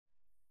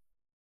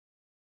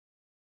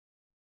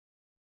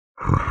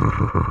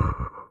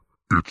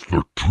It's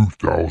the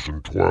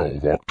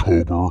 2012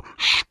 October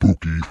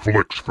Spooky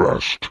Flicks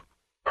Fest.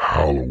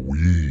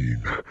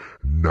 Halloween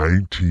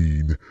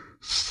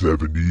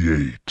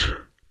 1978.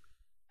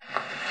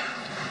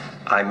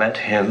 I met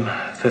him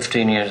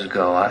 15 years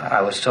ago.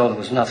 I was told there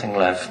was nothing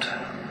left.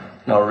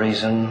 No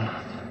reason,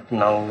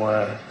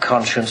 no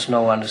conscience,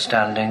 no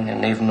understanding,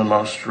 and even the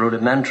most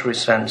rudimentary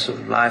sense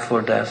of life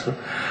or death,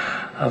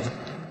 of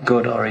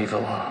good or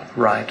evil,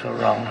 right or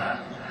wrong.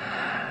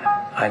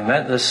 I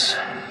met this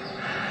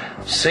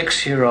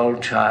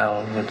 6-year-old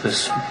child with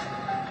this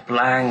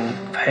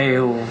blank,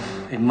 pale,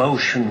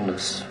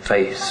 emotionless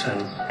face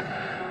and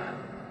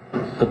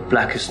the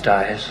blackest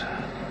eyes,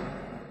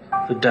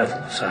 the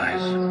devil's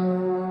eyes.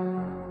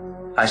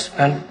 I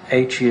spent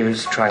 8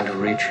 years trying to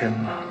reach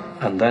him,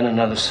 and then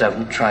another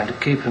 7 trying to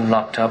keep him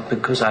locked up,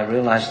 because I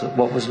realized that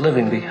what was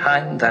living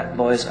behind that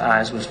boy's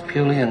eyes was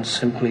purely and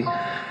simply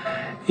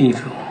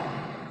evil.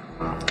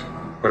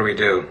 What do we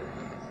do?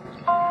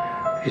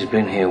 He's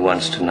been here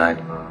once tonight.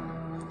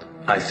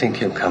 I think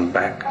he'll come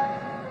back.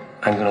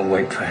 I'm going to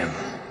wait for him.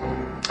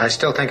 I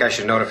still think I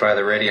should notify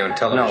the radio and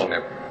television.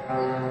 No.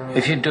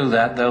 If you do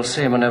that, they'll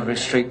see him on every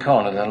street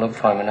corner. They'll look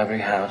for him in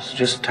every house.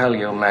 Just tell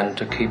your men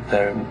to keep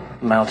their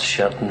mouths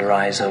shut and their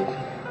eyes open.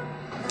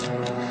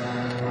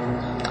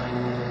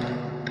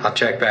 I'll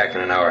check back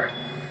in an hour.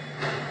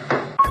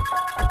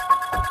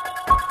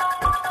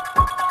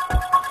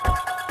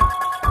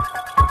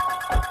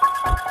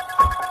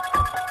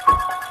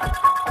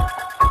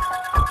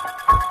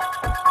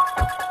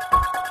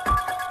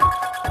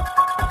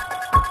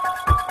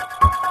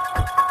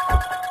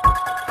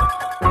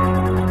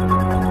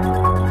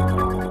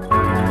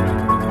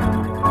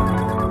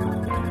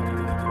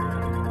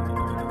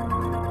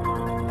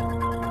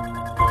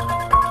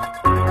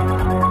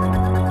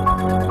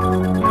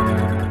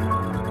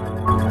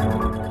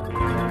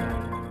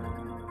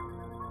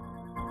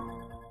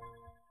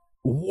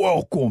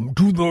 Welcome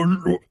to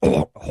the...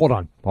 Hold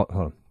on.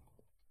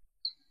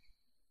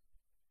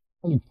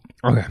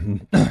 Okay,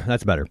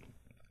 that's better.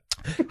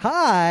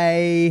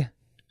 Hi!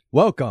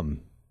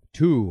 Welcome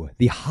to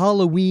the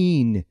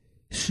Halloween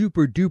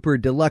Super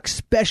Duper Deluxe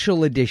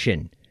Special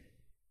Edition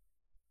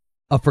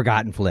of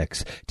Forgotten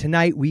Flicks.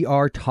 Tonight we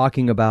are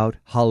talking about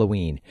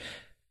Halloween.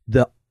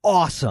 The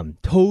awesome,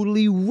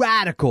 totally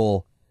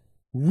radical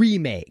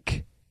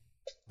remake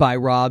by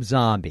Rob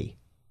Zombie.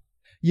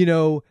 You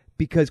know,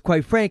 because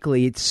quite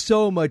frankly, it's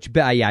so much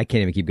better. Yeah, I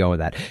can't even keep going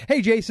with that.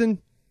 Hey,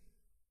 Jason.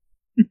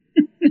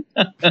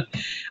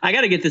 I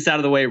got to get this out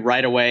of the way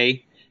right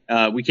away.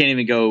 We can't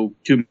even go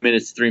 2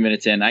 minutes, 3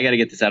 minutes in. I got to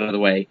get this out of the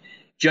way.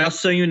 Just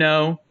so you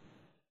know,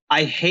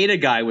 I hate a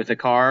guy with a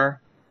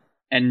car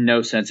and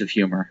no sense of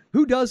humor.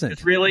 Who doesn't?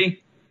 It's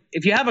really,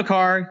 if you have a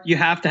car, you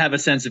have to have a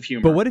sense of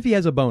humor. But what if he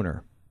has a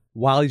boner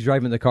while he's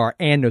driving the car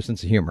and no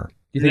sense of humor?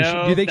 Do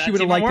you think she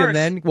would have liked him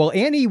then? Well,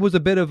 Annie was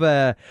a bit of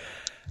a...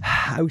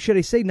 Should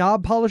I say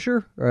knob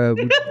polisher?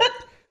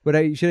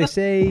 Should I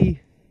say?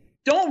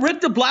 Don't rip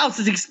the blouse.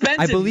 It's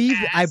expensive. I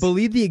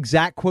believe the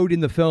exact quote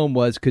in the film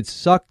was, "Could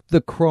suck the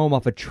chrome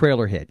off a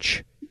trailer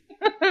hitch."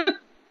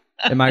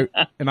 Am I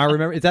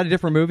remember? Is that a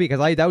different movie?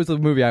 Because that was the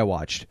movie I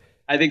watched.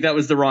 I think that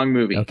was the wrong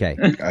movie. Okay,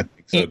 I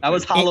think so. That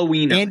was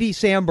Halloweener. Andy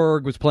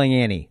Samberg was playing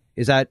Annie.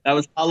 That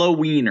was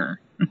Halloweener?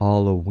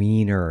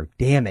 Halloweener.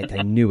 Damn it!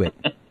 I knew it.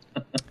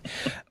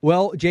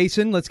 Well,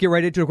 Jason, let's get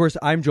right into it. Of course,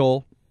 I'm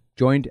Joel.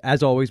 Joined,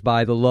 as always,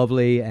 by the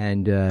lovely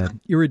and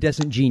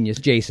iridescent genius,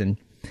 Jason.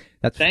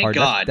 Thank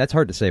God. That's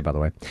hard to say, by the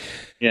way.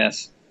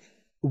 Yes.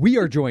 We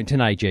are joined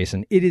tonight,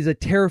 Jason. It is a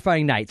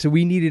terrifying night, so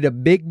we needed a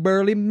big,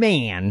 burly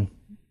man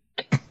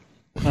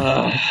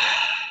to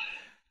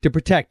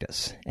protect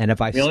us. And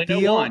if I feel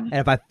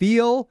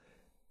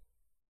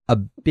a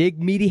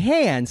big, meaty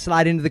hand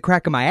slide into the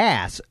crack of my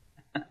ass,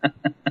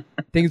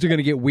 things are going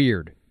to get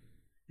weird.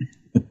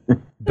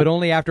 But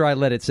only after I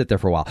let it sit there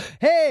for a while.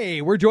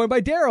 Hey, we're joined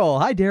by Daryl.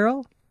 Hi,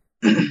 Daryl.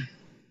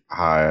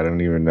 Hi, I don't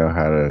even know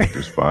how to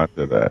respond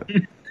to that.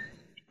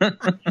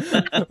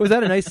 Was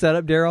that a nice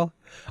setup, Daryl?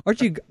 Aren't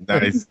you?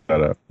 Nice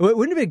setup.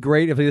 Wouldn't it be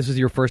great if this was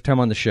your first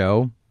time on the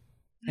show,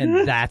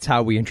 and that's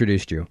how we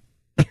introduced you?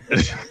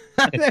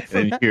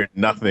 And you hear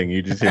nothing.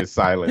 You just hear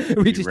silence.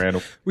 We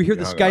hear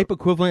the Skype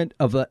equivalent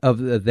of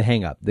the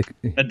hang up.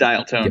 A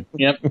dial tone.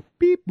 Yep.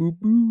 Beep, boop,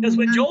 boop. Because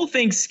when Joel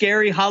thinks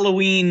scary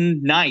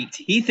Halloween night,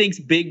 he thinks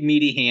big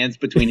meaty hands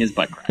between his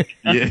butt crack.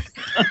 Yeah.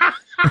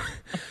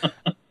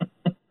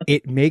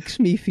 It makes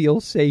me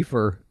feel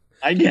safer.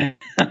 I guess.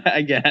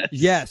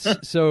 Yes.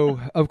 So,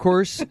 of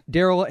course,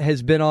 Daryl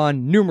has been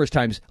on numerous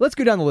times. Let's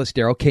go down the list,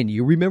 Daryl. Can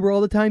you remember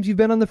all the times you've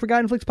been on the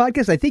Forgotten Flicks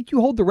podcast? I think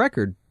you hold the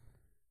record.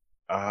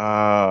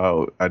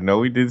 I know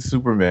we did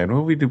Superman. What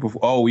did we do before?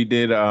 Oh, we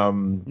did.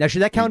 Now,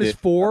 should that count as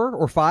 4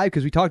 or 5?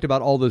 Because we talked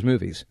about all those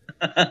movies.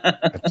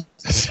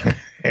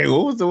 Hey,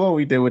 what was the one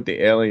we did with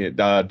the alien?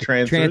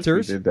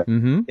 Trancers. We did that.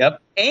 Mm-hmm.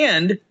 Yep.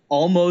 And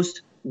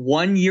almost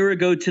 1 year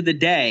ago to the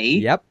day.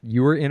 Yep.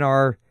 You were in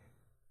our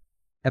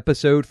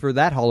episode for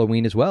that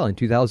Halloween as well in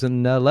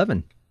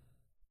 2011.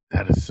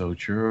 That is so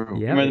true.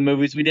 Yeah. Remember the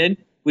movies we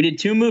did? We did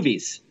 2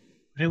 movies.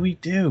 do we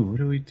do? What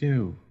do we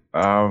do?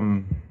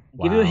 I'll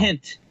give you a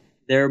hint.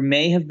 There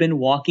may have been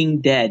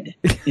Walking Dead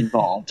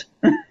involved.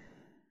 What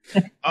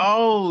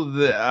was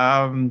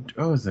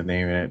the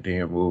name of that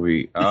damn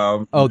movie?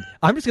 I'm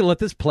just gonna let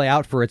this play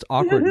out for its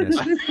awkwardness.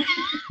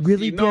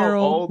 Really,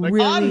 Daryl?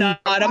 Really? I'm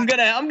not. I'm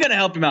gonna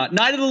help him out.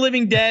 Night of the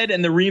Living Dead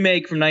and the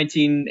remake from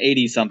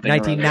 1980 something.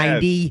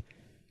 1990.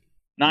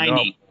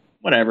 90.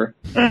 Whatever.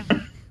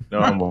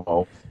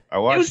 No, I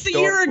watched. It was a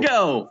year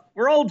ago.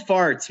 We're old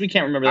farts. We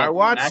can't remember that. I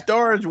watched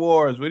Storage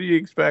Wars. What do you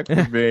expect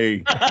from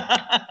me?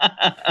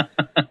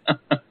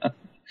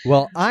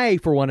 Well, I,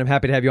 for one, am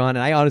happy to have you on,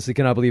 and I honestly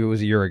cannot believe it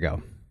was a year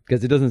ago,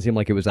 because it doesn't seem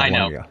like it was that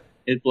long ago.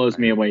 It blows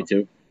me away,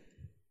 too.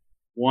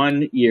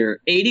 1 year.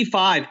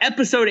 85.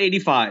 Episode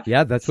 85.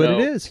 Yeah, that's what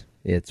it is.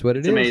 It's what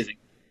it is. It's amazing.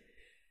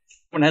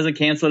 If someone hasn't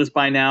canceled us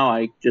by now,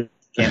 I just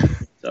can't.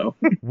 So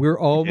we're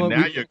almost...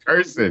 And now you're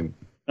cursing.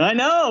 I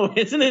know.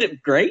 Isn't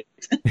it great?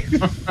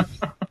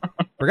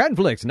 Forgotten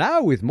Flicks,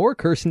 now with more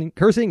cursing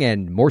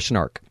and more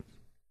snark.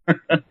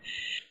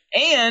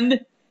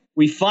 And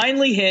we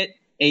finally hit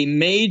a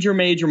major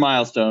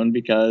milestone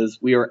because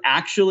we are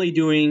actually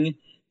doing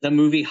the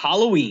movie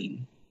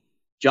Halloween,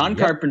 John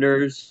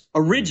Carpenter's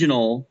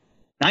original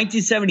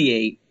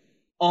 1978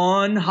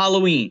 on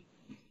Halloween.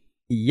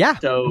 Yeah.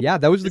 So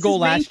that was the goal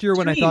last year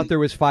when I thought there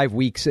was 5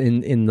 weeks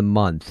in the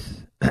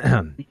month.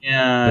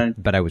 Yeah.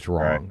 But I was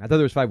wrong. Right. I thought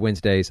there was 5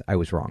 Wednesdays. I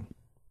was wrong.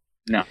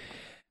 No.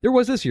 There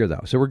was this year,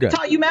 though, so we're good. We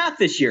taught you math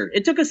this year.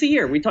 It took us a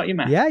year. We taught you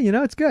math. Yeah,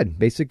 it's good.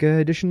 Basic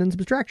addition and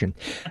subtraction.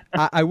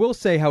 I will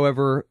say,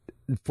 however,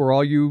 for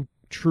all you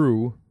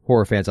true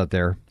horror fans out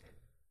there,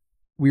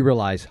 we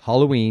realize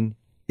Halloween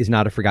is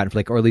not a forgotten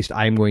flick, or at least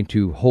I am going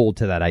to hold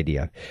to that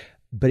idea.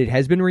 But it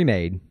has been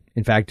remade.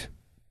 In fact,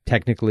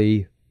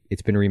 technically,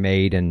 it's been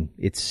remade, and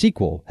its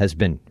sequel has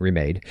been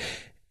remade,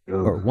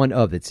 or one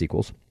of its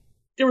sequels.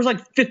 There was like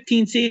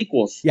 15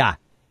 sequels. Yeah.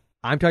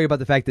 I'm talking about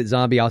the fact that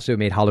Zombie also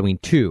made Halloween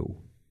 2.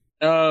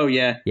 Oh,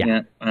 yeah.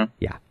 Yeah.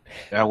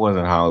 That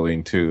wasn't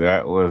Halloween 2.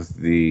 That was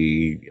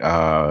the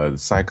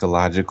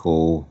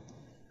psychological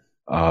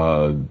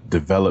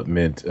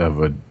development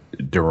of a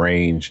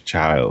deranged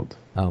child.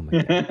 Oh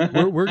my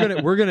God. we're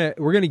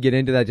gonna get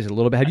into that just a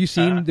little bit. Have you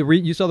seen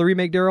you saw the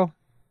remake, Daryl?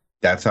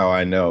 That's how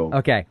I know.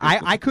 Okay.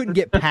 I couldn't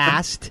get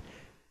past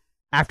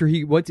after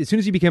as soon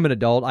as he became an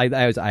adult,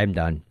 I'm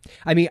done.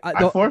 I mean,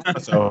 I forced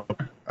myself.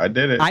 I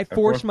did it. I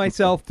forced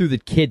myself through the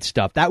kid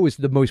stuff. That was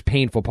the most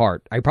painful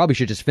part. I probably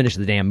should just finish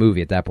the damn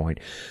movie at that point.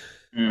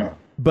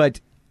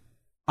 But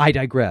I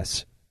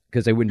digress,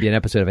 because there wouldn't be an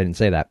episode if I didn't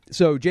say that.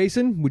 So,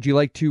 Jason, would you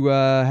like to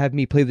have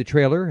me play the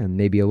trailer and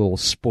maybe a little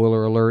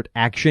spoiler alert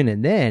action,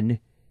 and then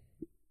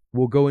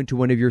we'll go into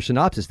one of your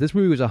synopsis. This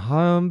movie was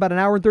about an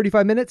hour and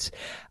 35 minutes.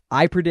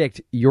 I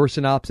predict your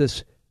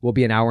synopsis will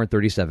be an hour and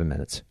 37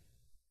 minutes.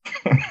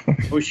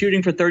 I was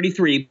shooting for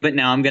 33, but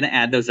now I'm going to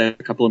add those a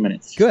couple of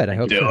minutes. Good. I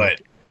hope so. Do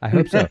it. I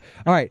hope so.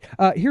 All right.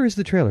 Here is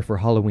the trailer for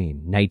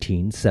Halloween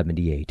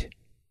 1978.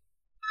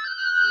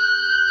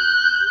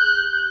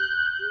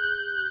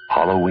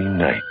 Halloween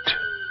night.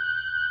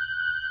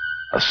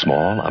 A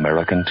small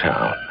American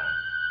town.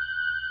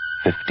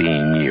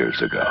 15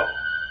 years ago.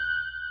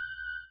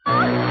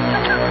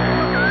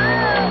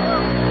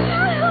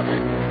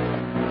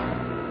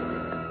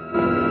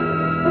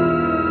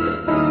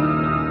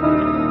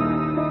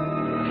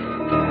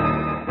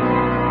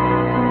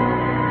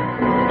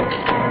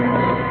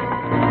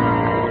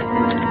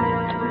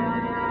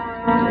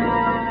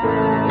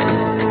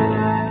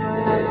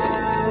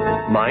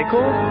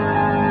 Michael?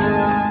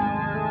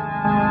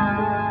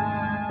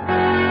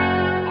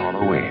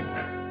 Halloween.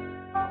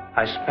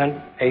 I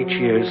spent 8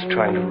 years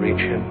trying to reach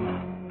him,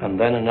 and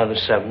then another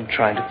 7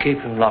 trying to keep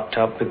him locked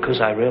up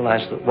because I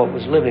realized that what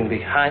was living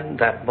behind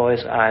that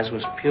boy's eyes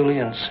was purely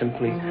and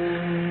simply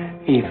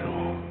evil.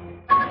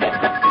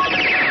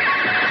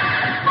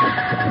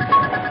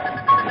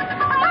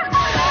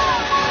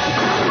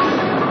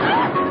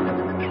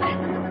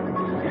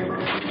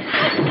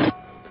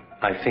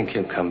 I think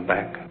he'll come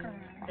back.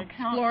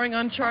 Exploring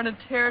uncharted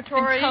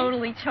territory. And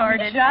totally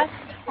charted. Just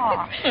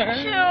talk.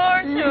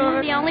 Sure.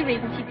 The only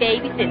reason she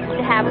babysits is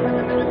to have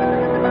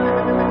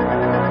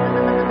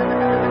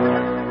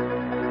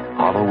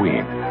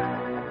Halloween.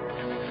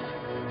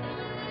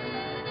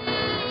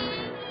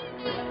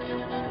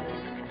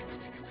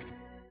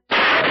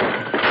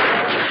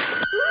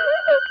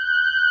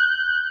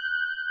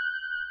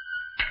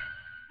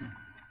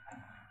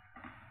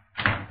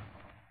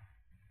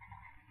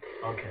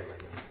 Okay,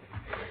 Linda.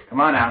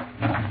 Come on out.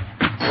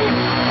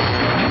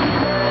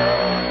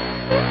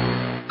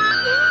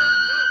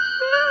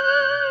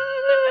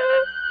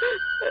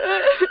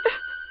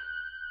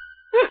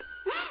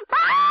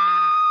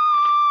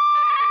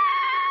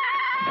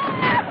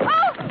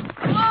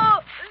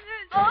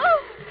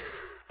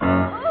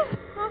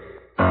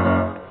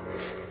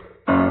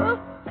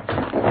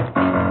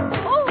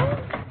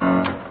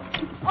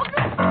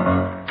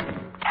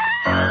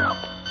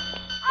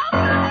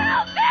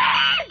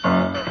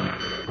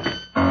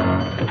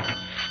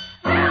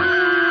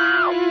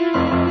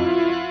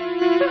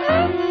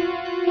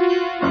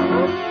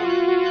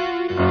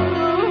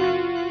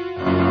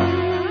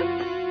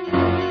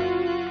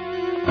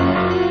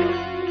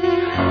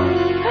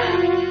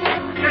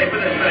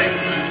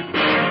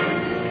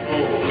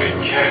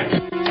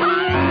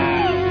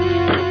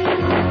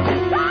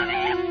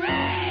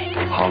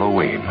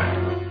 Halloween,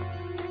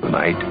 the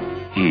night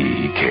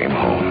he came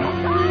home.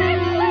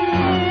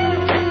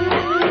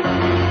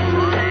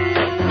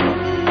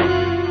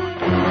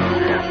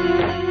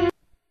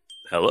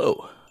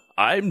 Hello,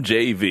 I'm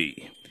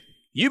JV.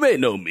 You may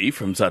know me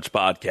from such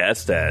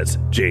podcasts as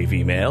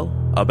JV Mail,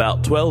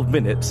 About 12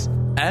 Minutes,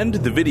 and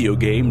the video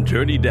game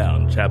Journey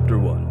Down Chapter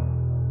 1.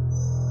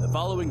 The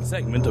following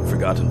segment of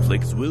Forgotten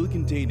Flicks will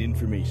contain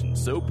information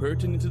so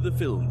pertinent to the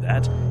film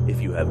that,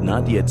 if you have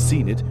not yet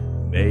seen it,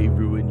 may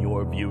ruin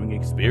your viewing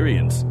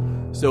experience.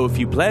 So if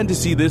you plan to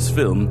see this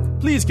film,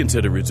 please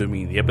consider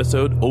resuming the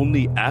episode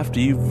only after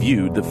you've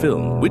viewed the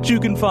film, which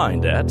you can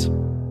find at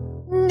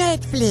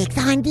Netflix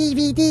on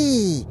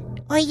DVD,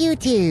 or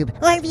YouTube,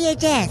 or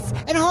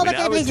VHS, and a whole bunch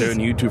now of business. return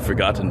you to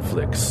Forgotten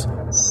Flicks.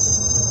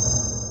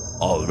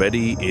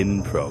 Already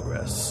in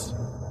progress.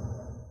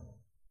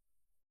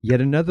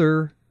 Yet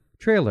another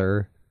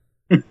trailer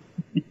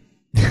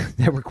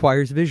that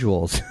requires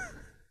visuals.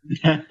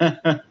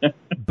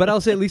 But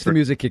I'll say at least the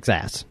music kicks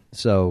ass.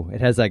 So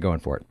it has that going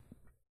for it.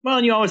 Well,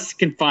 and you always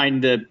can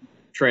find the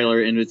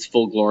trailer in its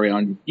full glory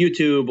on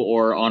YouTube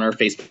or on our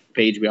Facebook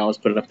page. We always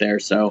put it up there.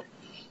 So,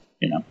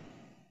 you know.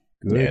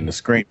 Good. Yeah, and the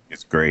screen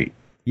is great.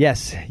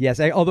 Yes.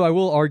 Although I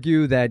will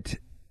argue that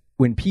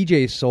when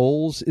PJ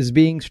Souls is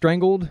being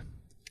strangled,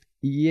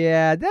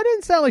 yeah, that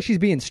didn't sound like she's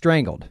being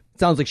strangled. It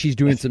sounds like she's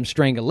doing some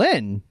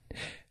strangling,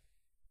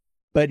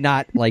 but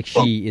not like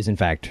she is in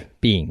fact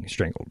being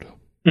strangled.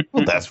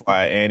 Well, that's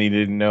why Annie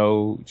didn't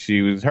know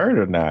she was hurt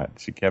or not.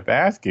 She kept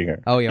asking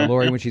her. Oh, yeah,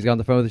 Lori, when she's on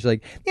the phone, she's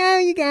like, no,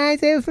 you guys,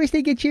 first I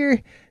get your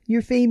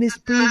famous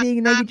breathing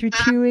and I get your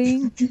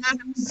chewing.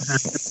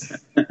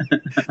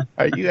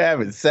 Are you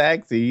having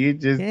sex or you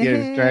just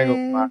getting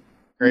strangled by a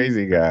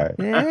crazy guy?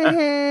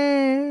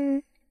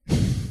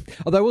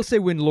 Although I will say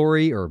when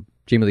Lori, or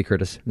Jamie Lee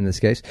Curtis in this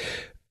case,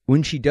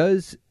 when she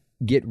does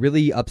get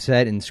really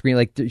upset and scream,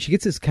 like she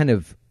gets this kind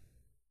of,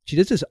 she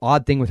does this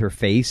odd thing with her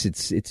face.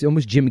 It's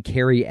almost Jim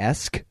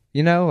Carrey-esque,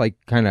 you know, like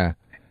kind of,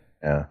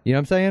 yeah. You know what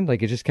I'm saying?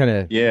 Like it just kind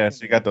of. Yeah,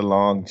 she got the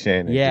long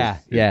chin. Yeah.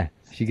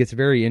 She gets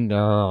very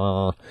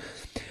into.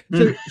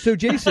 So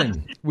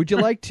Jason, would you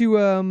like to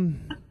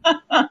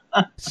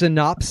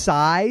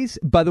synopsize?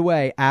 By the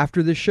way,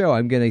 after the show,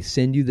 I'm going to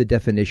send you the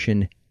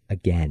definition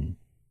again.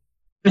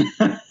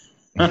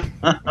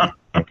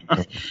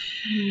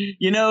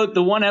 You know,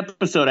 the one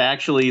episode I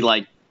actually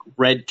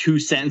read 2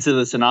 sentences of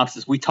the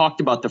synopsis. We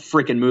talked about the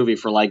freaking movie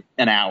for like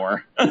an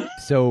hour.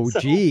 So,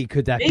 gee,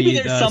 could that Maybe be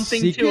there's the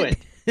something secret?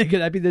 to it.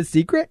 Could that be the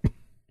secret?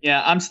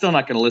 Yeah, I'm still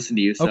not going to listen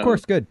to you. So. Of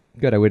course, good.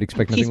 I would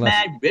expect nothing He's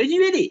less. mad.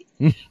 Ready.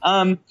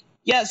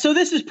 Yeah, so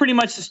this is pretty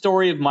much the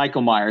story of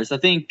Michael Myers. I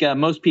think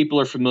most people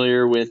are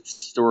familiar with the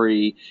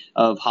story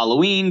of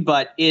Halloween,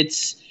 but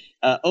it's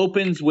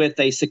opens with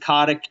a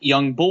psychotic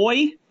young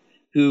boy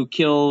who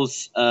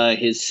kills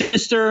his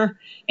sister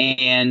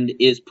and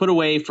is put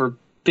away for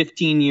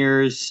 15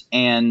 years,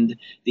 and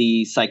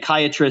the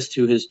psychiatrist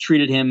who has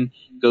treated him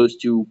goes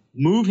to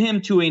move him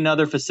to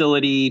another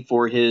facility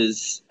for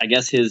his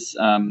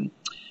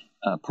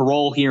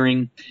parole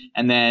hearing,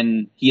 and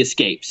then he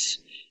escapes.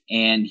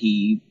 And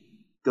he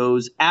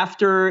goes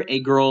after a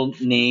girl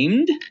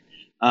named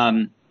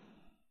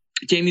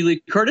Jamie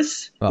Lee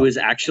Curtis, who is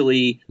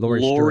actually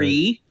Laurie.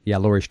 Strode. Yeah,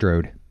 Laurie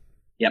Strode.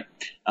 Yep.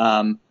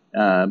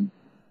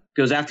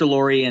 Goes after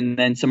Laurie and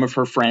then some of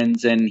her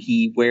friends, and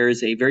he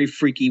wears a very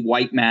freaky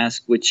white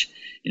mask, which,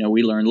 you know,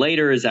 we learn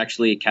later is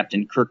actually a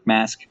Captain Kirk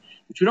mask,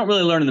 which we don't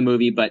really learn in the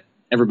movie, but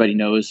everybody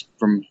knows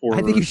from horror.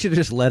 I think you should have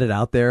just let it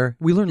out there.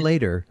 We learn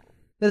later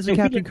that it's a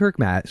Captain Kirk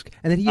mask,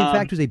 and that he, in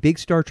fact, was a big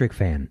Star Trek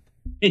fan.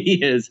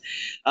 He is.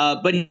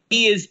 But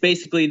he is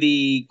basically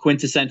the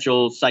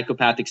quintessential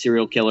psychopathic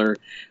serial killer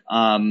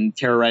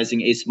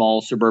terrorizing a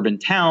small suburban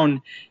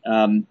town.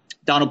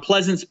 Donald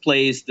Pleasance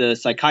plays the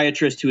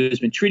psychiatrist who has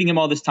been treating him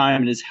all this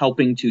time and is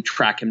helping to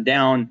track him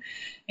down.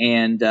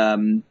 And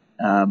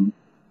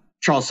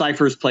Charles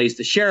Cyphers plays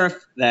the sheriff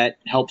that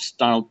helps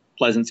Donald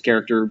Pleasance's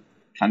character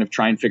kind of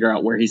try and figure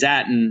out where he's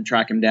at and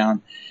track him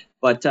down.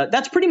 But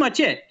that's pretty much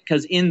it,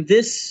 because in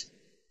this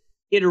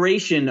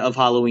iteration of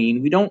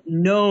Halloween, we don't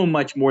know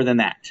much more than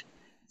that.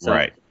 So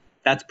right.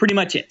 That's pretty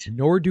much it.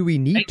 Nor do we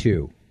need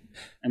to.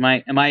 Am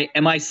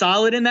I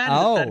solid in that?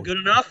 Is that good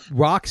enough?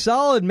 Rock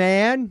solid,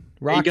 man.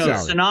 Rock there you go.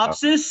 solid.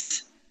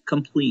 Synopsis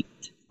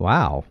complete.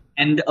 Wow.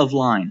 End of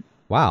line.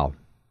 Wow.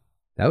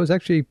 That was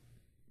actually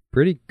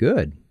pretty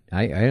good.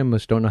 I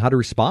almost don't know how to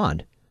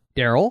respond.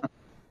 Daryl?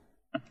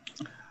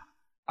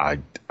 I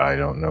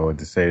don't know what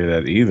to say to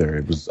that either.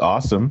 It was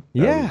awesome.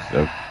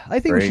 I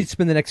think we should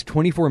spend the next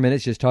 24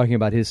 minutes just talking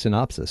about his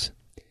synopsis.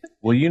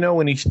 Well, you know,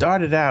 when he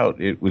started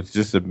out, it was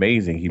just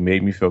amazing. He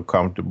made me feel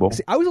comfortable.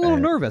 See, I was a little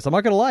nervous. I'm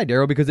not going to lie,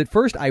 Daryl, because at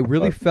first I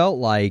really felt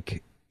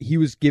like he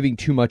was giving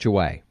too much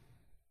away.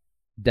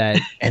 And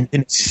then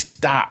it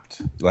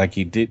stopped like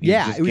he did.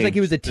 Yeah, it was like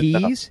it was a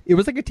tease. It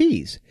was like a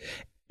tease.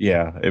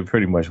 Yeah, it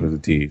pretty much was a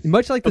tease.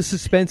 Much like the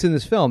suspense in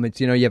this film,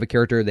 it's, you have a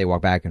character, they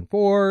walk back and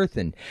forth,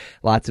 and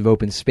lots of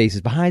open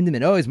spaces behind them,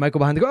 and is Michael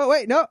behind the... Oh,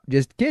 wait, no,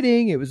 just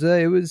kidding. It was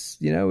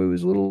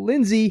little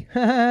Lindsay.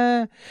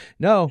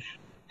 No.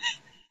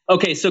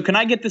 Okay, so can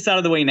I get this out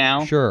of the way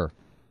now? Sure.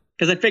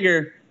 Because I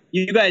figure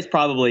you guys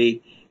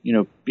probably,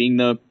 being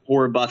the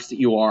horror buffs that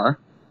you are,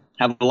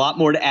 have a lot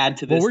more to add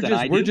to this than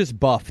I do. We're just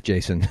buff,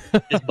 Jason.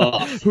 Just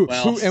buff.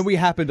 And we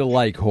happen to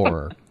like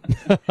horror.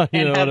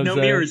 And have no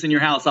mirrors in your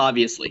house,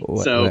 obviously.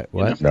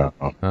 What? No.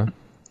 Huh?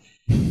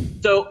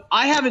 So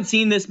I haven't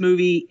seen this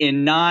movie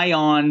in nigh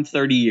on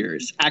 30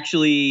 years.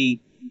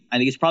 Actually, I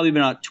think it's probably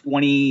been about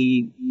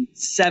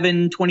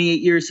 27,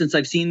 28 years since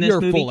I've seen this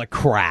movie. You're full of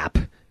crap.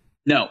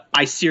 No,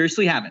 I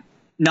seriously haven't.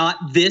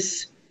 Not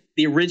this,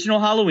 the original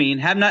Halloween.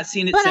 Have not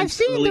seen it since I've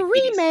seen the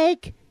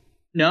remake.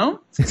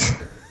 No?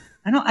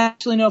 I don't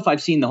actually know if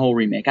I've seen the whole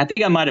remake. I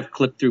think I might have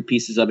clipped through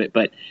pieces of it,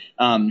 but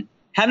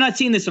have not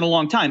seen this in a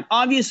long time.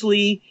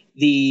 Obviously,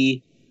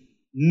 the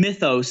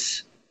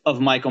mythos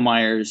of Michael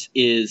Myers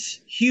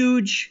is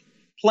huge.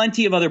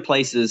 Plenty of other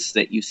places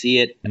that you see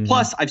it. Mm-hmm.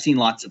 Plus, I've seen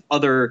lots of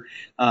other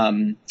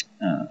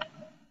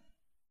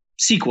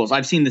sequels.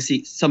 I've seen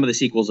some of the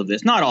sequels of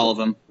this. Not all of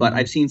them, but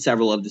I've seen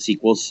several of the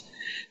sequels.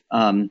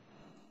 And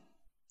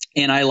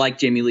I like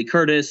Jamie Lee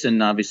Curtis,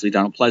 and obviously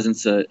Donald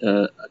Pleasance,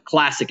 a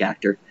classic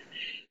actor.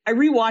 I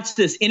rewatched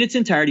this in its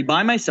entirety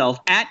by myself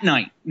at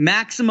night.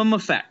 Maximum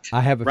effect.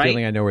 I have a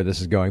feeling I know where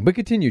this is going, but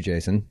continue,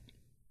 Jason.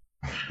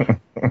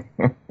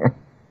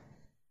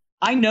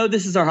 I know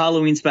this is our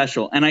Halloween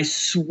special, and I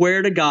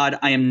swear to God,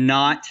 I am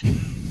not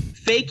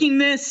faking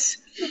this.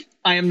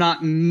 I am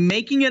not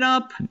making it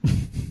up.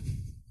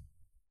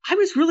 I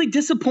was really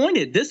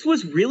disappointed. This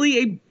was really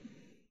a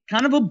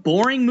kind of a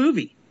boring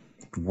movie.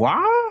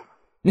 What?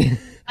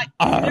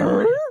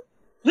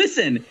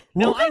 Listen,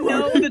 no, I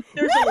know that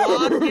there's a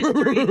lot of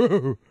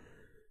history.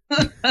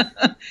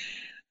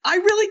 I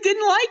really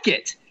didn't like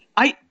it.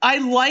 I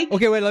like.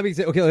 Okay, wait. Let me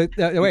say. Okay,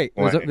 wait.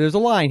 There's a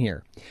line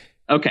here.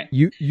 Okay.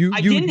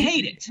 I didn't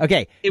hate it.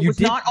 Okay. It was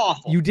not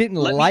awful. You didn't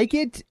like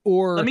it,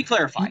 or let me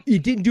clarify. You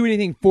didn't do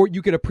anything for.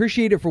 You could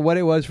appreciate it for what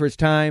it was for its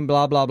time.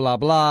 Blah blah blah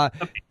blah.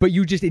 Okay. But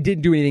it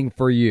didn't do anything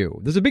for you.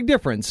 There's a big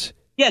difference.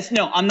 Yes.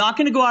 No. I'm not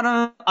going to go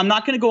I'm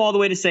not going to go all the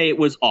way to say it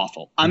was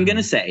awful. I'm going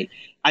to say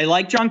I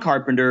like John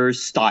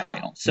Carpenter's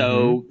style.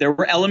 So there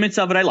were elements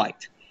of it I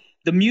liked.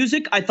 The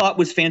music I thought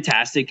was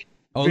fantastic.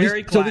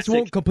 Very classic. So this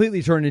won't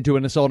completely turn into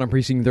an Assault on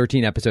Precinct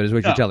 13 episode, is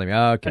what you're telling me.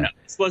 Okay. No,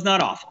 this was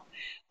not awful.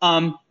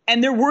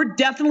 And there were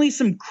definitely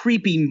some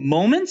creepy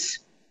moments,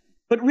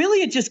 but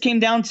really it just came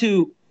down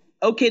to,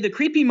 okay, the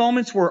creepy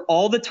moments were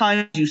all the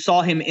times you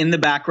saw him in the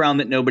background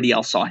that nobody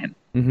else saw him.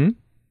 Mm-hmm.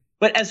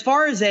 But as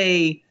far as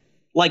a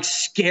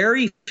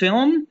scary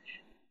film,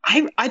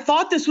 I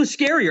thought this was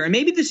scarier. And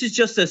maybe this is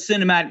just a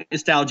cinematic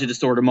nostalgia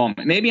disorder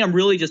moment. Maybe I'm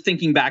really just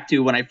thinking back to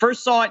when I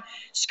first saw it,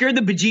 scared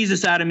the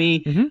bejesus out of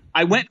me. Mm-hmm.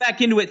 I went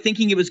back into it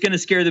thinking it was going to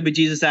scare the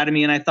bejesus out of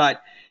me. And I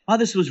thought, oh,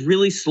 this was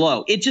really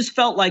slow. It just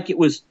felt like it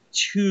was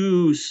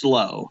too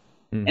slow.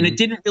 Mm-hmm. And it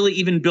didn't really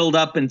even build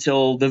up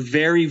until the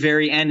very,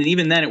 very end. And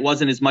even then, it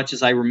wasn't as much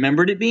as I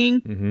remembered it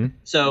being. Mm-hmm.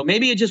 So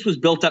maybe it just was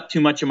built up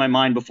too much in my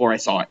mind before I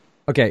saw it.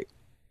 Okay.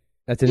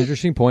 That's an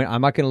interesting point.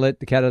 I'm not going to let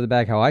the cat out of the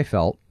bag how I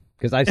felt,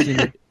 because I've seen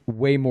it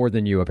way more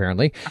than you,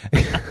 apparently.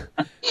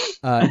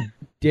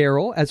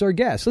 Daryl, as our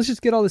guest. Let's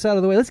just get all this out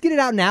of the way. Let's get it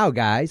out now,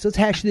 guys. Let's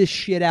hash this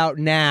shit out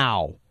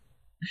now.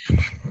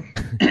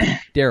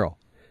 Daryl,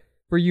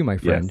 for you, my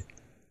friend,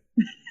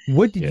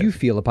 what did you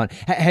feel upon...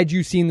 Had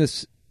you seen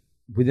this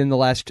within the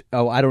last,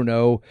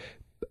 2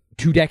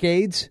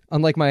 decades,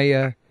 unlike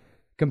my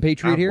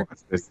compatriot here?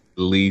 At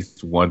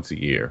least once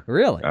a year.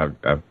 Really? I've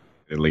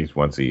at least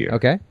once a year.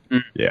 Okay.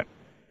 Yeah.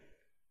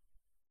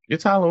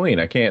 It's Halloween.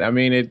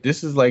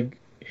 This is like...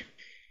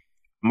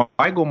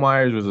 Michael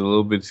Myers was a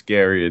little bit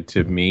scarier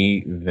to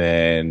me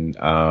than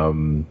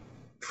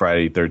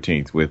Friday the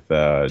 13th with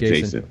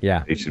Jason.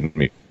 Yeah.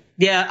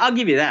 Yeah, I'll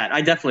give you that.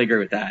 I definitely agree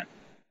with that.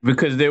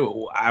 Because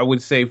I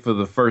would say for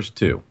the first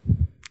two,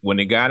 when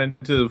it got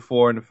into the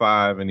 4 and the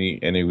 5 and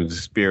it was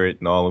a spirit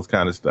and all this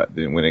kind of stuff,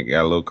 then when it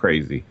got a little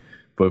crazy.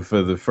 But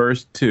for the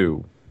first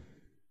two,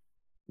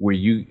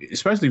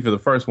 especially for the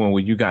first one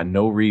where you got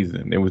no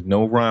reason, there was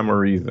no rhyme or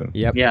reason.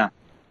 Yep. Yeah.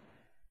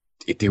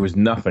 There was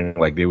nothing.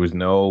 There was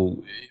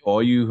no,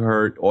 all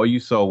you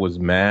saw was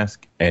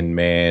mask and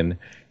man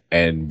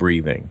and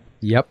breathing.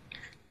 Yep.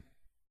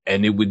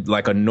 And it would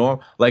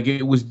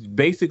it was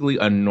basically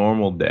a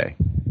normal day.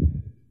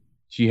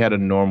 She had a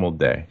normal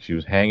day. She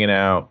was hanging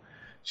out.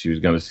 She was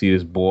going to see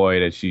this boy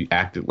that she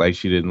acted like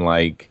she didn't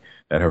like,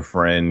 that her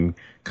friend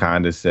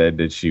kind of said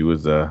that she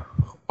was a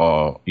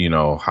hot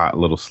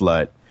little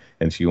slut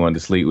and she wanted to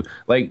sleep with,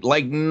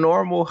 like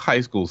normal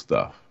high school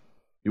stuff.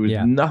 There was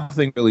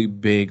nothing really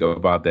big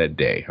about that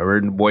day. Her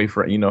and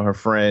boyfriend, her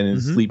friend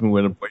is sleeping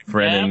with her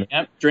boyfriend.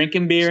 Yep.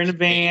 Drinking beer in a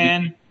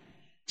van.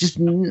 Just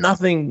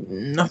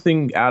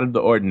nothing out of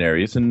the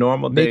ordinary. It's a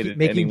normal day.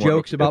 Making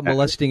jokes about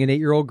molesting an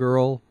 8-year-old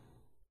girl.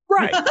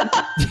 Right.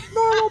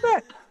 Normal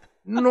day.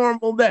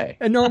 Normal day.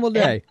 A normal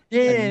day.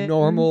 A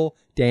normal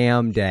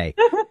damn day.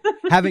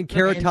 Having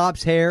Carrot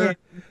Top's hair.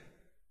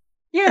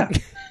 Yeah.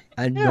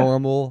 A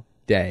normal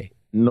day.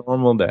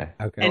 Normal day.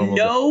 Okay. And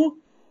no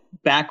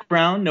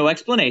background, no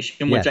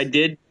explanation, which I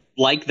did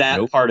like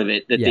that part of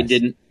it, that they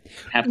didn't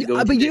have to go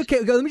into. But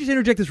okay, let me just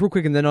interject this real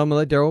quick, and then I'm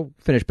going to let Daryl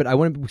finish. But I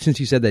want to, since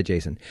you said that,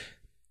 Jason,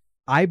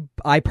 I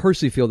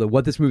personally feel that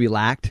what this movie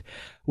lacked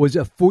was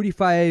a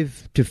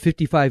 45 to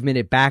 55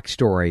 minute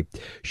backstory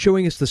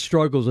showing us the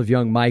struggles of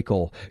young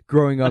Michael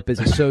growing up as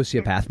a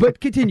sociopath.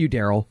 But continue,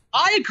 Daryl.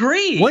 I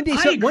agree. One day,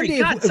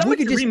 God, if we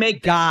could just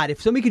remake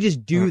if somebody could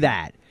just do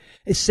that.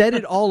 Set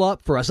it all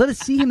up for us. Let us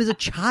see him as a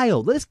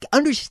child. Let us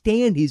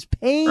understand his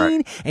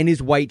pain and his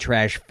white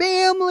trash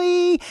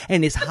family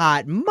and his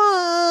hot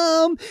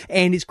mom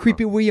and his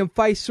creepy William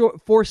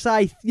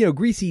Forsythe,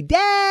 greasy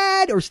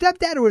dad or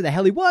stepdad or where the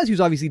hell he was. He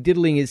was obviously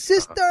diddling his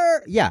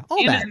sister. Yeah, all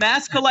and that. his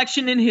mask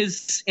collection in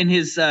his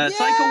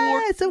psycho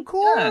ward. Yes, of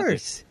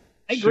course.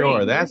 I agree.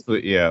 Sure, that's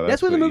what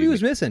the movie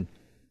was missing.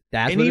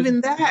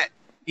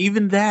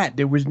 Even that,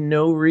 there was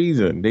no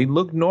reason. They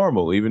looked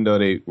normal, even though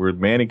they were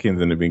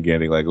mannequins in the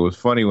beginning. Like, it was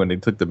funny when they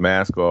took the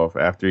mask off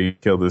after he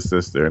killed his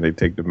sister, and they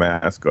take the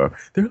mask off.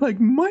 They're like,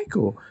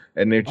 Michael,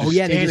 and they're just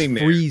standing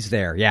there. Freeze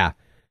there. Yeah,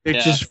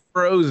 they're just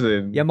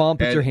frozen. Yeah, Mom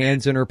puts her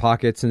hands in her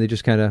pockets, and they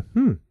just kind of,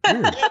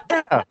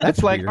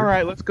 That's like, weird. All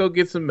right, let's go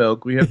get some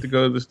milk. We have to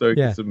go to the store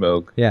get some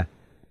milk. Yeah.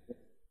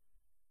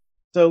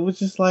 So it was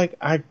just like,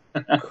 I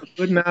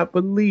could not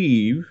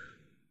believe.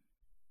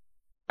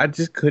 I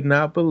just could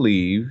not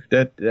believe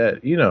that.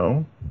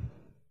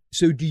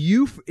 So do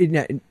you,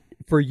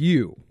 for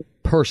you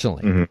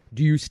personally,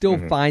 do you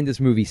still find this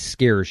movie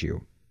scares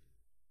you?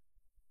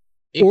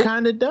 It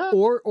kind of does.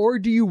 Or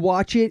do you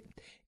watch it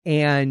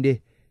and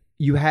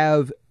you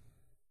have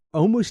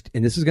almost,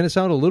 and this is going to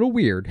sound a little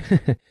weird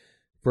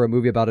for a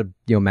movie about a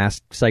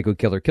masked psycho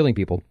killer killing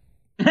people.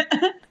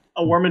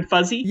 A warm and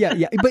fuzzy?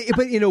 Yeah.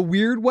 But in a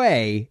weird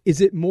way, is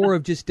it more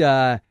of just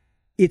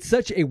it's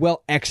such a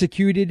well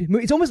executed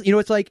movie. It's almost,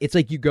 it's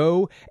like you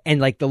go and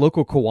like the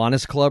local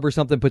Kiwanis Club or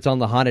something puts on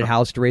the haunted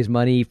house to raise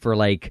money for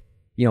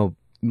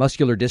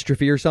muscular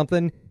dystrophy or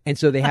something. And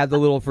so they have the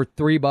little, for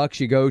 $3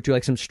 you go to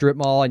like some strip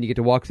mall and you get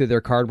to walk through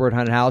their cardboard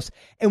haunted house.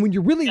 And when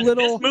you're really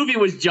little, this movie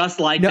was just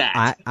like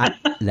that.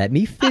 Let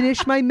me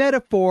finish my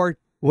metaphor.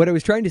 What I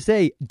was trying to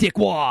say,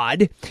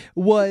 dickwad,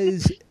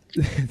 was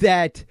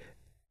that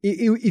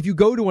if you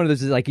go to one of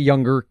those as like a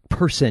younger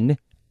person,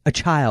 a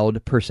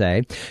child per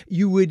se,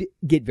 you would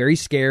get very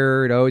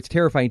scared. Oh, it's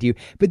terrifying to you.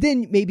 But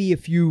then maybe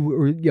if you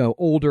were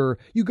older,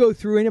 you go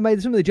through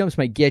and some of the jumps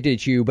might get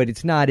at you, but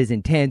it's not as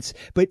intense.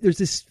 But there's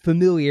this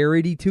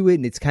familiarity to it,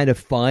 and it's kind of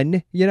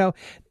fun,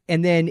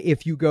 And then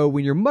if you go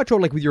when you're much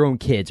older, like with your own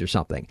kids or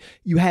something,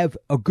 you have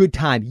a good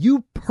time.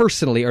 You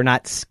personally are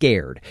not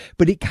scared,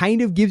 but it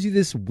kind of gives you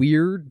this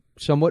weird,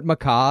 somewhat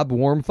macabre,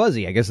 warm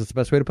fuzzy. I guess that's the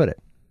best way to put it.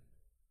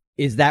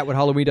 Is that what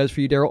Halloween does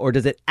for you, Daryl, or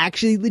does it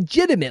actually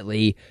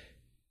legitimately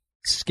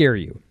scare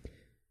you?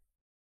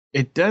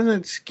 It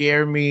doesn't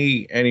scare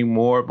me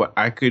anymore, but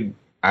I can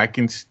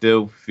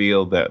still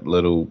feel that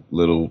little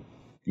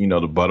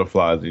the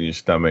butterflies in your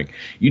stomach.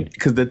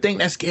 Because the thing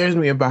that scares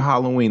me about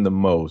Halloween the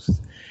most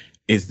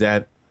is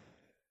that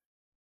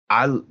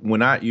I've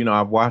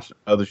watched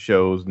other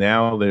shows.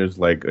 Now there's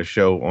like a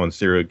show on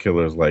serial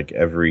killers like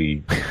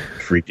every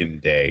freaking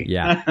day.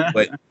 Yeah.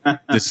 But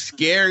the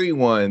scary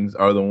ones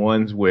are the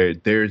ones where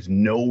there's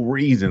no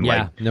reason.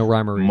 Yeah, like no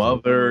rhyme or reason.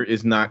 Mother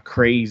is not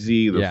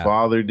crazy. The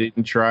father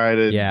didn't try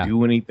to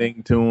do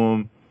anything to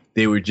him.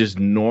 They were just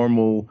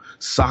normal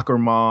soccer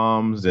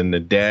moms, and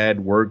the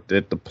dad worked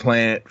at the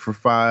plant for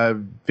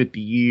 50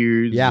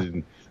 years. Yeah.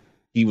 And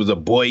he was a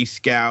Boy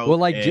Scout. Well,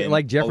 like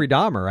Jeffrey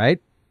Dahmer, right?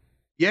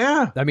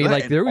 Yeah. I mean,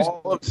 like there was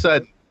all of a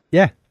sudden.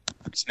 Yeah.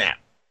 Snap.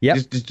 Yeah.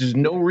 There's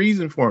no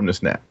reason for him to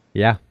snap.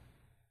 Yeah.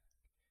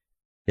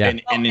 Yeah.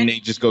 And then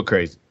they just go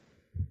crazy.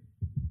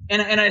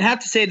 And I'd have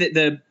to say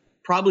that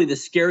probably the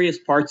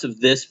scariest parts of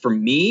this for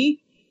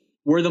me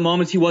were the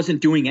moments he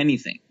wasn't doing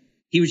anything.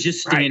 He was just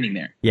standing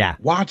there. Yeah.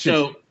 Watching.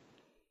 So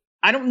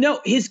I don't know.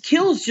 His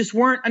kills just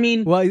weren't. I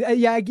mean, well,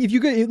 yeah. If you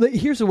could,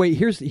 here's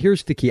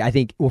the key. I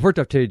think. Well, first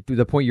off, to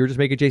the point you were just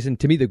making, Jason.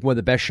 To me, one of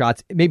the best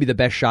shots, maybe the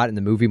best shot in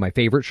the movie, my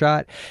favorite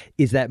shot,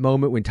 is that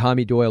moment when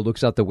Tommy Doyle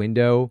looks out the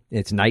window. And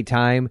it's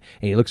nighttime,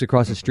 and he looks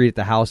across the street at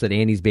the house that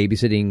Annie's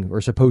babysitting, or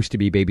supposed to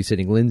be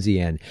babysitting Lindsay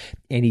in,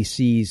 and he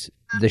sees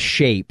the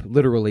shape,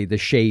 literally the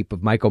shape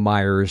of Michael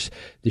Myers,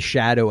 the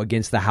shadow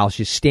against the house,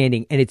 just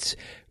standing, and it's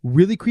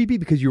really creepy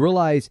because you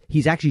realize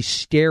he's actually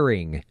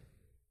staring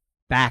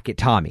back at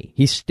Tommy.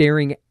 He's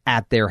staring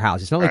at their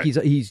house. It's not like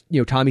he's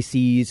Tommy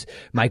sees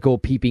Michael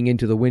peeping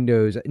into the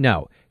windows.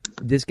 No,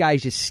 this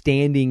guy's just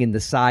standing in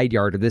the side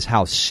yard of this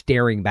house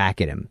staring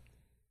back at him.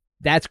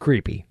 That's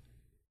creepy.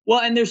 Well,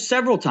 and there's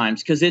several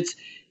times because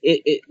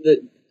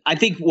I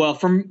think, well,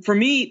 for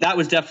me, that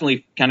was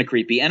definitely kind of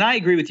creepy. And I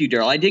agree with you,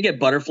 Daryl. I did get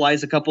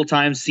butterflies a couple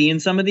times seeing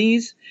some of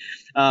these,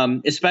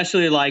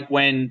 especially like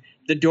when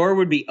the door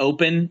would be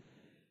open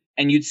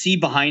and you'd see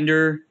behind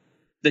her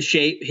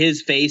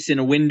his face in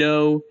a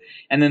window,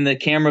 and then the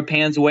camera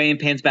pans away and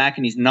pans back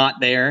and he's not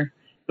there,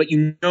 but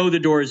you know the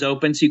door is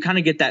open, so you kind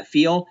of get that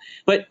feel.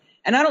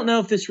 And I don't know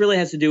if this really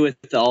has to do with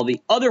all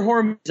the other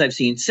horror movies I've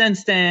seen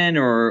since then,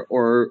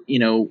 or you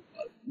know,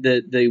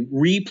 the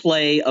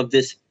replay of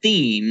this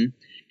theme,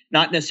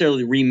 not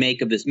necessarily the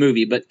remake of this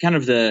movie, but kind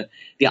of the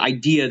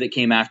idea that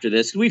came after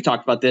this. We've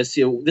talked about this.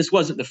 You know, this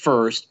wasn't the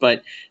first,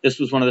 but this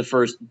was one of the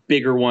first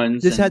bigger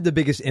ones. This had the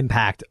biggest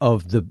impact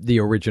of the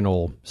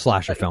original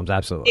slasher films,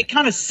 absolutely. It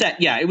kind of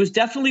it was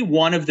definitely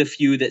one of the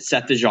few that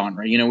set the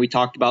genre. You know, we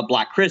talked about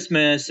Black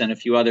Christmas and a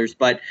few others,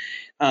 but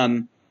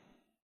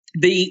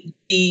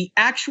the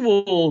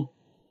actual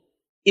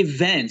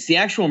events, the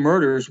actual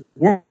murders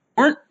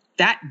weren't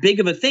that big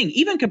of a thing,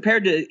 even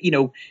compared to, you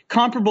know,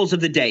 comparables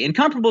of the day. And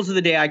comparables of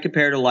the day I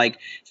compare to like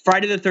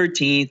Friday the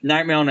 13th,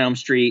 Nightmare on Elm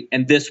Street,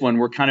 and this one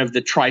were kind of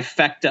the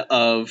trifecta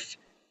of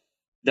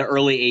the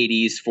early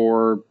 80s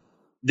for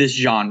this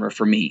genre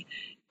for me.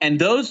 And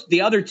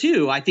the other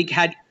two, I think,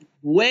 had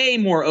way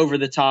more over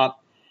the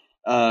top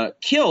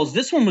kills.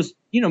 This one was,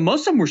 you know,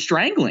 most of them were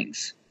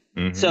stranglings.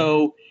 Mm-hmm.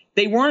 So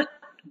they weren't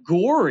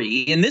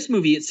gory, and this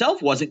movie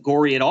itself wasn't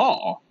gory at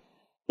all.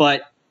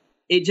 But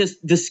it just,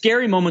 the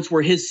scary moments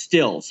were his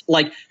stills.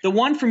 Like the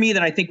one for me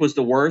that I think was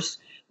the worst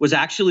was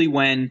actually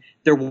when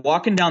they're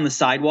walking down the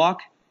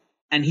sidewalk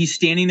and he's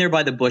standing there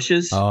by the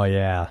bushes. Oh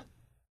yeah.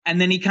 And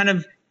then he kind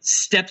of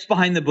steps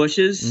behind the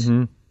bushes.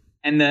 Mm-hmm.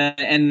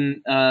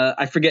 And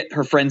I forget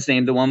her friend's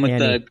name, the one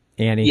with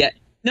Annie. Yeah.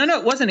 No,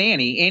 it wasn't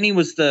Annie. Annie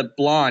was the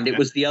blonde. It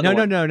was the other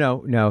one.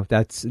 No.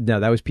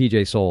 That was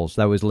PJ Souls.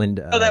 That was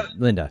Linda.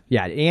 Linda.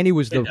 Yeah. Annie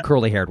was the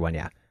curly haired one.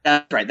 Yeah.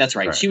 That's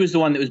right. She was the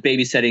one that was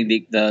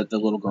babysitting the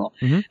little girl.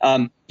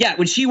 Mm-hmm.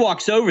 When she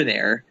walks over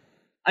there,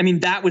 I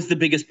mean, that was the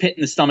biggest pit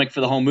in the stomach for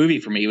the whole movie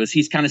for me. Was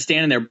he's kind of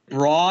standing there,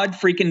 broad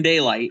freaking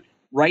daylight,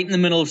 right in the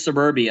middle of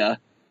suburbia,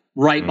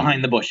 right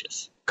behind the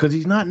bushes. Because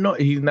he's not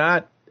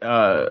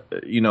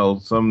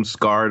some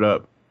scarred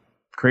up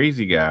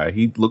crazy guy.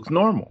 He looks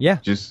normal. Yeah,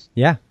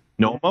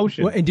 no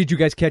emotion. Well, and did you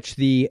guys catch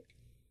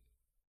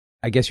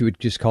I guess you would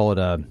just call it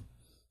a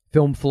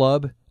film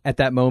flub at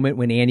that moment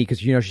when Annie,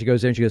 because you know she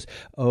goes there and she goes,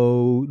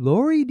 "Oh,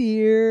 Lori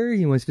dear,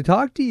 he wants to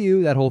talk to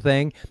you." That whole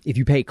thing. If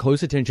you pay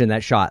close attention to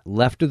that shot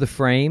left of the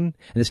frame,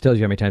 and this tells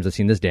you how many times I've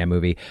seen this damn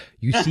movie,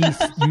 you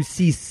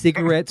see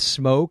cigarette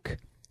smoke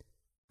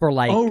for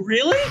like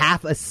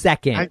half a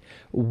second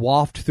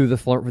waft through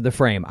the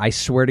frame. I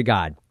swear to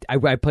God,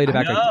 I played it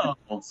back.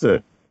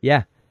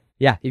 Yeah.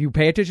 Yeah, if you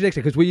pay attention next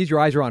time, because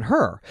your eyes are on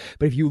her.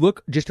 But if you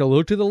look just a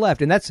little to the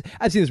left, and I've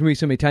seen this movie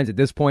so many times at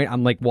this point,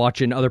 I'm like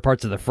watching other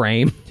parts of the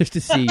frame just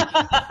to see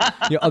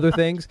other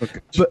things. Okay.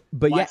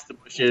 But watch the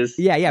bushes.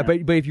 Yeah. But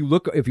if you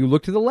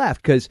look to the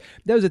left, because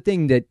that was a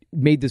thing that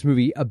made this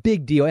movie a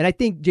big deal. And I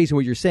think, Jason,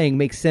 what you're saying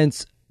makes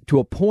sense to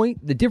a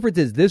point. The difference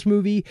is this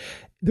movie,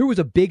 there was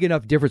a big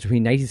enough difference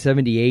between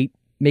 1978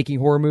 making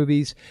horror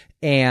movies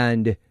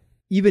and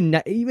even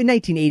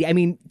 1980. I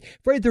mean,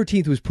 Friday the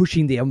 13th was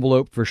pushing the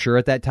envelope for sure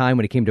at that time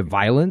when it came to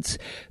violence.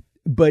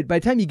 But by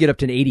the time you get up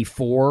to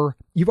 84,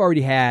 you've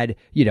already had,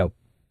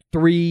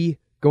 3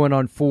 going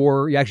on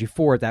 4. Actually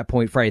 4 at that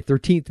point. Friday the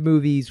 13th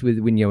movies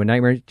when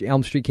Nightmare on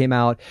Elm Street came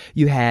out.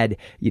 You had,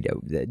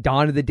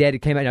 Dawn of the Dead. It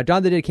came out. Now, Dawn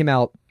of the Dead came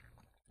out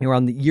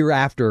around the year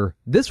after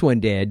this one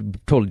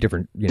did. Totally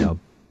different,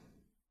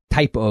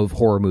 type of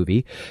horror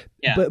movie.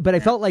 Yeah. But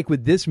I felt like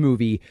with this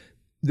movie,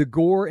 the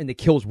gore and the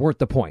kills weren't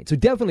the point. So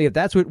definitely, if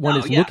that's what one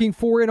is looking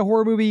for in a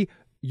horror movie,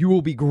 you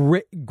will be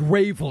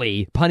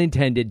gravely, pun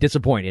intended,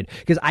 disappointed.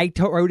 Because I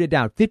wrote it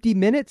down. 53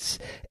 minutes,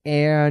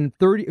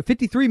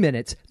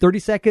 30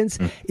 seconds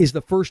is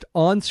the first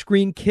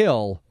on-screen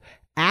kill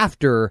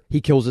after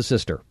he kills his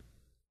sister.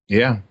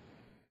 Yeah.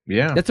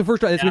 That's the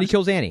first time. That's when he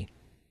kills Annie.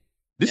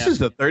 This is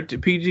the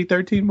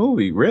PG-13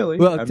 movie, really.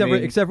 Well,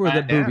 except for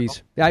the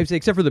boobies. I would say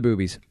except for the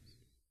boobies.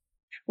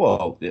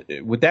 Well,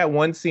 with that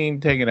one scene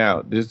taken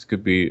out, this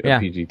could be a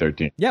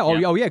PG-13. Yeah.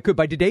 Oh, yeah. It could.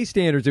 By today's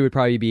standards, it would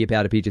probably be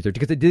about a PG-13.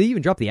 Because did they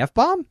even drop the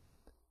F-bomb?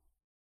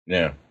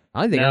 Yeah.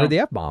 I don't think I heard the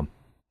F-bomb.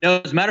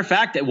 No, as a matter of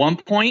fact, at one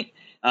point,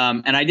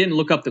 and I didn't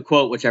look up the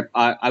quote, which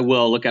I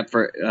will look up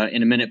for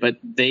in a minute, but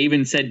they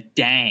even said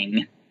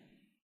 "dang"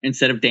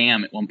 instead of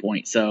 "damn" at one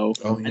point. So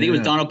I think it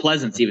was Donald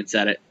Pleasance even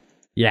said it.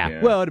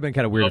 Yeah. Well, it would have been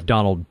kind of weird if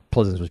Donald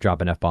Pleasance was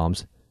dropping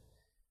F-bombs.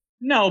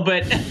 No,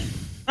 but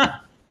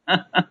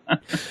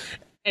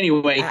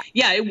anyway,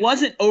 it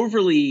wasn't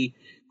overly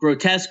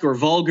grotesque or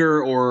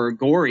vulgar or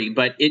gory,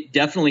 but it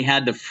definitely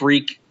had the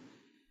freak,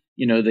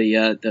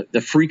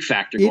 the freak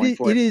factor going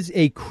for it. It is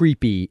a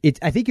creepy.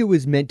 I think it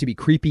was meant to be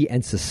creepy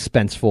and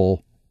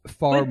suspenseful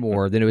far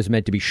more than it was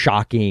meant to be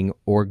shocking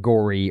or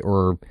gory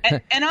or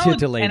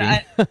titillating.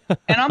 And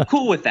I'm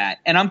cool with that.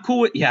 And I'm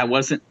cool with it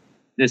wasn't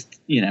just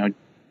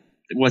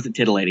it wasn't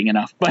titillating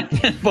enough, but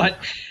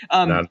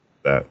not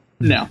that.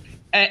 No,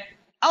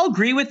 I'll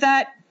agree with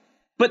that.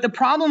 But the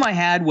problem I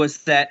had was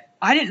that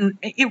I didn't.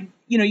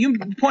 You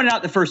pointed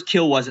out the first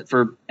kill wasn't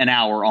for an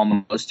hour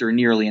almost or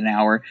nearly an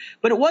hour,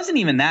 but it wasn't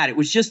even that. It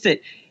was just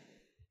that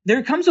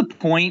there comes a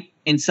point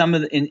in some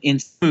of the, in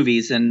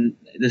movies, and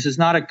this is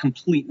not a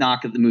complete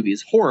knock of the movie.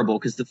 It's horrible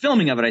because the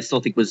filming of it I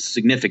still think was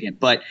significant,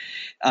 but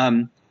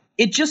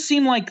it just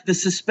seemed like the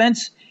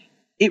suspense,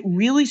 it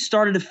really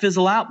started to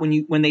fizzle out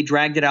when they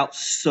dragged it out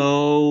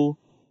so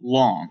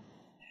long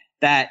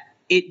that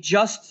it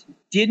just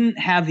didn't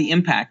have the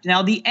impact.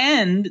 Now the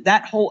end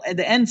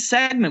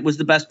segment was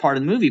the best part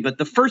of the movie, but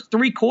the first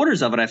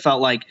 3/4 of it, I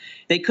felt like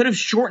they could have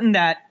shortened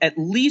that at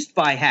least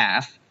by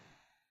half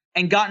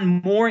and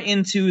gotten more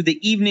into the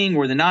evening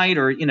or the night,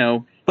 or,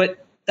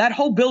 but that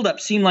whole buildup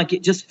seemed like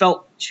it just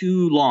felt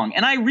too long.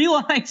 And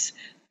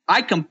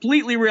I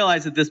completely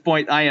realize at this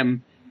point I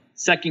am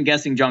second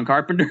guessing John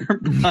Carpenter.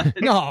 But,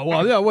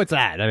 no, what's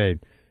that? I mean,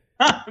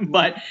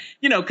 but,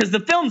 because the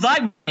films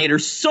I've made are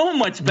so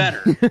much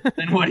better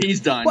than what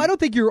he's done. Well, I don't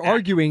think you're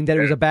arguing that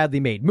it was a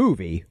badly made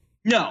movie.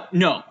 No.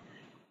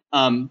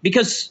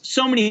 Because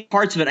so many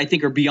parts of it, I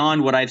think, are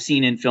beyond what I've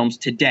seen in films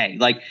today.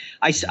 Like,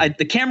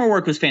 the camera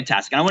work was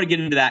fantastic. And I want to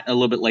get into that a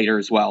little bit later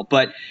as well.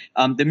 But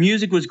the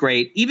music was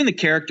great. Even the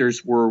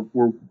characters were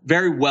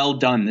very well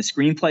done. The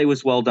screenplay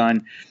was well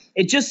done.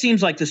 It just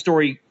seems like the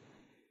story,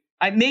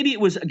 maybe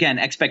it was, again,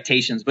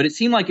 expectations, but it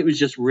seemed like it was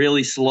just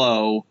really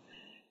slower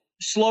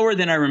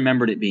than I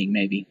remembered it being,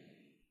 maybe.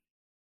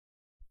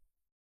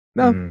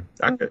 No,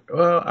 I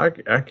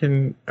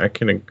can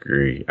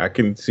agree. I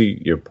can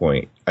see your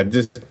point. I'm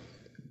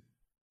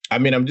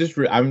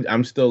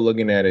still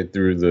looking at it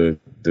through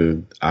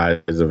the eyes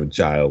of a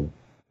child,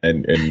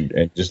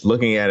 and just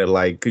looking at it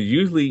like, because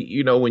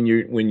usually, when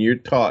you're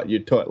taught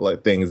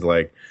like things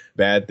like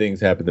bad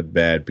things happen to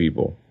bad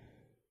people.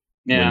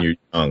 Yeah. When you're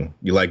young,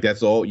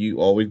 that's all you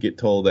always get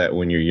told, that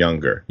when you're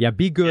younger. Yeah,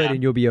 be good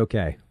and you'll be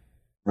okay.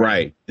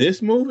 Right.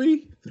 This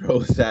movie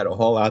throws that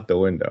all out the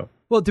window.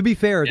 Well, to be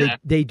fair,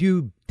 they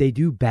do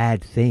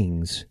bad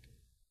things.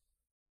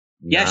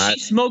 Yeah, she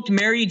smoked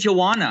Mary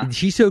Joanna.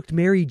 She smoked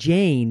Mary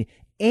Jane,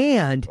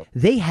 and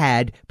they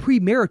had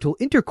premarital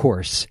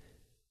intercourse.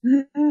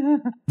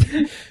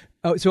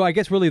 Oh, so I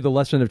guess really the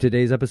lesson of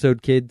today's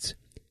episode, kids,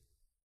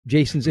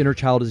 Jason's inner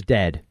child is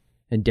dead,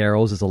 and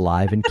Daryl's is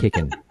alive and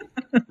kicking.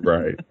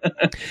 Right.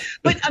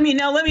 But,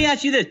 now let me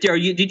ask you this,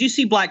 Daryl. Did you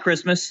see Black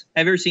Christmas?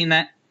 Have you ever seen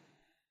that?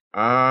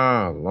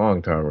 A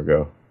long time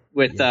ago.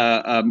 With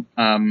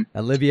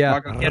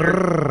Olivia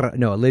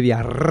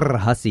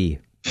Hussey.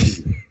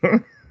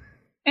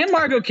 And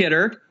Margot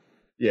Kidder.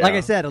 Yeah. Like I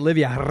said,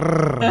 Olivia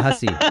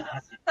Hussey. See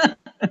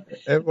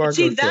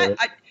that,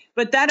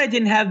 but that I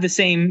didn't have the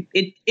same.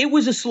 It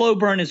was a slow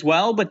burn as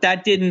well, but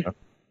that didn't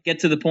get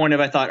to the point of,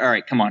 I thought, all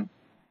right, come on,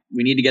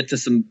 we need to get to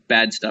some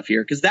bad stuff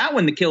here, because that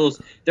one, the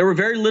kills, there were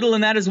very little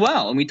in that as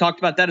well, and we talked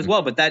about that as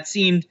well. But that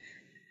seemed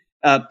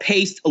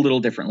paced a little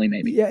differently,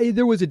 maybe. Yeah,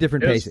 there was a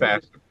different pace.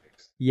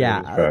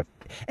 Yeah,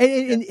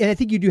 and I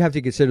think you do have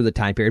to consider the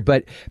time period.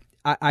 But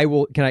I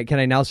will. Can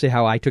I now say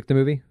how I took the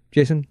movie,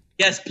 Jason?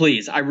 Yes,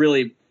 please. I've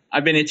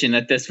been itching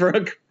at this for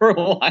a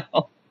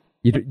while.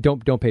 You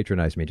don't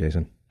patronize me,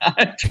 Jason.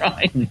 I'm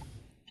trying.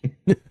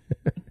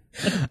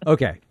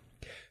 Okay,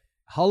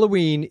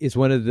 Halloween is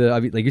one of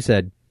the, like you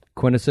said,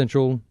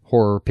 quintessential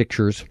horror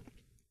pictures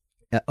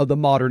of the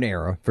modern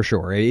era, for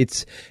sure.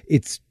 It's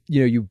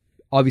you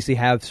obviously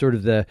have sort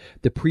of the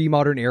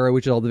pre-modern era,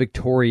 which is all the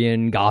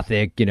Victorian,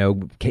 Gothic,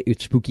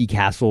 spooky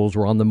castles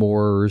were on the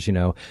moors,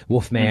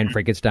 Wolfman,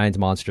 Frankenstein's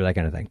monster, that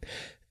kind of thing.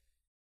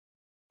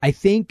 I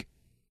think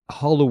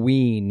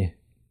Halloween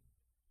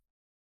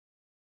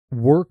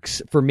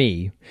works for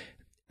me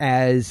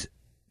as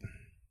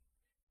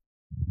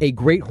a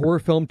great horror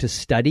film to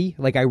study.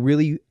 Like, I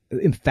really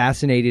am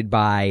fascinated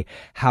by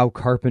how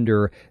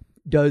Carpenter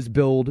does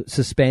build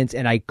suspense,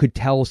 and I could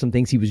tell some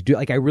things he was doing.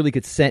 Like, I really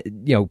could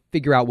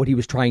figure out what he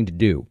was trying to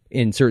do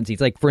in certain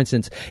scenes. Like, for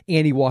instance,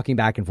 Annie walking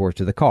back and forth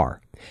to the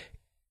car.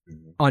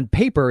 On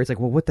paper, it's like,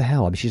 well, what the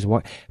hell? She's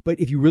walking. But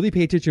if you really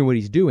pay attention to what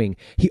he's doing,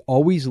 he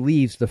always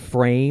leaves the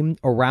frame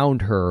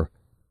around her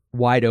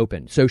wide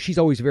open. So she's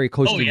always very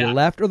close to the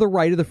left or the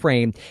right of the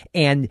frame,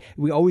 and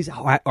we always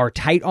are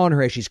tight on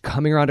her as she's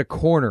coming around a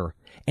corner,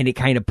 and it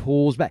kind of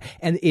pulls back.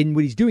 And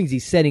what he's doing is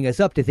he's setting us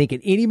up to think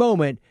at any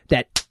moment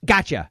that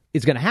gotcha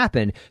is going to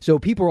happen. So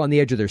people are on the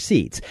edge of their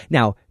seats.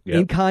 Now,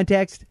 in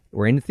context,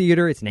 we're in the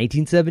theater. It's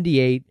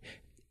 1978.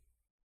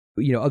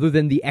 Other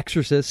than The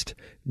Exorcist,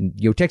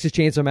 Texas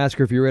Chainsaw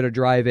Massacre, if you're at a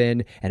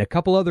drive-in, and a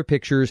couple other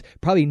pictures,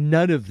 probably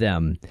none of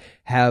them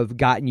have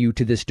gotten you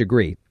to this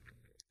degree.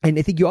 And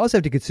I think you also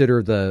have to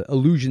consider the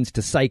allusions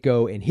to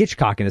Psycho and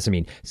Hitchcock in this.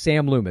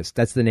 Sam Loomis,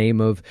 that's the name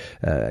of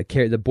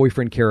the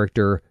boyfriend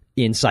character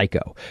in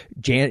Psycho.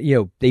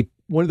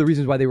 One of the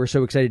reasons why they were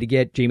so excited to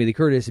get Jamie Lee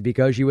Curtis is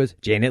because she was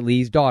Janet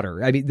Leigh's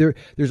daughter.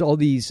 There's all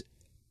these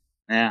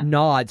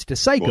nods to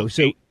Psycho.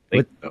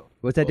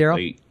 What's that,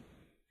 Daryl?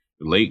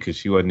 Late because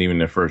she wasn't even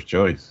their first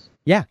choice.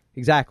 Yeah,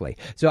 exactly.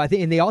 So I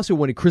think, and they also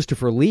wanted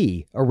Christopher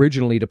Lee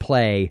originally to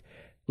play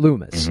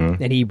Loomis,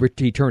 and he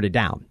turned it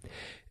down.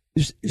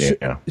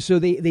 So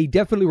they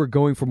definitely were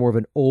going for more of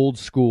an old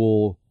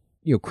school,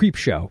 creep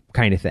show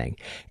kind of thing.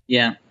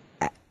 Yeah,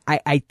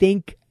 I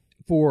think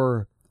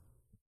for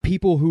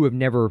people who have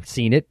never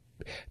seen it,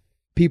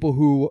 people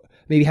who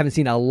maybe haven't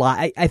seen a lot.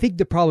 I think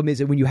the problem is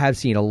that when you have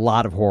seen a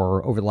lot of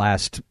horror over the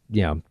last,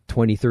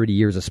 20, 30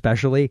 years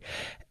especially,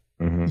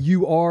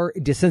 you are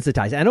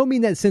desensitized. I don't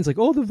mean that in the sense like,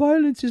 oh, the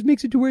violence just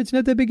makes it to where it's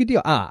not that big a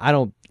deal.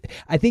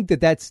 I think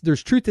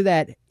there's truth to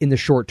that in the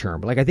short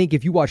term. Like, I think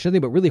if you watch nothing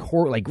but really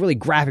horror, like really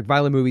graphic,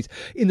 violent movies,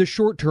 in the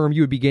short term,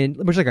 you would begin,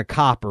 much like a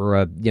cop or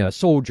a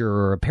soldier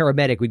or a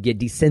paramedic would get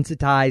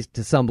desensitized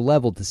to some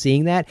level to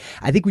seeing that.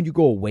 I think when you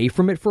go away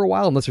from it for a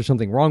while, unless there's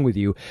something wrong with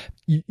you,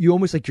 you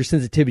almost like your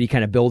sensitivity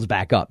kind of builds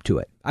back up to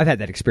it. I've had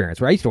that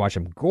experience where I used to watch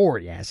some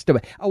gory ass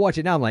stuff. I watch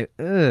it now, I'm like,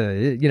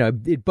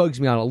 it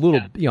bugs me on a little,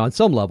 on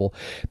some level.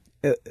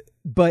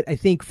 But I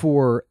think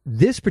for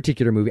this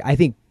particular movie, I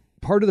think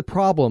part of the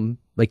problem,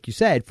 like you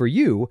said, for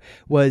you,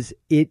 was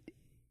it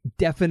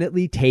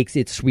definitely takes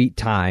its sweet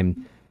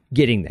time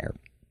getting there.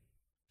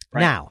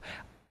 Right. Now,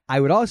 I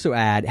would also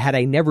add, had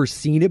I never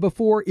seen it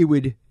before, it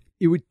would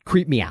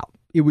creep me out.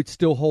 It would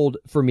still hold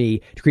for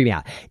me to creep me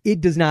out.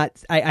 It does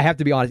not, I have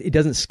to be honest, it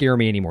doesn't scare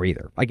me anymore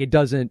either. Like, it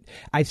doesn't,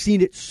 I've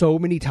seen it so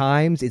many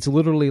times, it's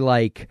literally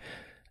like,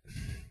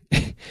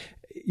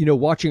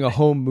 watching a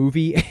home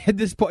movie at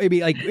this point. I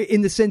mean, like,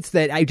 in the sense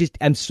that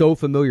I'm so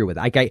familiar with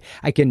it.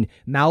 I can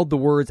mouth the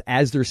words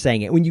as they're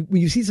saying it. When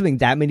you see something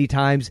that many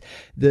times,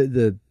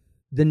 the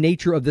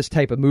nature of this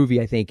type of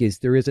movie, I think, is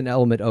there is an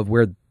element of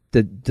where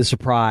the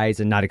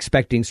surprise and not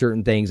expecting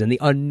certain things and the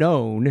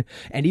unknown.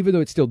 And even though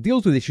it still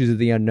deals with issues of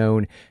the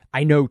unknown,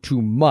 I know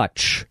too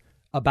much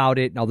about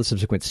it and all the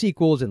subsequent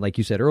sequels. And like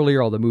you said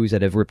earlier, all the movies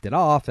that have ripped it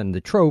off and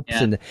the tropes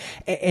and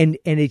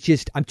it's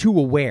just, I'm too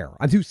aware.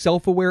 I'm too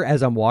self-aware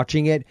as I'm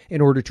watching it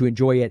in order to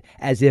enjoy it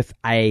as if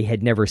I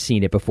had never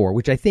seen it before,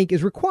 which I think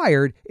is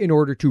required in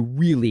order to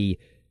really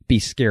be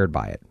scared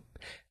by it.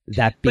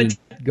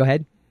 Go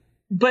ahead.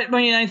 But I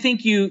mean, I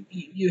think you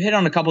hit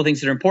on a couple of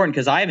things that are important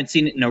because I haven't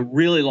seen it in a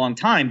really long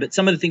time. But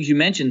some of the things you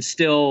mentioned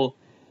still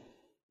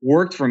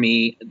worked for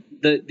me.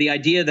 The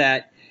idea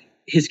that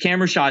his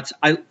camera shots,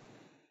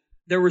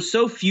 there were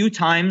so few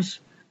times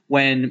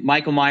when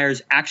Michael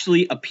Myers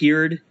actually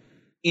appeared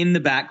in the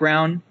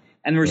background,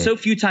 and there were so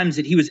few times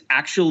that he was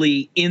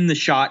actually in the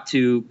shot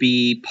to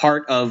be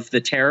part of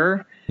the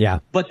terror. Yeah.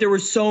 But there were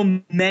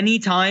so many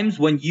times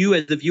when you,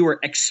 as the viewer,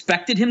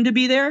 expected him to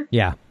be there.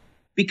 Yeah.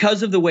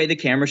 Because of the way the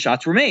camera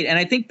shots were made. And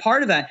I think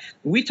part of that,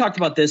 we've talked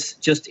about this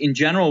just in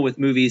general with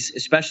movies,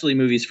 especially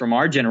movies from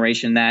our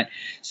generation, that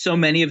so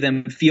many of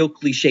them feel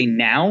cliche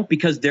now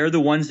because they're the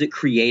ones that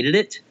created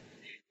it.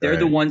 They're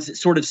the ones that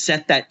sort of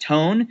set that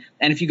tone.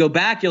 And if you go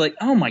back, you're like,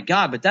 oh my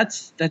God, but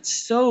that's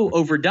so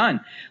overdone.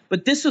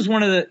 But this was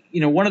one of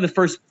the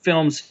first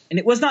films, and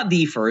it was not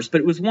the first, but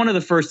it was one of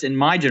the first in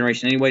my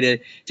generation anyway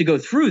to go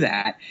through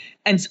that.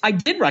 And I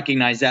did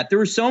recognize that. There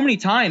were so many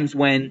times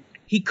when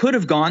he could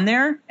have gone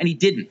there and he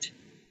didn't.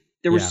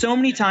 There were so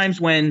many times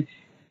when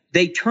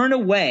they turn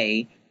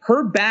away,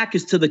 her back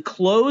is to the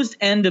closed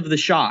end of the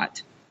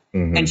shot,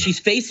 and she's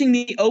facing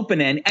the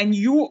open end, and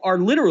you are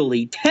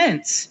literally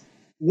tense,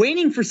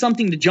 waiting for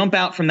something to jump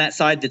out from that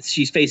side that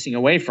she's facing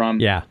away from.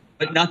 Yeah.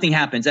 But nothing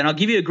happens. And I'll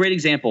give you a great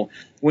example.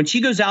 When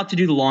she goes out to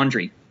do the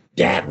laundry.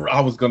 Yeah,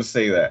 I was going to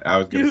say that.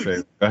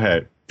 Go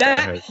ahead.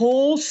 That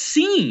whole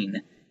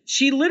scene,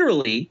 she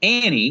literally,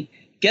 Annie,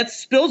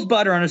 spills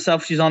butter on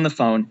herself. She's on the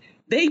phone.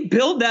 They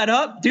build that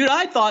up. Dude,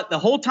 I thought the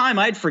whole time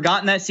I'd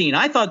forgotten that scene.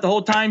 I thought the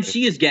whole time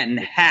she is getting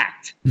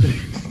hacked.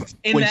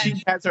 When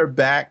she has her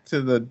back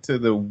to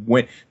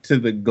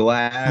the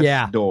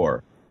glass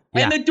door.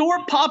 And the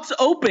door pops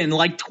open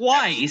like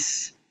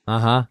twice.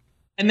 Uh-huh.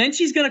 And then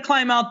she's going to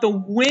climb out the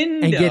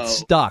window. And get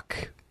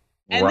stuck.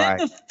 And then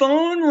the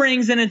phone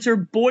rings and it's her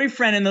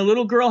boyfriend and the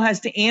little girl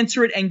has to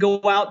answer it and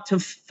go out to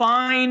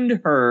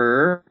find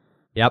her.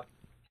 Yep.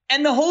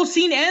 And the whole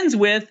scene ends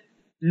with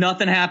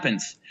nothing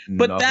happens.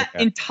 But that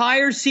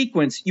entire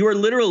sequence, you are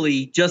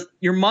literally just,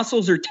 your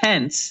muscles are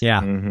tense.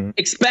 Yeah.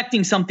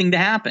 Expecting something to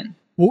happen.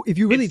 Well, if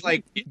you really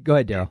go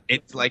ahead, Daryl.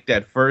 It's like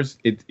that first.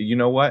 You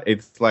know what?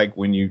 It's like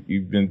when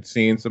you've been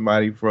seeing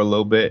somebody for a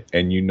little bit,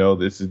 and you know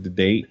this is the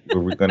date where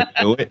we're gonna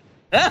do it,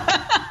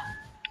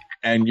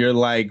 and you're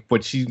like,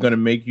 but she's gonna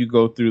make you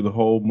go through the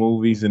whole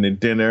movies and the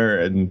dinner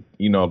and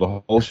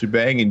the whole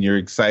shebang, and you're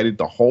excited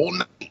the whole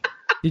night.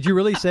 Did you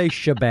really say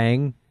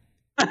shebang?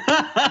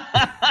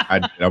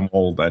 I'm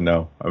old. I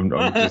know. I'm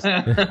just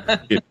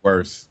get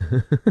worse.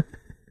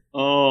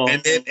 Oh,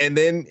 and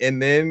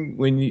then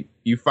when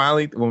you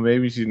finally,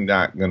 maybe she's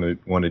not gonna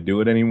want to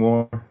do it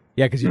anymore.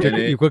 Yeah, because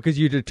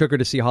you took her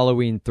to see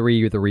Halloween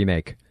 3, the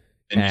remake,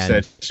 and you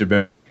said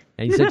shebang.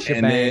 And you said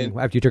shebang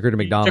after you took her to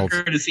McDonald's.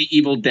 Took her to see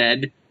Evil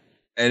Dead,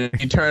 and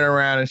you turn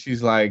around and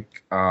she's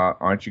like,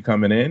 "Aren't you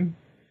coming in?"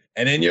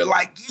 And then you're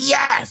like,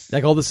 "Yes!"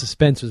 Like all the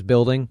suspense was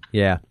building.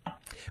 Yeah.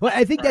 Well,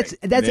 I think that's.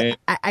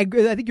 I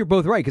think you're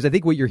both right because I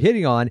think what you're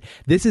hitting on.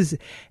 It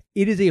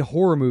is a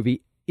horror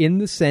movie in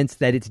the sense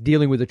that it's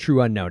dealing with a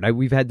true unknown.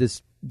 We've had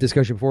this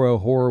discussion before. Oh,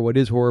 horror. What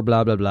is horror?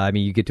 Blah blah blah. I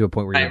mean, you get to a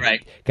point where you're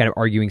kind of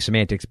arguing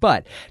semantics.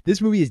 But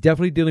this movie is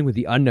definitely dealing with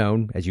the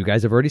unknown, as you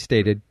guys have already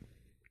stated.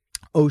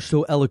 Oh,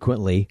 so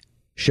eloquently,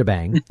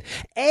 shebang,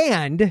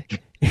 and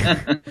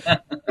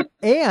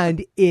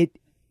it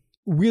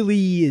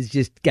really is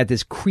just got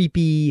this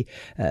creepy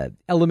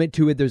element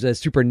to it. There's a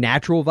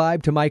supernatural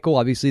vibe to Michael.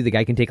 Obviously, the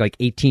guy can take like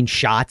 18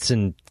 shots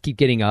and keep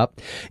getting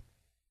up.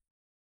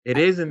 It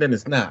is, and then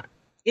it's not.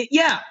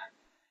 Yeah,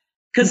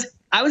 because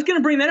I was going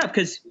to bring that up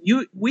because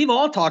we've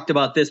all talked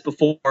about this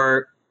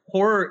before.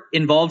 Horror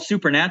involves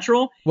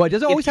supernatural. Well, it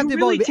doesn't always have to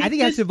involve. Really I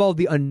think it has to involve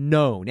the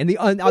unknown,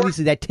 and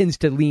obviously that tends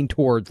to lean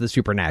towards the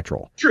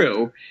supernatural.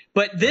 True,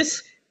 but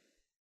this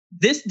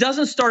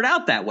doesn't start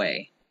out that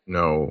way.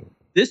 No,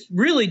 this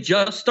really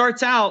just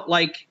starts out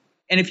like.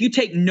 And if you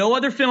take no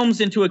other films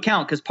into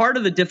account, because part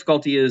of the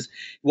difficulty is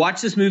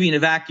watch this movie in a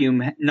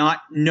vacuum,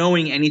 not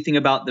knowing anything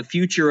about the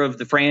future of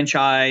the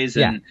franchise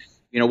and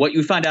what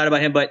you find out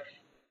about him, but.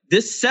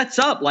 This sets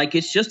up like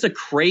it's just a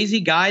crazy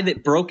guy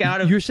that broke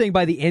out of. You're saying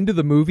by the end of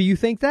the movie you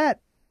think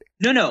that?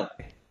 No.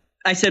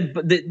 I said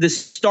but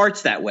this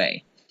starts that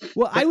way.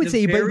 Well, I would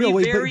say, but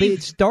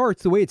it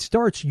starts the way it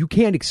starts. You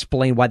can't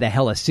explain why the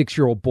hell a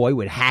 6-year-old boy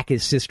would hack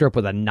his sister up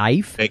with a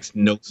knife. Makes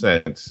no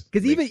sense.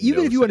 Because even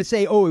if you want to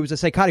say, oh, it was a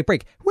psychotic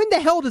break, when the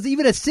hell does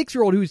even a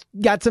 6-year-old who's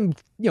got some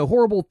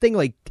horrible thing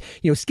like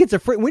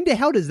schizophrenia? When the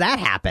hell does that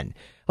happen?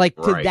 Like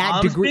to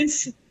that degree.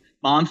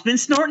 Mom's been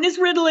snorting his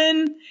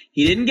Ritalin.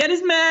 He didn't get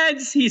his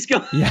meds. He's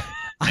going. Yeah.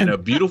 And a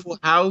beautiful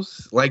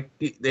house. Like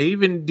they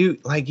even do.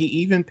 Like he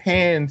even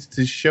pans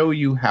to show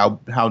you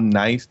how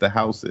nice the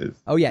house is.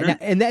 Oh yeah,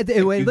 and I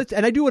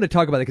do want to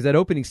talk about that because that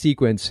opening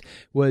sequence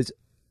was.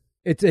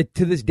 To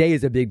this day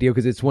is a big deal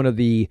because it's one of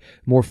the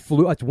more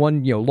it's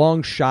one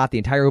long shot, the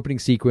entire opening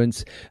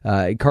sequence.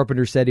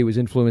 Carpenter said he was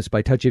influenced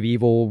by Touch of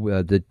Evil,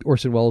 the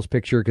Orson Welles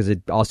picture, because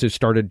it also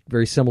started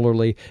very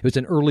similarly. It was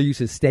an early use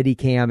of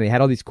Steadicam. They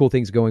had all these cool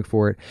things going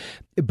for it.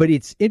 But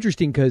it's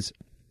interesting because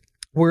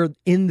we're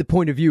in the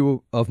point of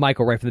view of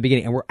Michael right from the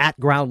beginning, and we're at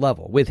ground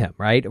level with him,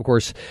 right? Of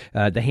course,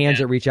 the hands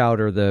that reach out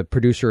are the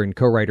producer and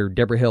co-writer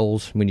Deborah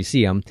Hills when you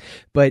see them.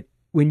 But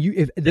when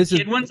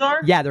kid ones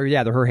are? Yeah,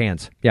 they're her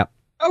hands. Yeah.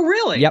 Oh,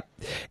 really? Yep.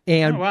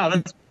 And wow,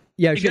 that's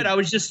good. I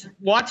was just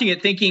watching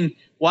it thinking,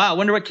 wow, I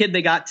wonder what kid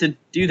they got to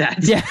do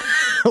that. Yeah.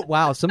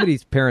 Wow, some of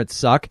these parents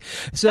suck.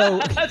 So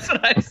that's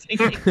what I was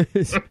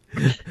thinking.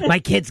 My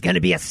kid's going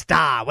to be a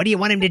star. What do you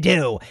want him to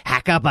do?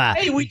 Hack up a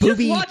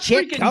booby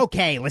chick?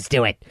 Okay, let's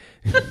do it.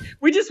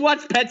 We just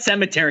watched Pet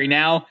Sematary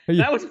now.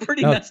 That was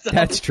pretty messed up.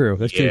 That's true.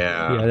 That's true.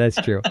 Yeah, that's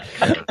true.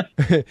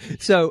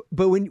 So,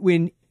 but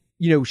when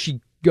she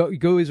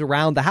goes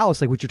around the house,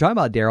 like what you're talking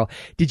about, Daryl,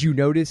 did you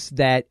notice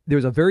that there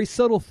was a very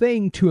subtle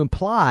thing to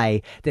imply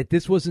that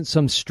this wasn't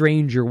some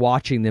stranger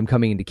watching them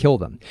coming in to kill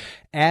them?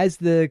 As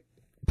the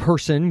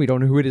person, we don't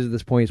know who it is at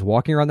this point, is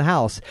walking around the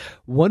house,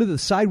 one of the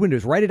side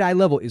windows right at eye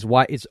level is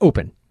why it's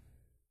open.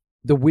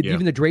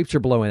 Even the drapes are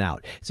blowing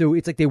out. So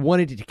it's like they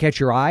wanted it to catch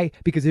your eye,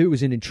 because if it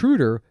was an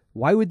intruder,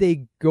 why would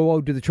they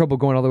go to the trouble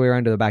going all the way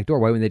around to the back door?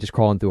 Why wouldn't they just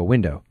crawl in through a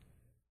window?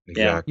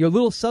 Exactly.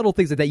 Little subtle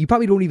things like that. You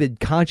probably don't even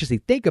consciously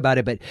think about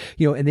it, but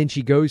and then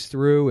she goes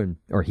through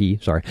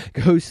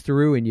goes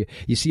through and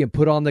you see him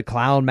put on the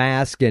clown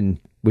mask, and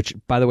which,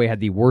 by the way, had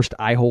the worst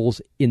eye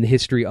holes in the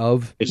history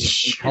of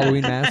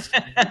Halloween masks.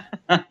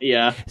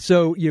 Yeah.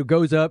 So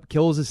goes up,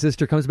 kills his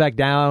sister, comes back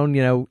down.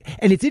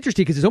 And it's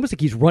interesting because it's almost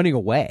like he's running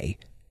away,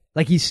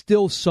 like he's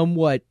still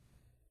somewhat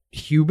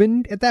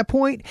human at that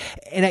point,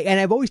 and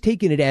I've always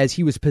taken it as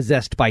he was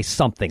possessed by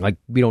something. Like,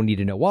 we don't need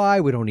to know why,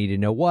 we don't need to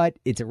know what,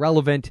 it's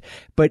irrelevant,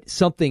 but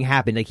something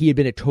happened. Like, he had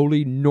been a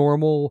totally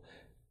normal,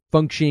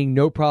 functioning,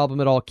 no problem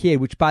at all kid,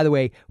 which, by the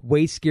way,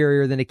 way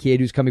scarier than a kid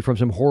who's coming from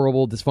some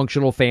horrible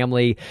dysfunctional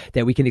family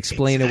that we can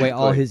explain away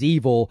all his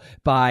evil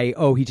by,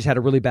 he just had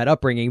a really bad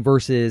upbringing,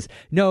 versus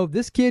no,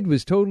 this kid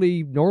was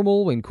totally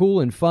normal and cool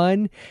and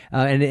fun.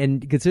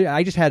 And consider,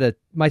 I just had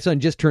my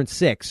son just turned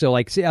 6, so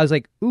like I was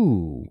like,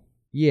 ooh.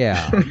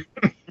 Yeah.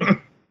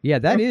 Yeah,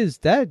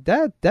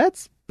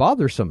 that's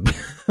bothersome. So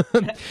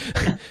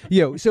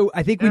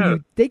I think when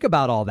you think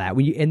about all that,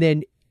 and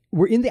then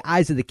we're in the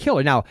eyes of the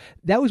killer. Now,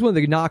 that was one of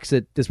the knocks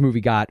that this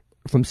movie got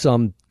from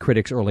some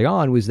critics early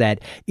on, was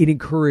that it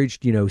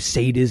encouraged,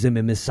 sadism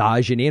and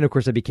misogyny. And of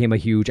course, that became a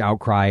huge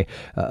outcry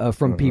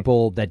from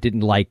people that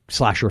didn't like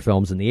slasher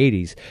films in the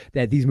 80s,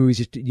 that these movies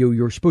just,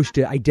 you're supposed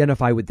to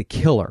identify with the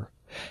killer.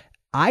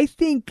 I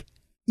think,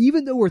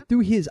 even though we're through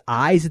his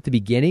eyes at the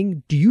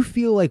beginning, do you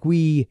feel like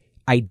we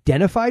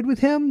identified with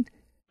him?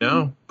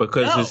 No,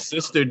 because his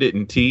sister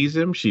didn't tease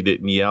him. She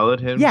didn't yell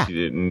at him. Yeah. She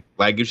didn't,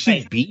 if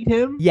she beat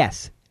him.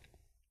 Yes.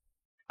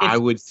 I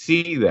would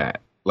see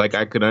that. Like,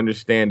 I could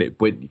understand it.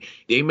 But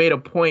they made a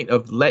point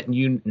of letting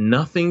you,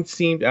 nothing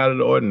seemed out of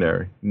the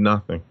ordinary.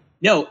 Nothing.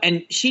 No,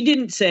 and she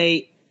didn't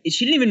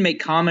even make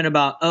comment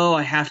about,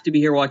 I have to be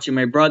here watching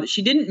my brother.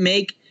 She didn't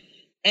make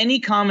any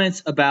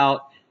comments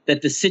about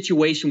that the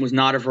situation was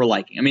not of her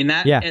liking. I mean,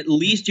 that at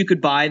least you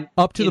could buy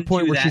up to the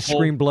point where she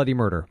screamed bloody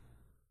murder.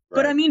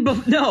 But I mean,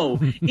 no,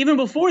 even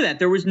before that,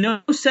 there was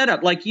no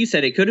setup. Like you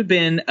said, it could have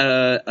been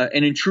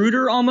an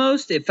intruder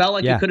almost. It felt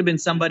like it could have been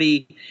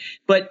somebody,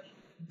 but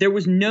there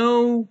was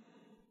no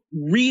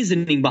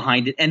reasoning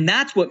behind it. And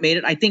that's what made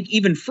it, I think,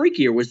 even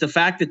freakier, was the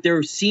fact that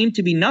there seemed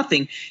to be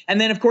nothing.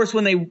 And then, of course,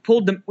 when they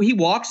pulled them, he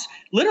walks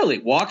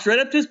right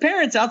up to his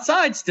parents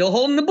outside, still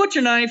holding the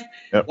butcher knife,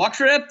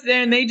 walks right up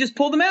there, and they just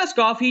pull the mask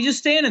off. He's just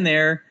standing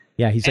there.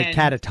 Yeah, he's like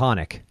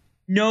catatonic.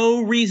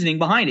 No reasoning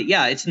behind it.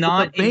 Yeah, it's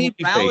not a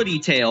morality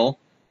tale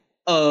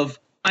of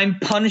I'm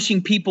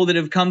punishing people that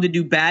have come to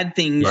do bad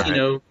things,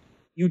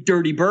 you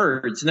dirty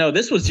birds. No,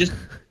 this was just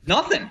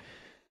nothing.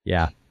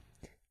 Yeah.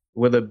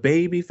 With a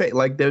baby face,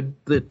 like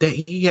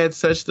he had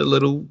such a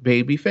little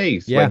baby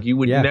face. Yeah, like you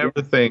would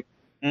never think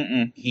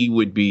he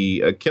would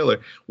be a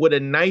killer. With a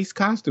nice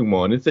costume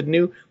on,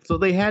 so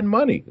they had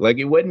money. Like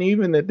it wasn't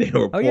even that they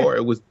were poor. Yeah.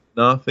 It was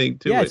nothing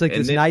to it. Yeah, it's like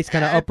this nice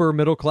kind of upper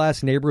middle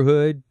class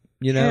neighborhood.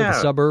 The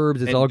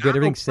suburbs. It's all good.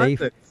 Everything's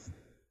safe.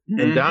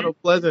 And Donald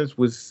Pleasance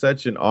was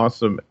such an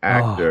awesome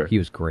actor. He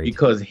was great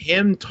because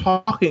him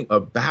talking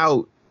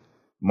about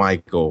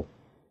Michael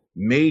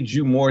made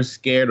you more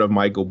scared of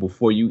Michael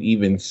before you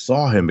even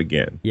saw him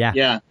again. Yeah.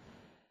 Yeah.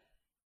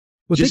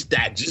 Well, just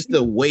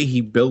the way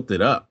he built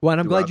it up. Well,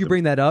 and I'm glad you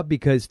bring that up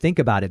because think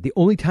about it. The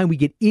only time we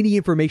get any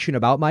information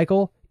about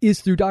Michael is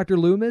through Dr.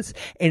 Loomis,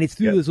 and it's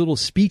through those little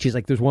speeches.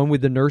 Like there's one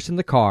with the nurse in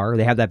the car.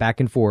 They have that back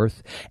and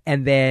forth.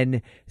 And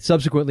then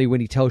subsequently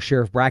when he tells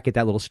Sheriff Brackett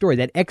that little story,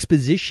 that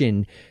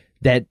exposition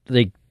that,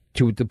 like,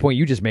 to the point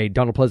you just made,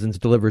 Donald Pleasance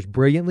delivers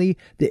brilliantly.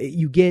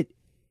 You get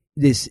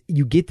this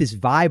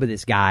vibe of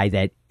this guy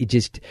that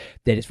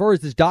as far as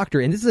this doctor,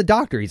 and this is a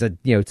doctor, he's a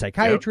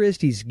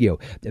psychiatrist, he's a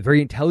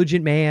very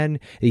intelligent man,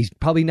 he's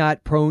probably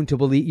not prone to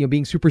believe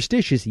being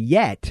superstitious,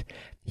 yet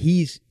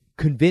he's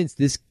convinced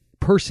this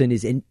person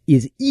is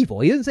evil.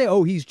 He doesn't say,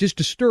 oh, he's just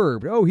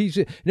disturbed, he's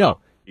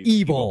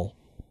evil.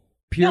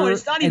 Pure. No,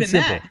 it's not even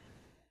that.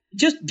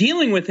 Just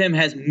dealing with him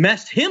has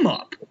messed him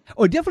up.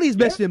 Oh, it definitely has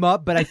messed him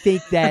up, but I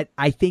think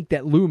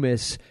that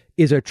Loomis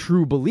is a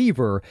true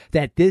believer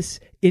that this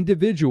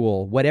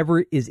individual,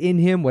 whatever is in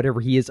him, whatever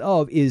he is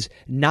of, is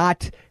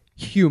not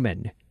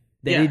human.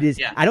 That it is.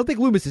 Yeah. I don't think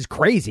Loomis is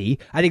crazy.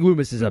 I think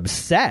Loomis is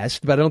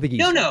obsessed, but I don't think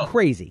he's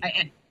crazy.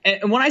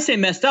 And when I say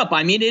messed up,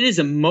 I mean it is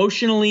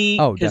emotionally.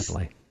 Oh,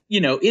 definitely.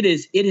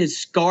 It has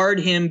scarred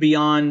him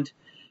beyond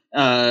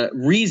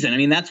reason. I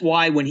mean, that's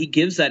why when he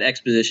gives that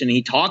exposition,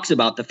 he talks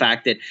about the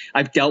fact that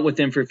I've dealt with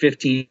him for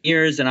 15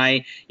 years, and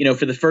I,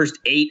 for the first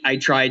 8, I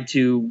tried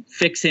to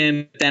fix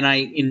him. Then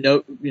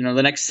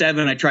the next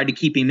 7, I tried to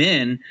keep him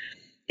in.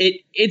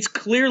 It's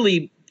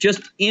clearly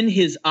just in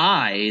his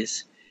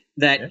eyes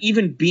that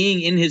even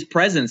being in his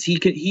presence,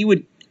 he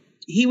would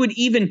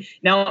even,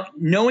 now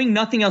knowing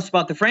nothing else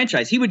about the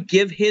franchise, he would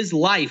give his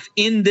life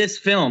in this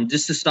film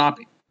just to stop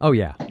him. Oh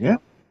yeah. Yeah.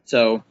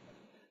 So.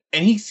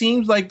 And he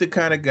seems like the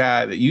kind of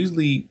guy that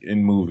usually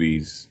in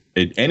movies,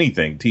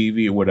 anything,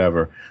 TV or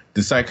whatever,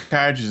 the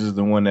psychiatrist is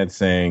the one that's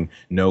saying,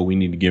 no, we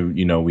need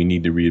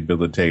to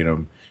rehabilitate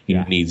him. He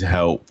needs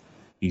help.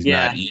 He's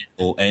not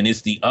evil. And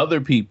it's the other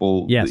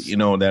people,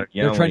 that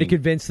they're trying to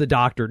convince the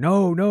doctor.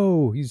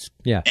 No, he's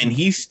and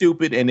he's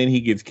stupid, and then he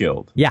gets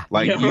killed. Yeah,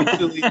 like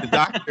usually the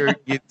doctor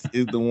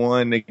is the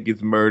one that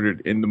gets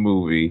murdered in the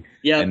movie.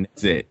 Yeah, and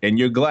that's it. And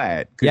you're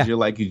glad because you're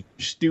like, you're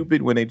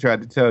stupid when they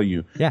tried to tell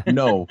you. Yeah,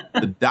 no,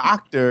 the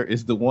doctor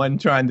is the one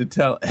trying to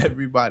tell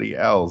everybody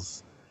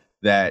else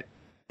that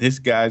this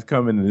guy's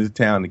coming to this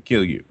town to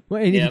kill you.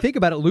 Well, and if you think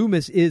about it,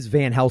 Loomis is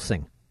Van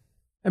Helsing.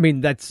 I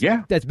mean, that's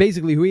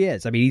basically who he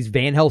is. I mean, he's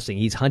Van Helsing.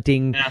 He's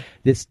hunting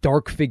this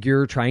dark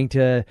figure, trying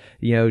to,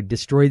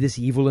 destroy this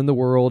evil in the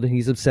world, and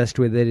he's obsessed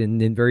with it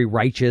and very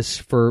righteous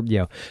for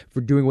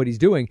doing what he's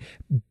doing.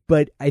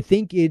 But I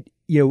think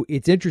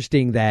it's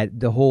interesting that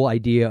the whole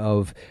idea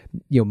of,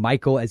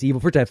 Michael as evil,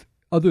 first off,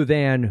 other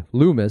than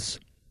Loomis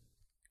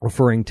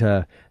referring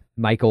to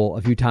Michael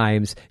a few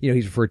times,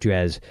 he's referred to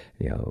as,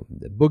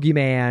 the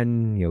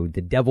boogeyman,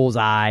 the devil's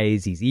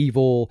eyes, he's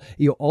evil,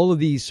 all of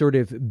these sort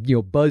of,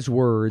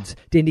 buzzwords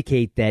to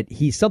indicate that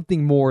he's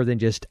something more than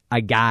just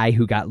a guy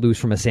who got loose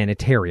from a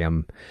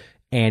sanitarium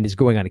and is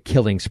going on a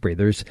killing spree.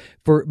 There's,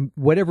 for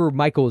whatever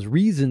Michael's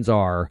reasons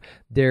are,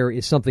 there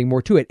is something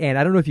more to it. And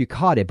I don't know if you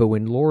caught it, but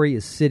when Laurie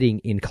is sitting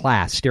in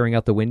class staring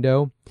out the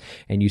window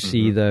and you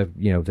see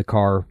the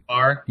car,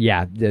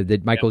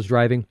 that Michael's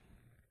driving,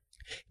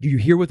 do you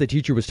hear what the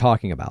teacher was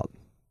talking about?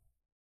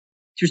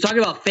 She was talking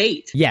about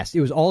fate. Yes, it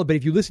was all, but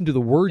if you listen to the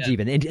words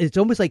even, and it's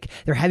almost like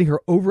they're having her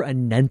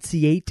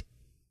over-enunciate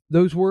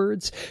those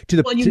words to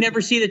the. Well, you never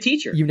see the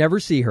teacher. You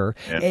never see her.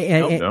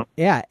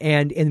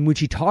 And when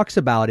she talks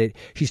about it,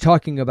 she's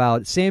talking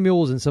about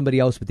Samuels and somebody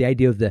else, but the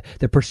idea of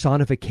the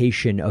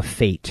personification of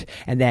fate,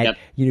 and that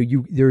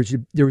there was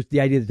the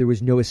idea that there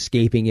was no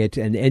escaping it,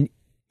 and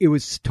it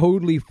was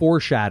totally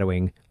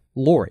foreshadowing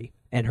Laurie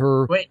and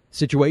her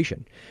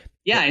situation.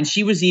 Yeah, and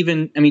she was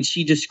even,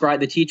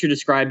 the teacher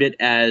described it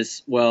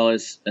as well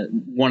as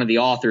one of the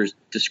authors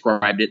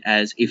described it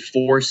as a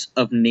force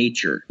of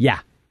nature. Yeah,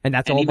 and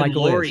that's all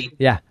Michael Laurie, is.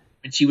 Yeah.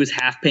 And she was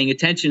half paying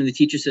attention, and the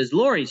teacher says,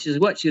 Laurie, she says,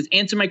 what? She goes,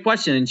 answer my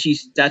question. And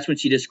that's when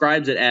she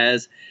describes it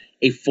as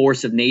a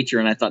force of nature.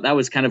 And I thought that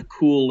was kind of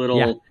cool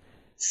little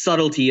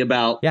subtlety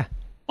about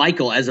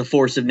Michael as a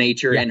force of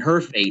nature and her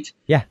fate.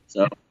 Yeah.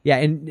 So yeah,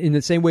 and in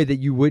the same way that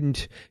you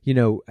wouldn't,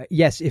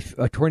 yes, if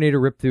a tornado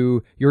ripped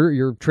through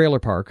your trailer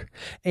park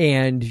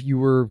and you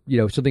were,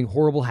 something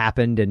horrible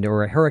happened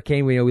or a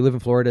hurricane, we live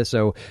in Florida,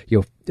 so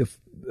if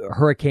a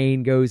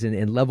hurricane goes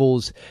and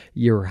levels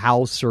your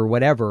house or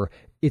whatever,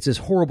 it's this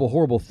horrible,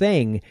 horrible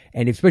thing,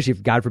 and especially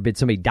if God forbid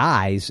somebody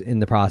dies in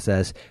the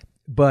process.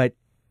 But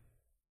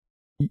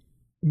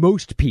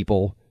most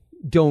people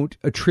don't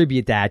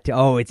attribute that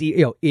to,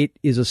 it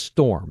is a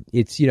storm.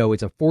 It's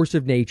a force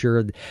of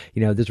nature.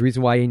 There's a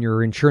reason why in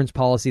your insurance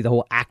policy, the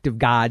whole act of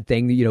God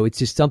thing, it's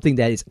just something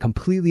that is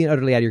completely and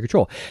utterly out of your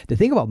control. The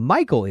thing about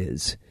Michael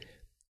is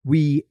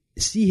we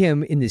see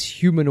him in this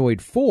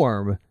humanoid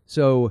form,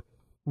 so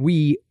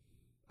we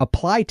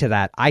apply to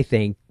that, I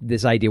think,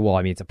 this idea,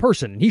 it's a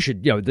person, and he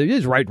should, there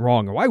is right and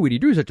wrong, and why would he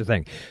do such a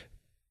thing?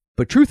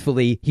 But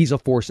truthfully, he's a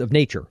force of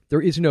nature.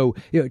 There is no,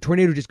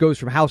 tornado just goes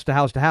from house to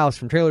house to house,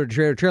 from trailer to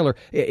trailer to trailer,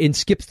 and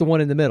skips the one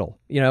in the middle,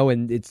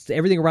 and it's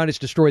everything around it's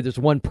destroyed. There's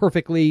one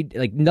perfectly,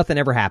 like nothing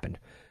ever happened.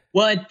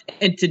 Well,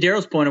 and to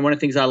Daryl's point, and one of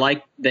the things I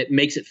like that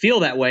makes it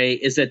feel that way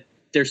is that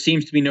there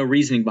seems to be no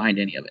reasoning behind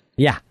any of it.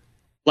 Yeah.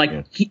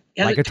 He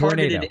hasn't a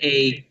tornado.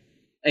 targeted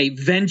a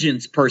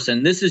vengeance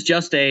person. This is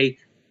just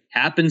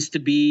happens to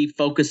be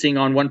focusing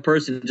on one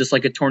person, just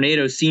like a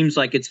tornado seems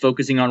like it's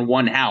focusing on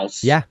one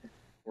house. Yeah.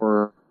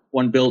 Or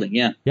one building.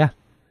 Yeah. Yeah.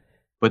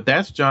 But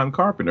that's John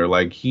Carpenter.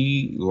 Like,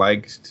 he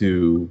likes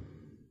to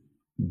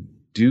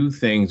do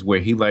things where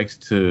he likes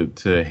to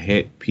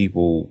hit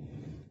people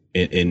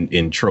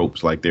in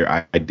tropes, like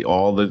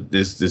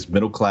this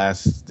middle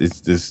class,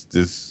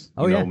 this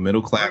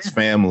middle class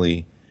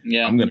family.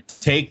 Yeah. I'm gonna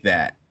take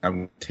that.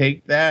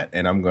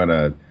 And I'm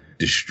gonna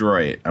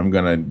destroy it. I'm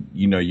gonna,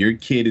 your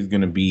kid is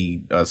gonna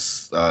be a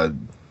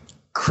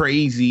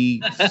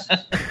crazy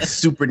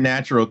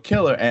supernatural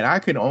killer, and I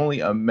can only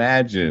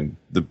imagine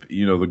the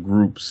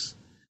groups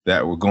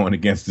that were going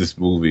against this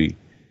movie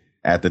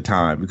at the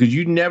time, because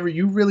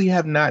you really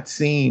have not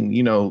seen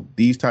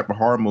these type of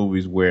horror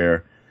movies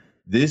where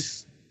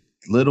this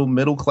little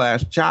middle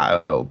class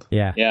child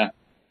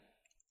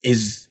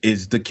is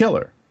the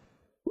killer.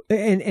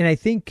 And I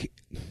think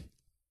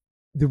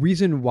the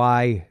reason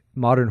why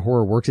modern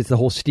horror works, it's the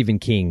whole Stephen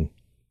King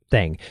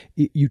thing.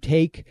 You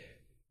take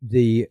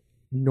the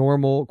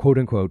normal, quote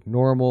unquote,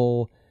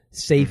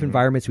 safe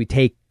environments we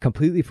take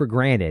completely for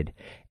granted,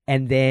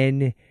 and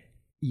then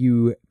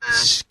you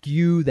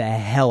skew the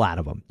hell out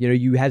of them.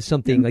 You have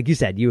something, like you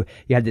said, you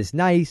have this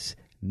nice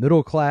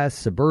middle class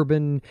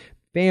suburban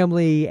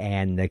family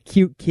and the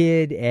cute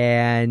kid,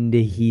 and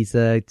he's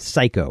a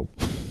psycho.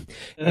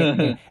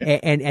 and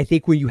I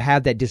think when you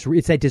have that,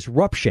 it's that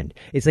disruption.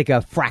 It's like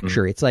a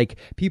fracture. It's like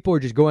people are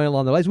just going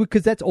along the lines,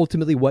 because that's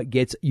ultimately what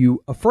gets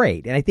you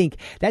afraid. And I think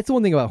that's the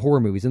one thing about horror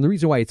movies, and the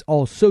reason why it's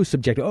all so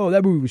subjective. Oh,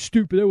 that movie was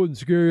stupid, that wasn't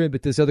scary,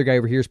 but this other guy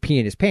over here is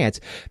peeing his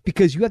pants,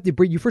 because you have to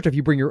bring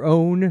your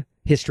own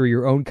history,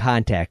 your own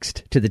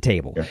context to the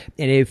table. Yeah.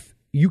 And if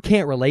you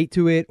can't relate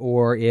to it,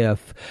 or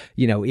if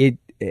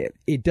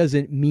it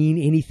doesn't mean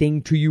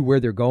anything to you where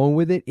they're going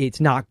with it,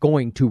 it's not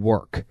going to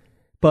work.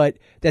 But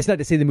that's not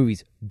to say the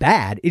movie's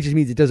bad. It just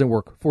means it doesn't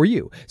work for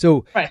you.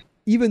 So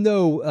even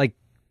though,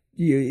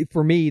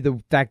 for me,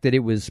 the fact that it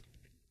was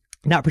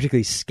not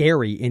particularly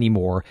scary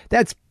anymore,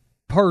 that's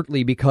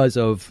partly because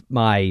of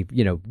my,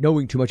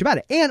 knowing too much about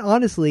it. And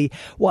honestly,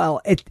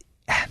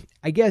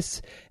 I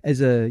guess as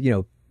a,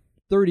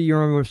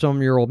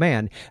 30-year-old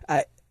man,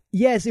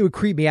 yes, it would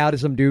creep me out if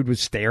some dude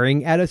was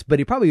staring at us, but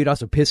it probably would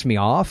also piss me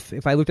off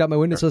if I looked out my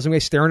window and saw some guy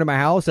staring at my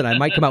house, and I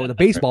might come out with a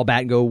baseball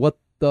bat and go, "What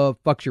the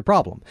fuck's your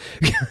problem?"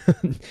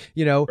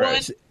 Well,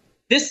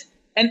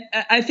 and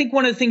I think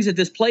one of the things that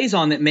this plays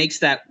on that makes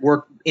that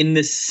work in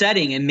this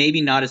setting, and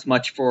maybe not as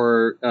much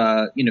for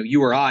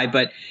you or I,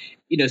 but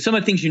some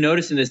of the things you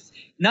notice in this.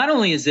 Not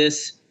only is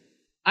this,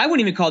 I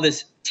wouldn't even call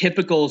this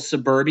typical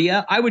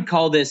suburbia. I would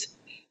call this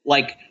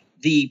like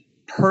the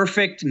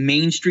perfect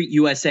Main Street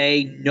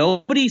USA.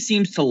 Nobody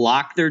seems to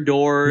lock their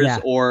doors,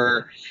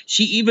 or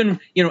she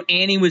even,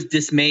 Annie was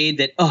dismayed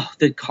that,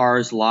 the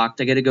car's locked.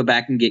 I got to go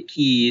back and get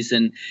keys.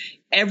 And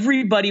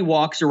everybody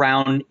walks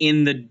around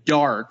in the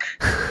dark.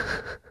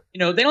 They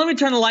don't even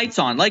turn the lights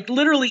on, like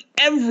literally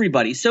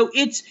everybody. So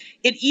it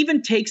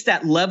even takes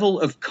that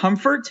level of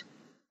comfort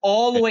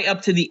all the way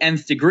up to the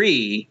nth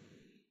degree,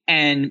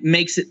 and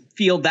makes it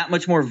feel that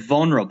much more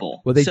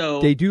vulnerable. Well,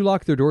 they do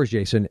lock their doors,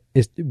 Jason,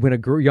 is when a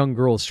young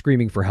girl is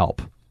screaming for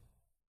help.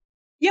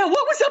 Yeah,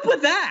 what was up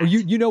with that? Well,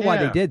 you know why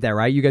they did that,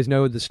 right? You guys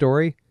know the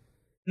story?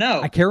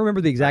 No. I can't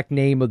remember the exact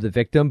name of the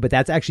victim, but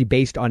that's actually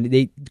based on,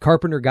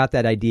 Carpenter got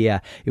that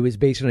idea. It was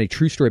based on a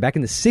true story. Back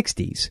in the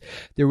 60s,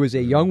 there was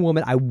a young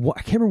woman, I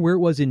can't remember where it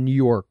was in New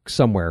York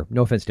somewhere.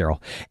 No offense,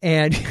 Daryl.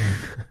 And,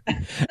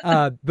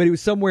 but it was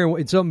somewhere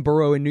in some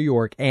borough in New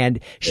York. And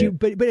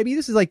but I mean,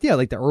 this is like the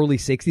early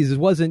 60s. It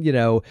wasn't,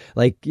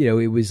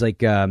 it was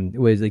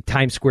like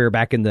Times Square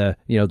back in the,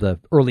 the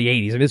early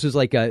 80s. I mean, this was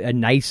like a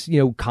nice,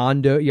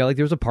 condo, like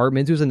there was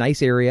apartments. It was a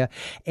nice area.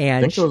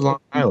 And I think it was Long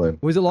Island.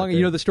 Was it Long?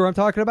 You know the story I'm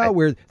talking about,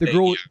 where the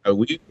girl.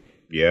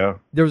 Yeah.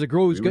 There was a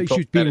girl who was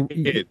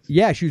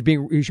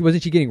she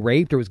wasn't getting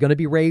raped or was going to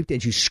be raped,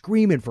 and she's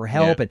screaming for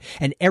help,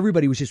 and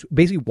everybody was just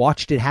basically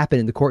watched it happen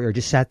in the courtyard,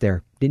 just sat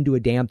there, didn't do a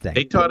damn thing.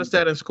 They taught us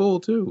that in school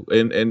too,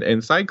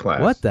 in psych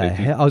class. What the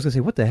hell? I was going to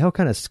say, what the hell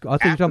kind of? I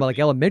thought you were talking about like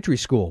elementary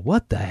school.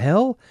 What the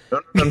hell?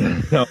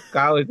 No.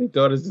 College. They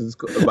taught us in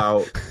school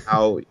about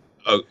how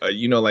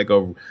like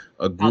a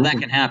group how that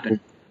can happen.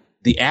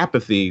 The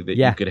apathy that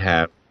you could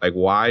have. Like,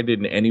 why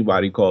didn't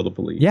anybody call the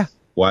police? Yeah.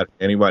 Why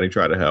didn't anybody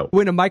try to help?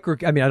 When I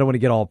don't want to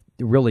get all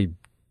really,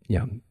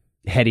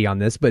 heady on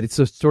this, but it's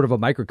a sort of a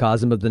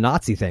microcosm of the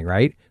Nazi thing,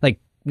 right? Like,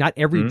 not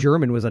every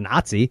German was a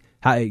Nazi.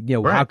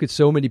 How could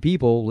so many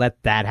people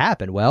let that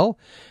happen? Well,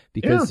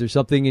 because there's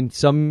something in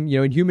some,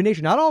 in human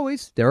nature. Not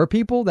always. There are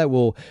people that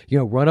will,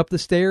 run up the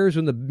stairs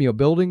when the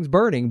building's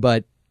burning,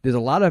 but there's a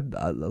lot of,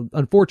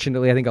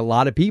 unfortunately, I think a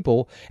lot of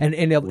people, and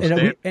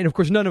of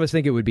course, none of us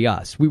think it would be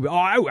us.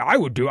 I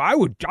would go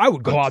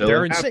out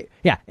there and say,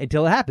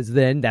 until it happens.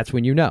 Then that's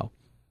when you know.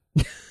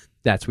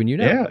 That's when you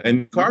know. Yeah,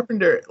 and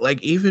Carpenter,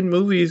 like even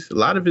movies, a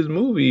lot of his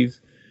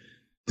movies,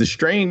 the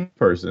strange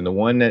person, the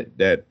one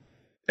that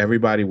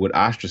everybody would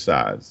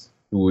ostracize,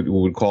 who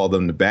would call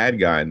them the bad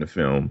guy in the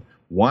film,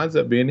 winds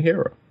up being the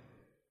hero.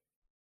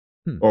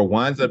 Or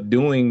winds up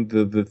doing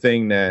the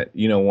thing that,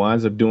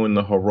 winds up doing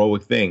the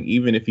heroic thing.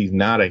 Even if he's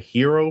not a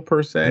hero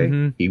per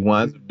se, he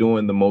winds up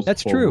doing the most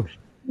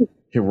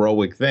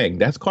heroic thing.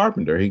 That's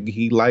Carpenter.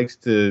 He likes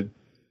to,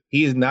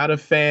 he is not a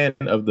fan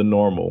of the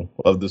normal,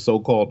 of the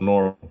so-called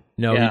normal.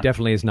 No, he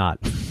definitely is not.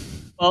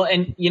 Well,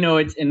 and,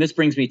 and this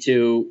brings me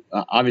to,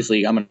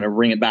 obviously, I'm going to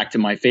bring it back to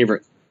my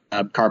favorite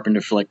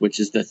Carpenter flick,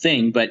 which is The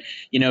Thing. But,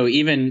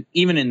 even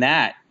in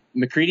that,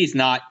 McCready's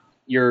not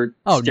your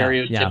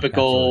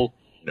stereotypical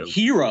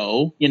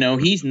hero.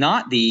 He's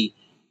not the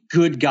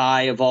good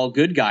guy of all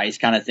good guys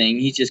kind of thing.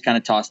 He's just kind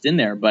of tossed in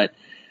there. But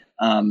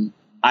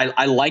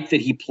I like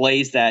that he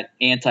plays that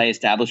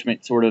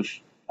anti-establishment sort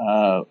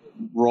of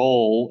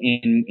role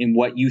in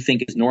what you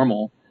think is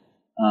normal,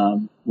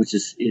 which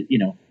is,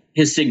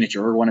 his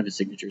signature or one of his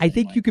signatures. I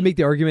think you can make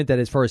the argument that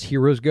as far as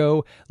heroes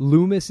go,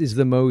 Loomis is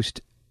the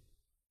most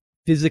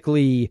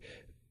physically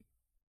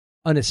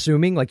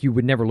unassuming. Like, you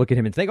would never look at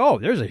him and think, oh,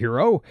 there's a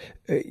hero.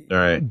 All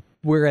right.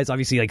 Whereas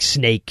obviously like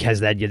Snake has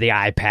that the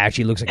eye patch,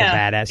 he looks like a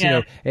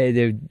badass.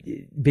 The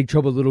Big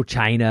Trouble in Little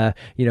China,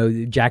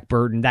 Jack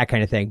Burton, that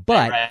kind of thing.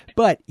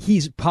 But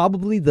he's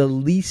probably the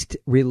least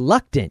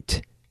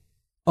reluctant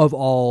of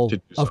all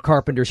of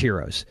Carpenter's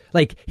heroes.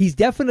 Like, he's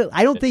definitely,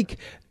 I don't think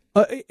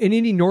in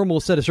any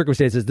normal set of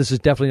circumstances, this is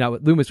definitely not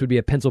what Loomis would be,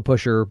 a pencil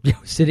pusher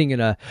sitting in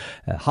a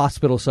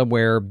hospital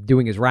somewhere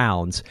doing his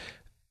rounds.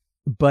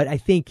 But I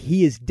think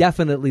he is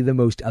definitely the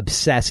most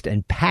obsessed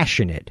and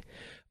passionate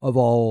of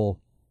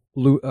all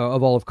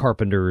of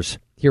Carpenter's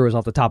heroes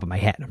off the top of my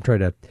head. I'm trying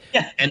to.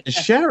 And the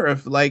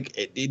sheriff, like,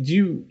 did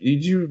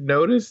you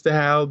notice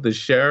how the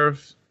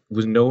sheriff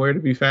was nowhere to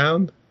be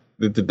found?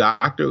 That the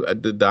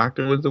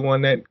doctor was the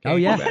one that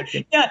came back.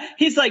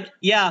 He's like,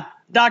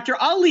 doctor,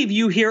 I'll leave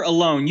you here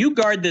alone. You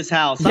guard this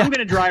house. I'm going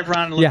to drive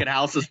around and look at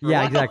houses for a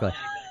while. Exactly.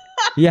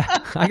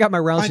 I got my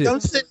rounds.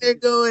 I'm sitting there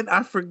going,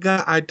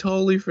 I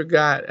totally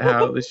forgot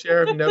how the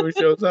sheriff never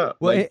shows up.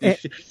 Well,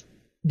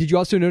 did you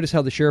also notice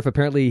how the sheriff,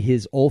 apparently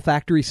his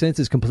olfactory sense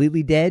is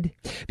completely dead?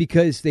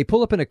 Because they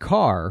pull up in a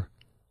car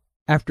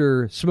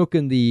after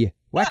smoking the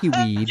wacky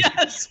weed.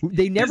 Yes.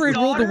 They never had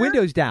rolled the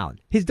windows down.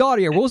 His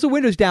daughter rolls the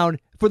windows down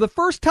for the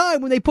first time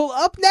when they pull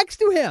up next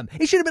to him.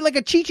 It should have been like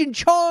a Cheech and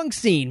Chong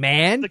scene,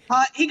 man.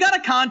 He got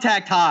a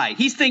contact high.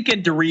 He's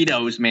thinking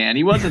Doritos, man.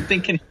 He wasn't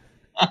thinking.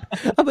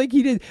 I'm like,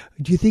 he did.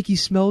 Do you think he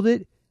smelled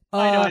it?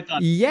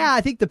 I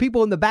think the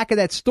people in the back of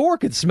that store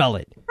could smell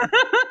it.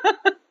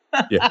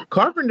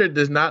 Carpenter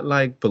does not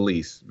like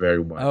police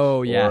very much.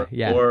 Oh,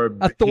 or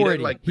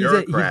authority. Like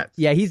bureaucrats.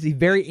 He's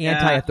very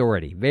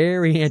anti-authority.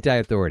 Very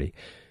anti-authority.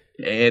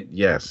 And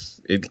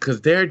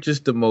because they're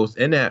just the most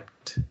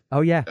inept.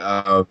 Oh,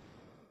 yeah.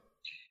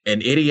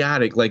 And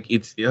idiotic. Like,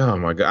 it's, oh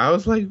my God. I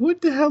was like,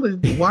 what the hell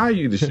why are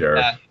you the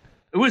sheriff?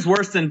 It was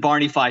worse than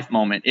Barney Fife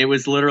moment. It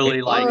was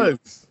literally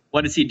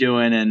what is he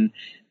doing? And,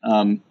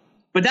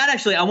 but that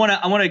actually, I want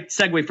to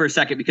segue for a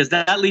second, because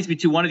that leads me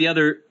to one of the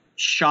other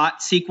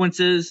shot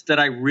sequences that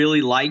I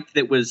really liked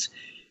that was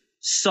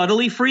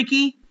subtly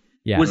freaky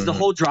was the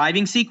whole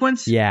driving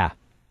sequence. Yeah.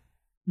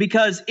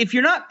 Because if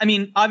you're not,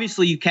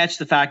 obviously you catch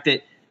the fact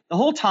that the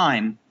whole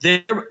time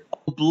they're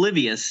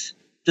oblivious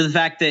to the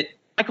fact that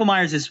Michael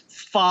Myers is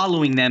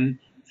following them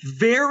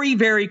very,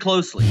 very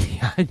closely.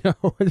 I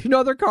know. There's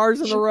no other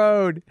cars on the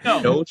road.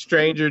 No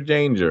stranger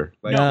danger.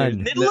 Like,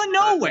 middle of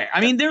nowhere.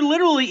 They're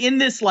literally in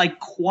this like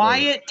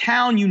quiet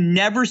town. You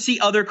never see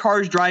other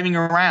cars driving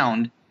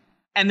around.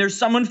 And there's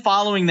someone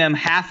following them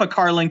half a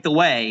car length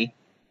away.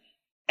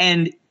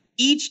 And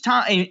each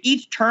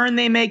turn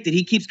they make that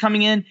he keeps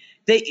coming in,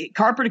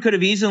 Carpenter could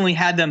have easily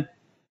had them,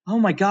 oh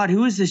my God,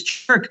 who is this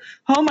jerk?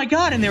 Oh my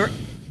God. And they were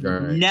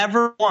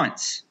never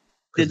once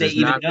did they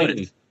even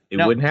notice. It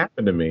wouldn't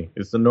happen to me.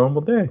 It's a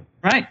normal day.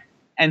 Right.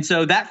 And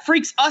so that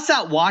freaks us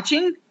out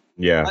watching.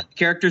 Yeah. But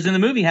characters in the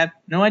movie have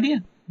no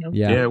idea.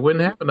 Yeah, it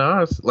wouldn't happen to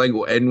us. Like,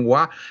 and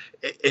why?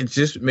 It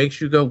just makes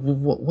you go,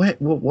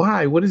 what?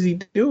 Why? What is he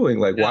doing?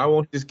 Like, why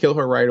won't he just kill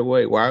her right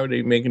away? Why are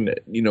they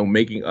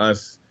making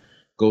us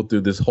go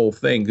through this whole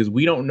thing? Because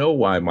we don't know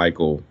why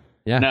Michael.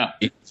 Yeah. No.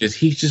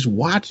 He's just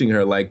watching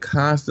her, like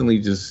constantly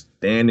just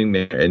standing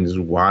there and just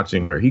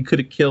watching her. He could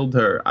have killed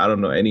her, I don't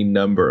know, any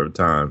number of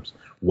times.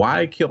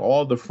 Why kill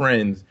all the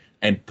friends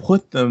and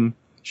put them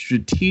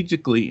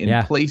strategically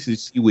in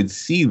places you would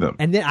see them?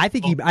 And then I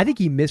think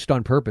he missed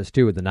on purpose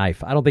too with the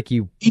knife. I don't think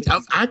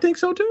I think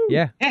so too.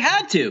 Yeah.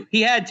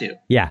 He had to.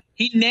 Yeah.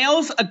 He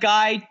nails a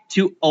guy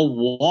to a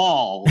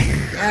wall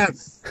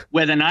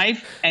with a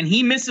knife, and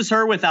he misses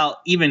her without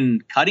even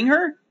cutting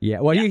her.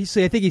 Yeah. Well, I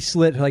think he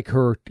slit like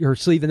her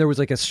sleeve, and there was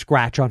like a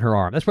scratch on her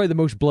arm. That's probably the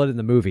most blood in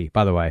the movie,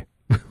 by the way.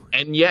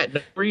 And yet,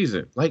 no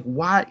reason. Like,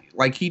 why?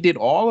 Like, he did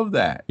all of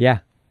that. Yeah.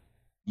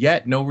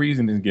 Yet, no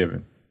reason is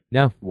given.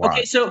 No. Why?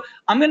 Okay, so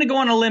I'm going to go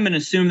on a limb and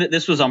assume that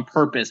this was on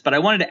purpose, but I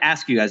wanted to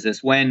ask you guys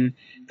this: when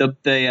the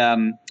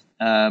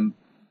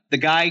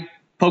guy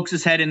pokes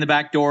his head in the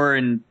back door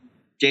and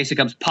Jason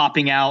comes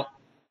popping out.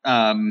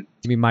 You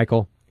mean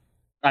Michael?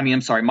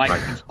 I'm sorry, Michael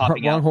comes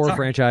popping out. Wrong horror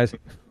franchise.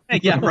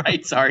 Yeah,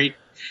 right. Sorry.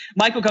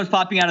 Michael comes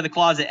popping out of the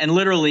closet and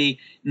literally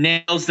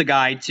nails the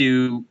guy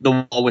to the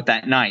wall with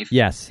that knife.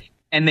 Yes.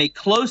 And they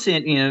close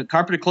in,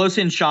 Carpenter close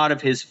in shot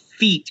of his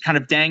feet kind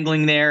of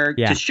dangling there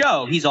to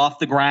show he's off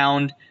the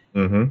ground.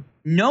 Mm-hmm.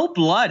 No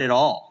blood at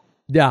all.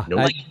 Yeah.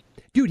 Nope.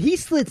 Dude, he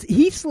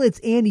slits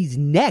Annie's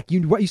neck.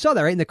 You saw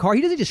that, right? In the car.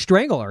 He doesn't just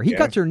strangle her. He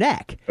cuts her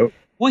neck. Oh.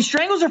 Well, he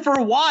strangles her for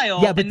a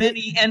while, and then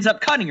he ends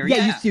up cutting her.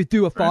 Yeah, you see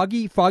through a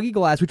foggy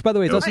glass, which, by the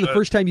way, is also the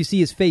first time you see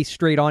his face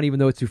straight on, even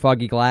though it's through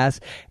foggy glass,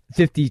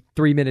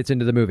 53 minutes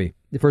into the movie.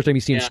 The first time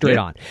you see him straight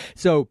on.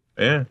 So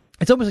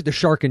it's almost like the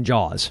shark in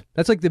Jaws.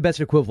 That's like the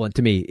best equivalent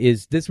to me,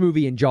 is this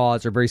movie and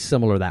Jaws are very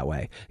similar that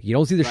way. You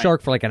don't see the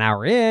shark for like an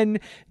hour in.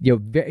 You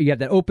have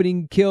that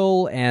opening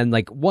kill, and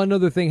like one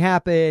other thing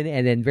happen,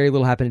 and then very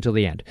little happen until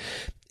the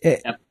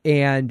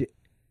end.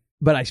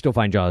 But I still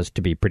find Jaws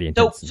to be pretty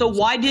intense. So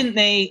why didn't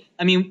they?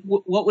 I mean,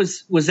 what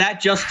was that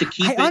just to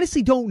keep? I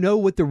honestly don't know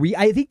what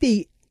I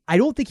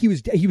don't think he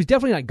was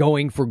definitely not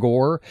going for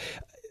gore,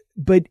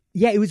 but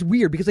yeah, it was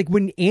weird because like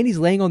when Annie's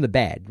laying on the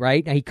bed,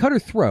 right? Now he cut her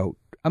throat.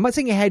 I'm not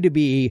saying it had to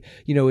be,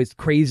 it's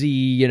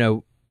crazy,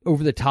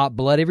 over the top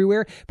blood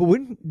everywhere, but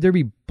wouldn't there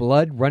be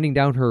blood running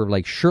down her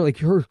like shirt, like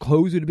her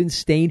clothes would have been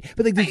stained,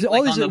 but like there's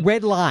all this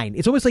red line.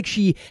 It's almost like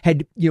she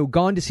had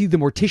gone to see the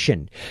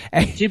mortician.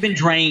 She'd been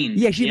drained.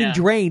 Yeah, she'd been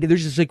drained, and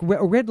there's just like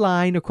a red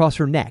line across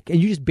her neck, and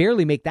you just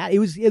barely make that. It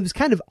was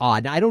kind of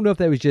odd. Now, I don't know if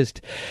that was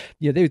just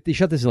they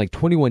shot this in like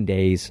 21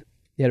 days.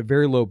 They had a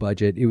very low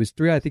budget. It was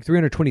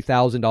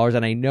 $320,000,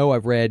 and I know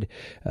I've read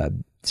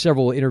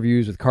several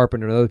interviews with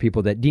Carpenter and other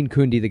people that Dean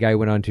Cundey, the guy who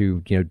went on to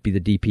be the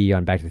DP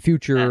on Back to the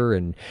Future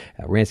and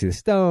Rancy the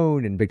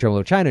Stone and Big Trouble in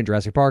Little China and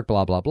Jurassic Park,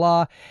 blah blah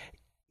blah.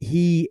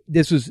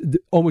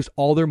 Almost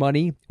all their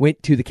money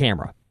went to the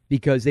camera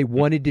because they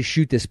wanted to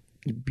shoot this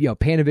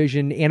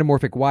Panavision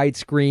anamorphic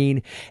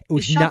widescreen.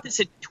 They shot this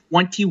in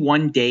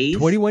 21 days.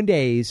 21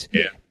 days.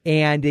 Yeah.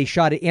 And they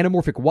shot it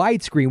anamorphic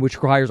widescreen, which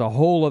requires a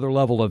whole other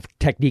level of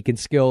technique and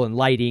skill and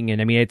lighting.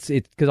 And I mean, it's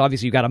because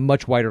obviously you got a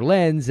much wider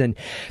lens, and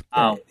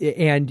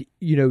they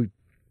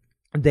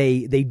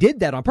did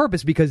that on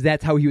purpose because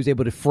that's how he was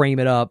able to frame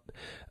it up,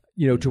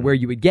 to where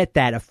you would get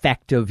that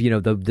effect of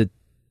the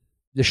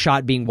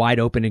shot being wide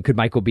open and could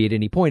Michael be at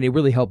any point. It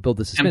really helped build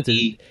the suspense.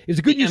 It was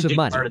a good use of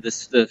money. Part of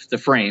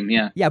the frame,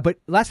 yeah. Yeah, but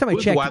last time I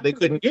checked, why they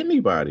couldn't get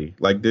anybody.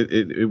 Like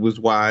it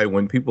was why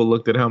when people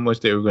looked at how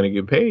much they were going to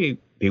get paid,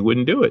 they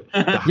wouldn't do it.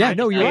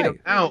 You're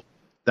right.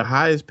 The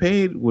highest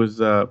paid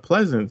was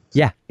Pleasant.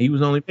 Yeah, he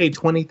was only paid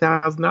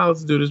 $20,000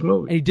 to do this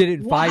movie, and he did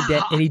it in 5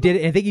 days. And he did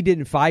it. I think he did it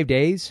in 5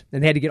 days,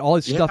 and they had to get all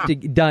his stuff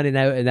done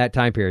in that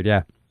time period.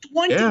 Yeah.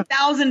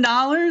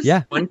 $20,000?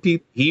 Yeah.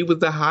 He was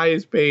the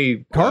highest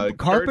paid.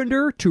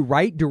 Carpenter to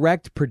write,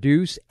 direct,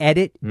 produce,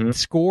 edit,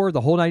 score,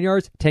 the whole 9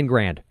 yards,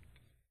 $10,000.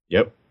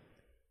 Yep.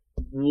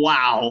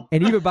 Wow.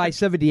 And even by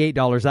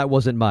 $78, that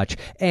wasn't much.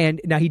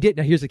 And now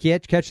here's the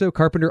catch though.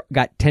 Carpenter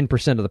got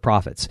 10% of the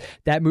profits.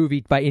 That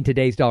movie, in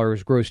today's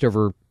dollars, grossed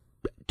over.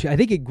 I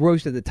think it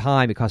grossed at the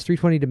time. It cost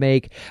 $320 to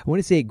make. I want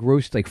to say it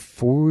grossed like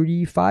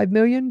 $45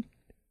 million.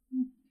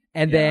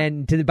 And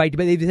then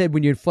they said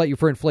when you inflate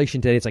for inflation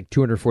today, it's like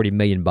 $240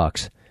 million.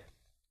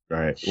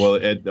 Right. Well,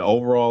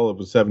 overall, it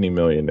was $70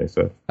 million. They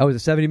said. Oh, it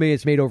was $70 million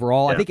it's made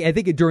overall. Yeah. I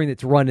think during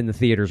its run in the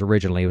theaters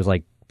originally, it was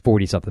like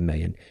 40-something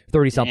million,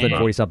 30-something,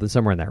 40-something,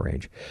 somewhere in that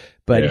range.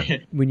 But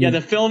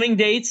the filming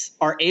dates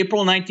are April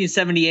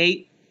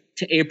 1978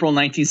 to April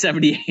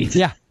 1978.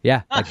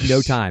 Yeah, like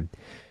no time.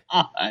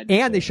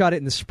 And they shot it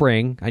in the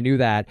spring. I knew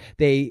that.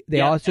 They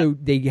had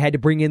to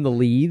bring in the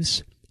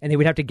leaves. And they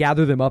would have to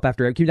gather them up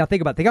after. Now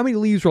think how many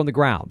leaves were on the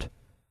ground.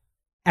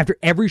 After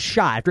every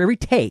shot, after every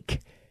take,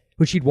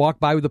 when she'd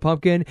walk by with the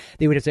pumpkin,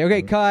 they would say,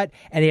 okay, cut.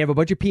 And they have a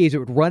bunch of PAs that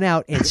would run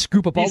out and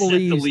scoop up all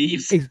the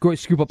leaves.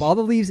 Scoop up all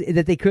the leaves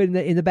that they could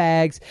in the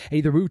bags and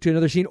either move to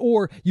another scene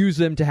or use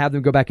them to have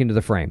them go back into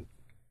the frame.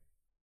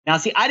 Now,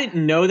 see, I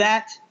didn't know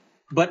that.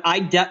 but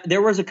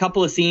there was a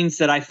couple of scenes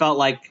that I felt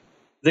like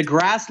the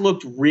grass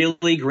looked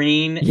really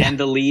green and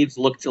the leaves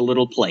looked a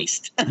little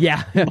placed.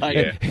 Yeah.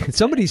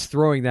 Somebody's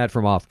throwing that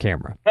from off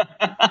camera.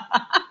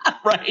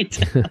 Right.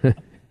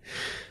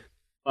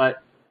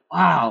 But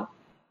wow.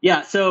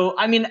 Yeah. So,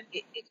 I mean,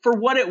 for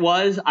what it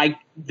was,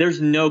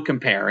 there's no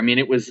compare. I mean,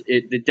 it was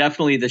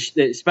definitely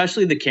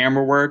especially the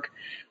camera work,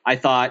 I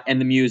thought,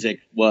 and the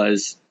music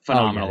was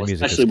phenomenal, the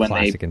music especially is when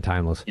classic and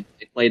timeless.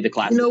 They played the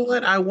classic. You know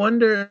what? I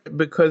wonder,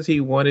 because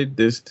he wanted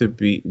this to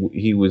be,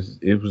 it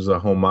was a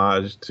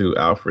homage to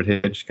Alfred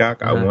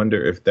Hitchcock. I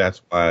wonder if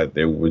that's why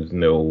there was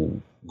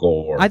no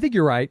gore. I think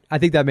you're right. I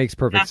think that makes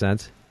perfect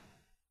sense.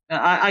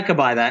 I could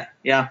buy that.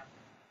 Yeah.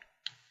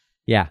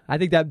 Yeah, I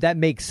think that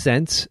makes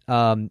sense.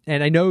 And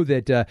I know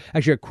that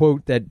actually a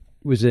quote that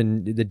was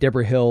in the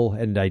Deborah Hill,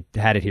 and I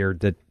had it here,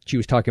 that she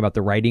was talking about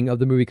the writing of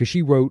the movie because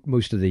she wrote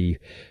most of the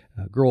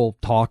girl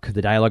talk,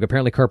 the dialogue.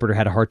 Apparently Carpenter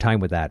had a hard time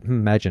with that.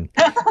 Imagine.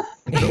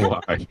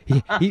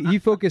 he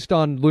focused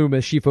on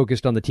Loomis, she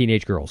focused on the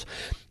teenage girls.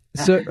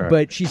 So,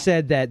 but she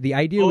said that the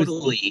idea was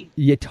totally.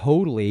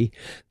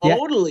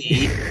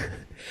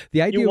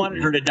 The idea you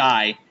wanted her to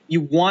die.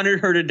 You wanted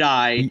her to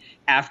die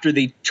after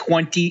the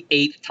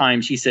 28th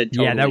time she said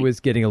totally. Yeah, that was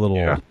getting a little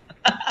old.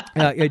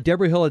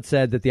 Deborah Hill had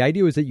said that the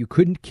idea was that you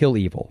couldn't kill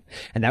evil.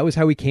 And that was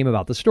how we came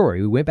about the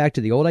story. We went back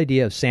to the old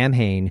idea of Sam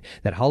Hain,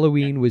 that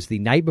Halloween was the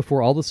night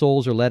before all the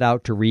souls are let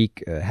out to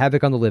wreak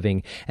havoc on the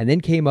living, and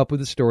then came up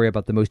with a story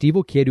about the most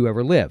evil kid who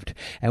ever lived.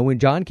 And when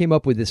John came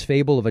up with this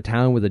fable of a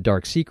town with a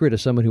dark secret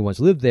of someone who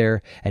once lived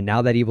there, and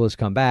now that evil has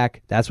come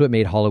back, that's what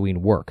made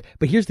Halloween work.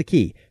 But here's the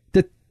key.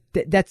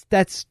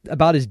 That's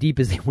about as deep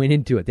as they went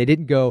into it. They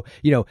didn't go,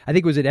 I think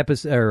it was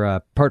in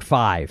part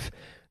 5,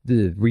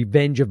 The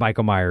Revenge of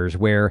Michael Myers,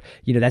 where,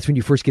 that's when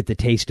you first get the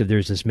taste of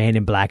there's this man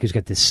in black who's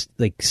got this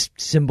like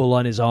symbol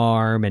on his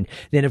arm. And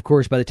then, of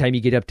course, by the time you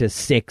get up to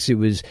 6, it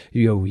was,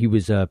 he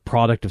was a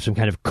product of some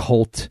kind of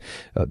cult,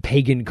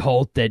 pagan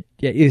cult that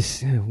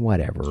is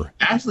whatever.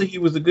 Actually, he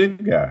was a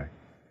good guy.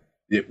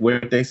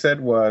 What they said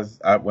was,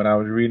 when I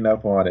was reading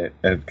up on it,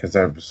 because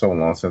it was so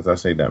long since I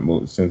seen that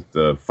movie, since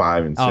the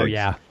 5 and 6. Oh,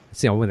 yeah.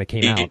 It's when they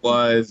came out. It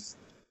was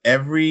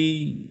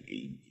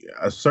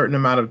a certain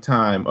amount of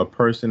time, a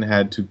person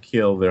had to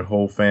kill their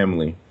whole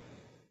family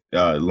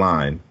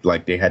line.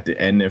 Like they had to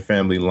end their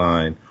family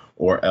line,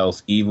 or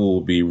else evil will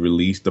be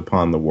released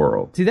upon the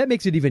world. See, that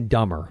makes it even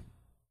dumber.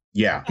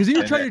 Yeah. Because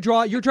you're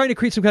trying to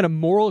create some kind of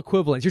moral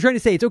equivalence. You're trying to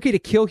say it's okay to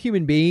kill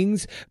human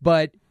beings,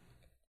 but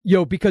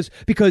because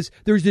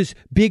there's this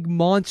big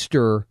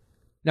monster.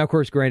 Now, of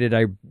course, granted,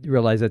 I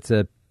realize that's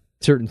a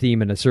certain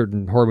theme in a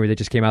certain horror movie that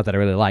just came out that I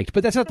really liked,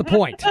 but that's not the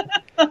point.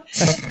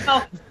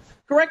 Well,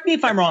 correct me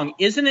if I'm wrong.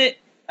 Isn't it,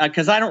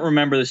 because I don't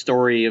remember the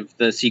story of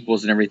the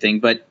sequels and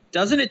everything, but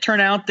doesn't it turn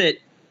out that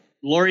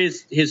Laurie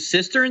is his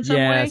sister in some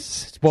way? Yes.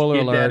 Spoiler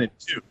alert.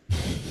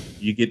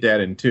 You get that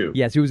in 2.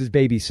 Yes, it was his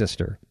baby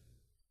sister.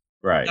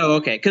 Right. Oh,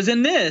 okay. Because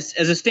in this,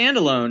 as a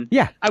standalone,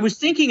 I was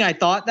thinking I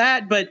thought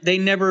that, but they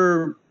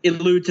never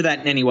allude to that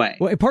in any way.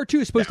 Well, in part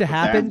 2 is supposed to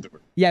happen.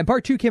 Afterward. Yeah, in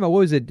part 2 came out, what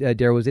was it,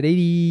 Daryl? Was it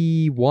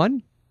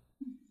 81?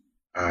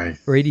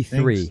 Or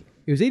 83? So.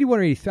 It was 81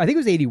 or 83. I think it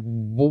was 80.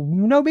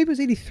 No, maybe it was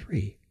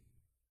 83.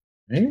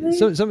 Maybe?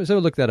 So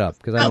look that up,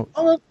 because I don't.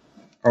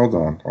 Hold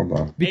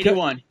on.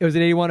 81. It was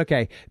an 81.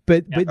 Okay,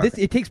 but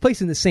it takes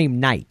place in the same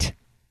night.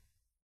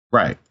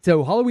 Right.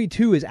 So Halloween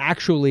 2 is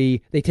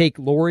actually, they take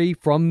Laurie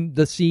from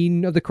the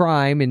scene of the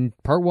crime in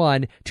part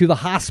 1 to the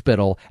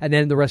hospital, and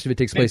then the rest of it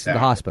takes place in the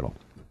hospital.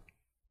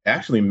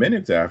 Actually,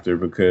 minutes after,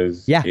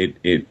 because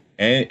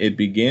it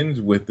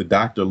begins with the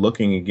doctor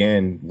looking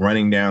again,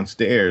 running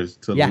downstairs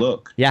to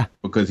look. Yeah.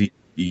 Because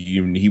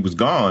he was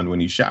gone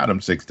when he shot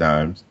him 6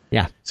 times.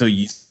 Yeah. So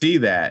you see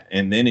that,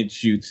 and then it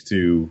shoots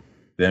to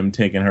them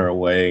taking her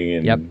away.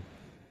 And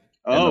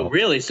oh,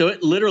 really? So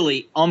it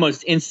literally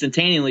almost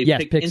instantaneously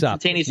picks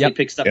up from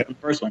the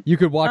first one. You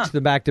could watch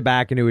them back to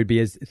back, and it would be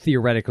as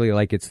theoretically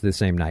like it's the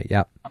same night.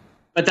 Yep.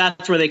 But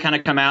that's where they kind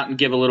of come out and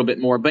give a little bit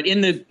more. But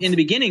in the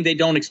beginning, they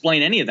don't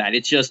explain any of that.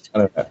 It's just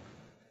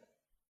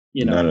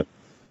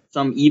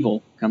some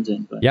evil comes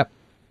in. But. Yep.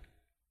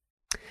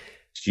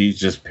 She's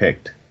just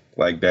picked.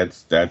 Like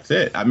that's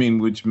it. I mean,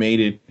 which made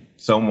it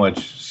so much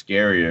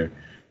scarier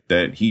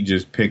that he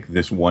just picked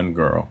this one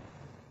girl,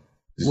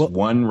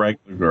 one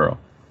regular girl.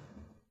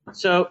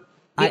 So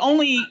the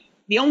only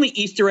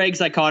Easter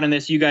eggs I caught in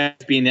this, you guys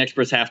being the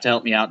experts have to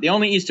help me out. The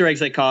only Easter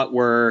eggs I caught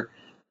were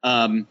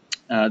the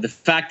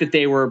fact that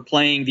they were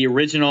playing the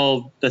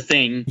original The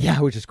Thing. Yeah,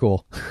 which is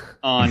cool.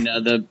 On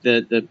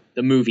the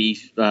movie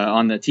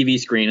on the TV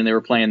screen, and they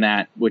were playing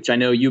that, which I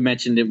know you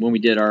mentioned it when we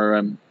did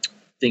our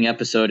Thing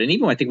episode, and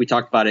even I think we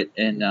talked about it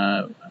in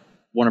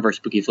one of our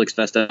Spooky Flicks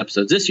Fest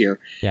episodes this year.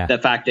 Yeah. The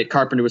fact that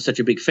Carpenter was such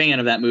a big fan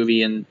of that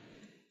movie, and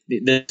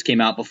this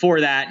came out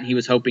before that, and he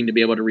was hoping to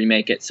be able to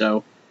remake it,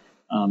 so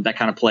that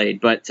kind of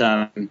played. But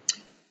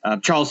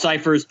Charles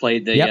Cyphers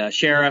played the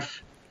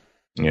sheriff.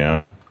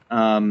 Yeah.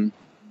 And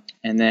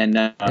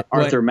then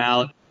Arthur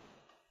Mallet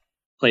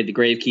played the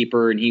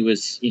Gravekeeper, and he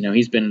was,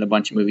 he's been in a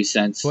bunch of movies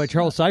since. Well,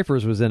 Charles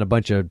Cyphers was in a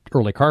bunch of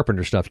early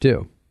Carpenter stuff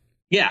too.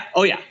 Yeah.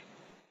 Oh yeah.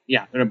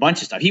 Yeah. And a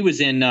bunch of stuff. He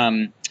was in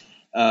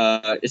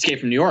Escape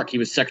from New York. He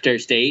was Secretary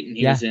of State, and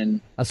he was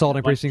in Assault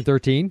on Precinct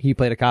 13. He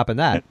played a cop in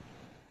that.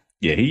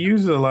 Yeah, he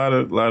uses a lot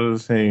of the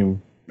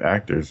same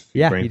actors.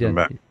 Yeah, brings he did. them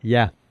back.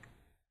 Yeah.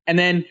 And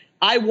then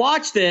I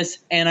watched this,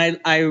 and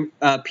I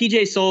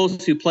PJ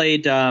Souls, who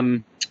played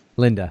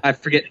Linda. I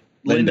forget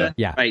Linda.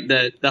 Yeah. Right.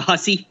 The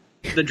hussy,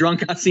 the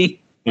drunk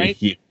hussy. Right.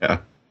 Yeah.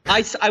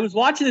 I was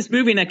watching this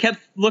movie, and I kept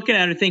looking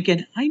at her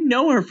thinking, I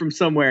know her from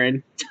somewhere,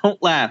 and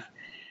don't laugh.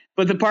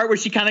 But the part where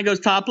she kind of goes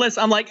topless,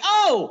 I'm like,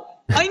 oh,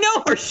 I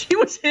know her. She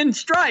was in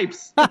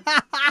Stripes.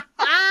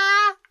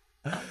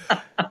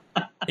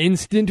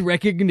 Instant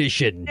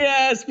recognition.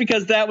 Yes,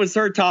 because that was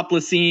her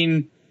topless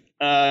scene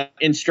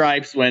in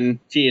Stripes when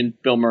she and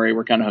Bill Murray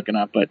were kind of hooking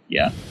up. But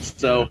yeah,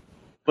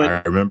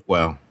 I remember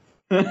well.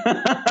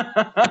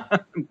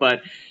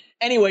 But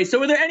anyway, so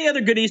were there any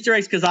other good Easter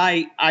eggs? Because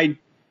I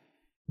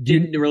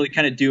didn't really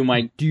kind of do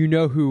my. Do you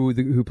know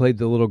who played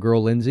the little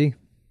girl Lindsay? Do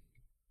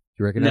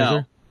you recognize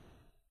her?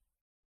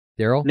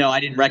 Daryl? No, I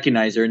didn't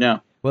recognize her.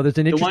 No. Well, there's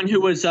the one who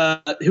was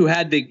who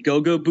had the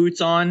go-go boots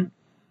on.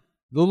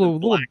 The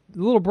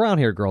little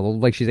brown-haired girl,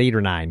 like she's 8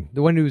 or 9.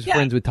 The one who's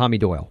friends with Tommy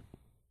Doyle.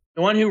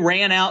 The one who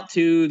ran out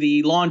to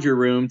the laundry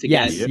room to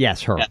get.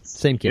 Yes, her. Yes.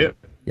 Same kid.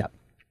 Yep.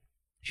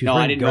 She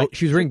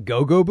was wearing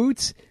go-go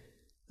boots.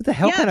 What the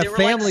hell kind of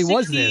family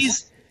was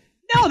this?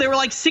 No, they were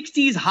like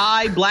 60s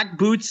high black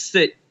boots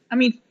that, I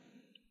mean,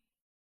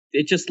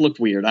 it just looked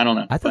weird. I don't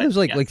know. I thought it was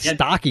like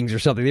stockings or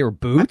something. They were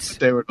boots.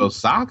 They were those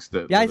socks.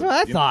 Yeah, that's what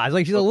I thought. I was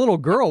like, she's a little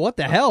girl. What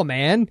the hell,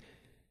 man?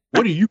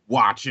 What are you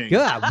watching?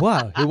 Yeah,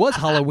 wow. It was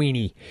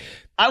Halloweeny.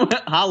 I went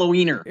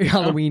Halloweener.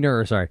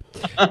 Halloweener, sorry.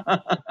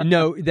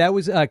 No, that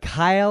was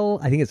Kyle.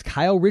 I think it's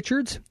Kyle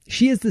Richards.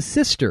 She is the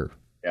sister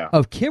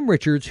of Kim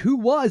Richards, who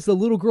was the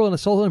little girl in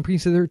Assault on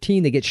Precinct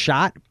 13 that gets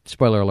shot.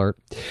 Spoiler alert.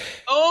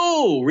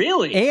 Oh,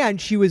 really?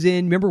 And she was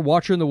in, remember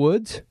Watcher in the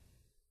Woods?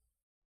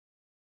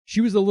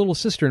 She was the little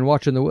sister in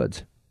Watcher in the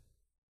Woods.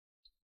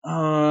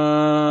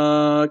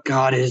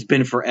 God, it has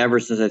been forever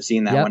since I've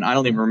seen that one. I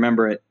don't even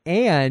remember it.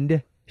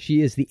 And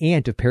she is the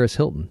aunt of Paris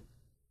Hilton.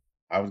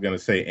 I was going to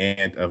say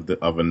aunt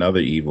of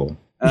another evil.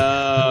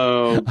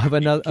 Oh. Of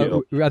another. I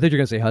thought you were going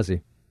to say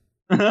hussy.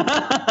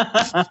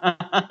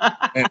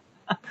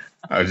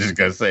 I was just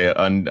going to say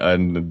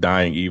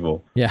undying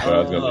evil. Yeah. But I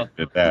was going to leave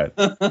it at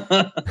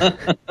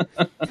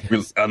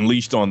that.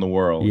 Unleashed on the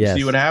world. Yes.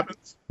 See what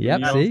happens?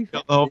 Yep. See?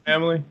 Kill the whole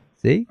family.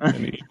 See?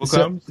 And the evil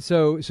comes.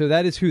 So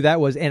that is who that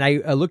was. And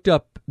I looked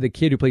up the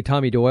kid who played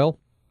Tommy Doyle.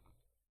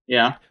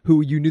 Yeah.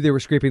 Who you knew they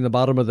were scraping the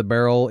bottom of the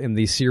barrel in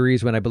the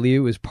series when I believe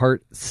it was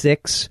part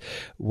 6,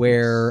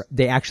 where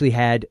they actually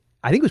had,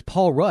 I think it was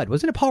Paul Rudd.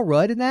 Wasn't it Paul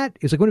Rudd in that?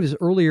 It was like one of his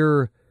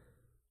earlier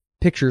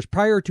pictures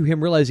prior to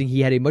him realizing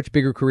he had a much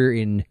bigger career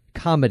in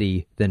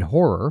comedy than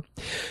horror.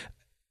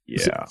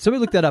 Yeah. So,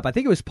 somebody looked that up. I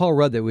think it was Paul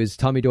Rudd that was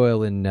Tommy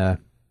Doyle in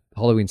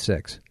Halloween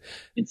 6.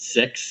 In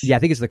 6? Yeah, I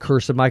think it's The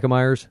Curse of Michael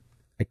Myers.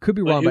 I could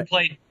be wrong.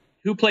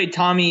 Who played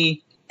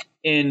Tommy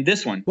in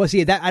this one? Well,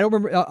 see, that I don't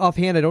remember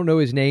offhand. I don't know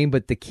his name,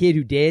 but the kid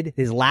who did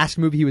his last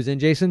movie he was in,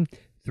 Jason,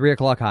 3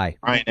 O'Clock High.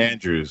 Brian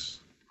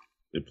Andrews.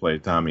 They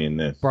played Tommy in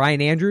this.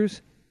 Brian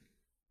Andrews?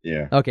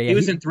 Yeah. Okay. Yeah, he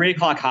was in 3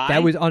 O'Clock High?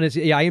 That was on his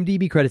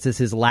IMDb credits as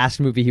his last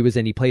movie he was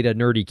in. He played a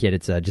nerdy kid.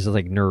 It's just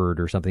like Nerd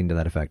or something to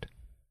that effect.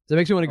 So it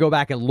makes me want to go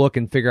back and look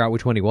and figure out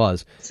which one he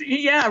was.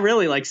 Yeah,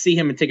 really, like see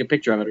him and take a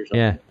picture of it or something.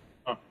 Yeah.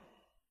 Oh.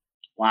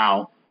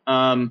 Wow.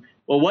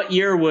 Well, what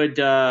year would...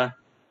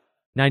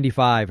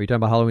 95. Are you talking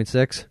about Halloween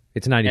 6?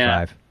 It's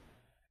 95. Yeah.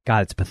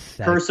 God, it's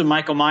pathetic. Curse of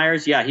Michael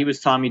Myers? Yeah, he was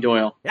Tommy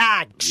Doyle.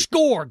 Ah,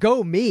 score!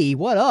 Go me!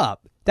 What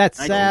up? That's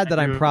sad that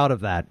I'm proud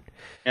of that.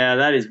 Yeah,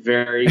 that is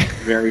very,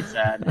 very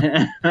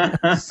sad.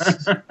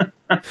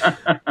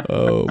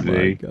 Oh,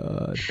 my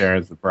God.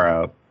 Parents are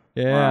proud.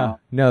 Yeah. Wow.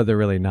 No, they're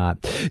really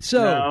not.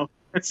 So... No.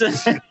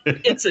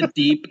 It's a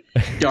deep,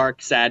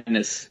 dark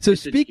sadness. So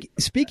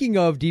speaking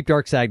of deep,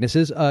 dark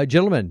sadnesses,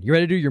 gentlemen, you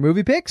ready to do your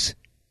movie picks?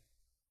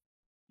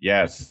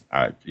 Yes.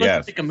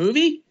 Let's pick a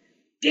movie?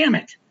 Damn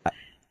it.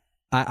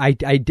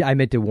 I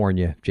meant to warn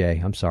you,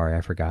 Jay. I'm sorry.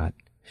 I forgot.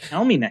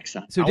 Tell me next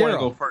time. So,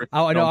 Daryl,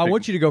 I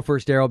want you to go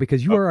first, Daryl,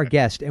 because you are our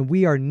guest, and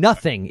we are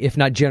nothing if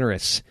not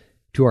generous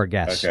to our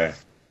guests. Okay.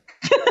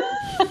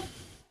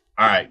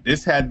 All right.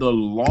 This had the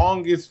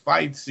longest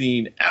fight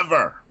scene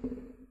ever.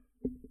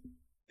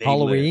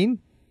 Halloween?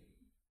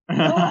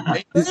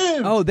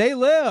 They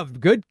lived.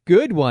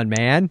 Good one,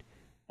 man.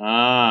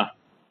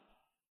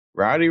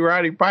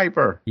 Roddy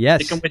Piper.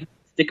 Yes.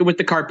 Sticking with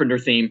the Carpenter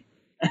theme.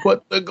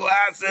 Put the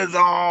glasses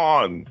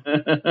on.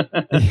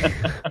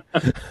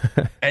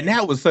 And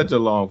that was such a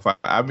long fight.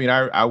 I mean,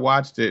 I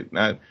watched it.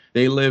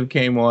 They Live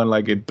came on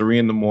like at 3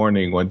 a.m.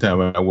 one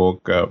time I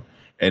woke up,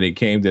 and it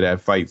came to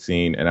that fight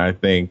scene, and I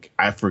think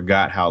I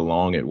forgot how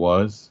long it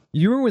was.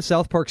 You remember when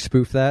South Park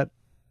spoofed that?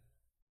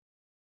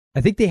 I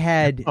think they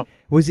had.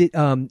 Was it?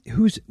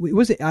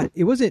 Was it?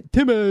 It wasn't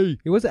Timmy.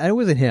 It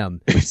wasn't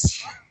him.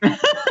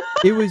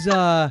 It was.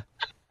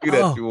 do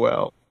that too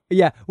well.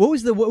 Yeah. What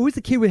was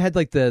the kid who had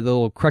like the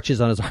little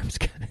crutches on his arms?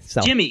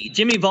 Jimmy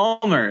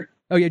Vollmer.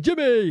 Oh yeah,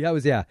 Jimmy. That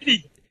was Yeah,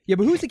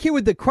 but who's the kid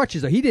with the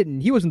crutches?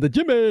 He wasn't the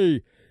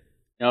Jimmy.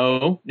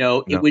 No,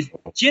 it was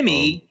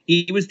Jimmy.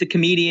 He was the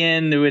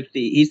comedian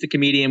he's the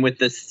comedian with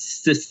the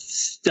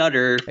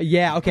stutter.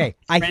 Yeah, okay.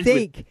 I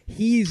think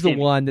he's the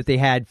one that they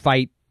had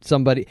fight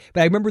somebody.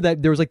 But I remember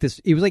that there was like this,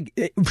 it was like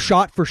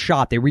shot for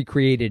shot. They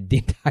recreated the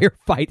entire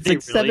fight. It's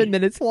like really? 7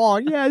 minutes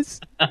long. Yes.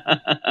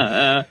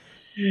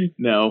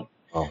 No.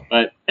 Oh.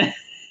 But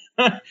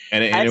and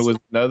it was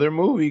another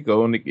movie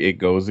it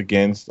goes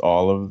against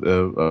all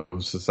of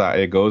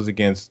society. It goes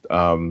against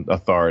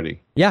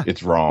authority. Yeah.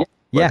 It's wrong.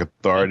 Like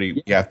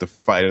authority, you have to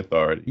fight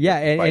authority. Yeah,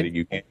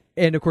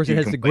 and of course it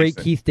has the great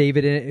Keith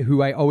David in it,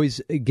 who I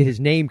always get his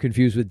name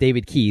confused with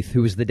David Keith,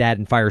 who was the dad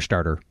in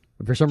Firestarter.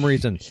 For some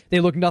reason, they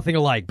look nothing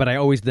alike, but I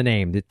always the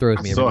name that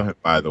throws me. I saw him,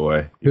 by the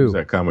way. He was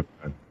at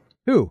Comic-Con.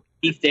 Who?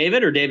 Keith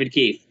David or David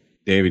Keith?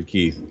 David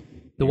Keith.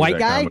 The white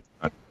guy?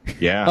 Comic-Con.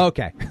 Yeah.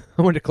 Okay.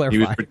 I wanted to clarify. He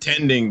was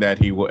pretending that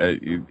I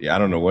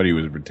don't know what he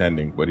was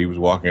pretending, but he was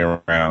walking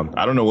around.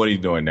 I don't know what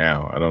he's doing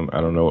now. I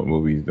don't know what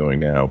movie he's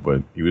doing now,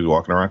 but he was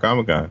walking around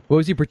Comic-Con. What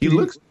was he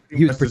pretending?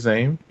 He was the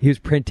same. He was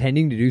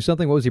pretending to do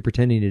something? What was he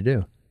pretending to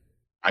do?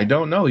 I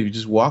don't know. He was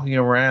just walking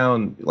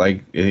around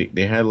like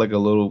they had like a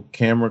little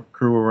camera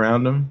crew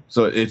around him.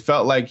 So it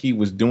felt like he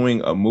was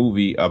doing a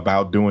movie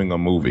about doing a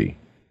movie.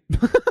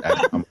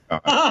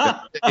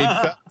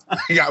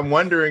 I'm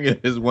wondering if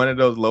it's one of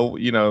those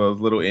those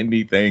little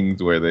indie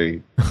things where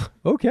they.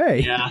 Okay.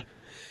 Yeah.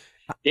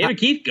 David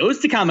Keith goes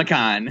to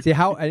Comic-Con. See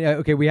how?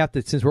 Okay, we have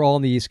to, since we're all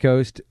on the East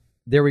Coast.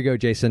 There we go,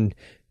 Jason.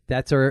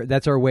 That's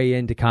our way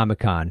into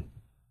Comic-Con.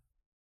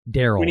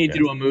 Daryl. We need to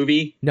do a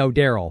movie. No,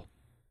 Daryl.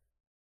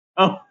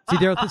 Oh. See,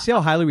 Daryl. See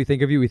how highly we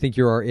think of you. We think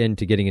you're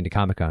into getting into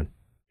Comic-Con.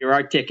 You're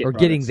our ticket. Or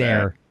getting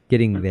there.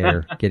 Getting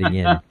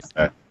in.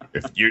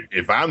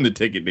 If I'm the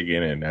ticket to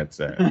get in, that's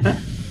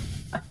sad.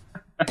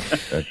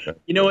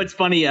 You know what's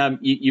funny?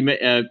 You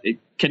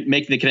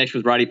making the connection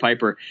with Roddy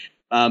Piper.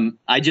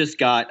 I just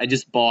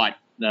bought.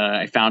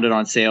 I found it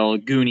on sale.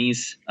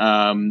 Goonies,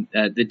 the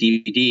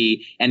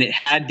DVD, and it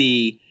had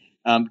the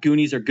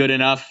Goonies Are Good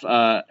Enough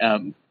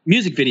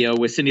music video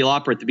with Cyndi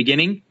Lauper at the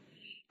beginning,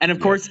 and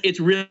of course, it's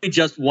really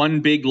just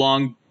one big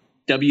long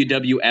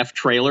WWF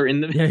trailer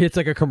in the. Yeah, it's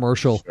like a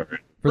commercial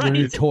for the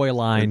new toy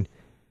line.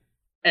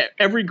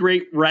 Every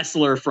great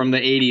wrestler from the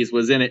 80s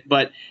was in it,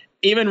 but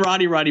even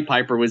Roddy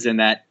Piper was in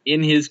that,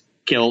 in his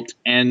kilt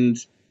and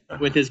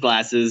with his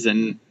glasses,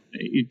 and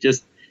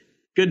just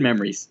good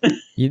memories.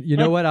 You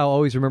know what I'll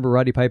always remember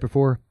Roddy Piper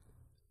for?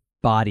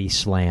 Body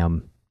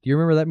Slam. Do you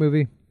remember that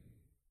movie?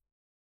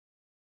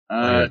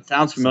 It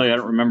sounds familiar. I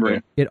don't remember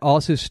it. It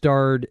also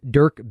starred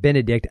Dirk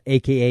Benedict,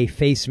 a.k.a.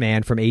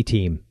 Faceman from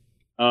A-Team.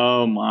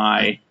 Oh,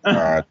 my.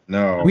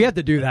 No. We have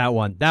to do that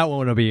one.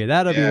 That'll be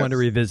one to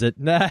revisit.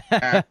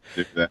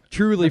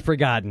 Truly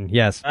forgotten,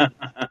 yes.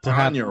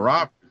 Tanya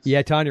Roberts.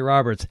 Yeah, Tanya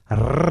Roberts.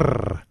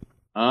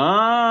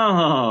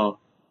 Oh.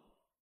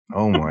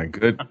 Oh, my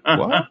good.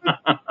 What?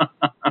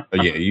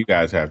 Yeah, you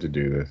guys have to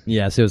do this.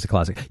 Yes, it was a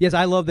classic. Yes,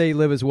 I love They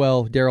Live as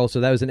well, Daryl,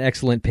 so that was an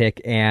excellent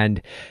pick.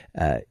 And,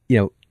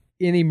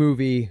 any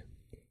movie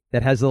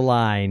that has the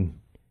line,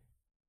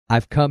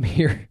 I've come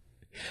here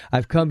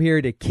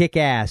to kick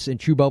ass and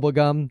chew bubble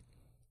gum,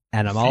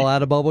 and I'm all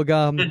out of bubble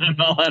gum. I'm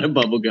all out of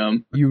bubble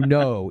gum.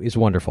 Is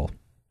wonderful.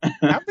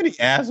 How many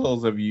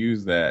assholes have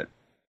used that?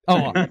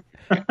 Oh,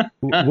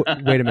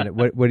 wait a minute.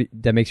 What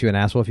that makes you an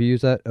asshole if you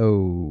use that?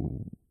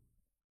 Oh,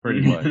 pretty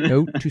much.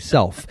 Note to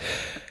self.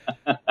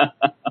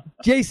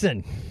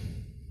 Jason,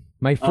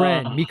 my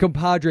friend, mi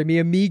compadre, mi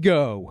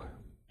amigo.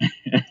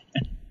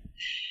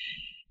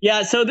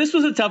 Yeah, so this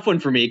was a tough one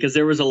for me because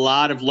there was a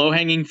lot of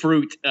low-hanging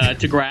fruit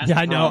to grasp. Yeah,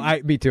 I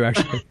know. Me too,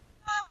 actually.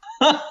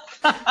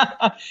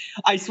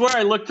 I swear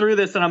I looked through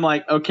this and I'm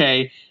like,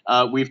 okay,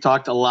 we've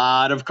talked a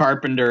lot of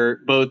Carpenter,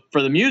 both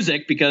for the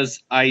music,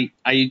 because I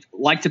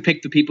like to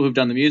pick the people who've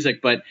done the music,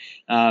 but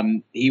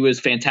he was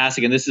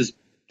fantastic. And this is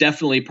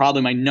definitely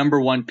probably my number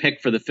one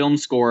pick for the film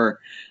score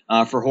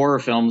for horror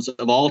films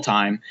of all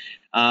time.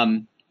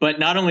 But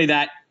not only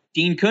that,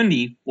 Dean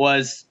Cundey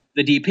was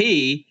the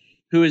DP,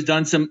 who has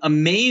done some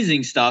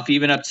amazing stuff,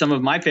 even up some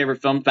of my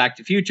favorite films, Back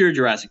to the Future,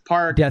 Jurassic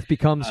Park. Death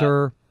Becomes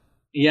Her.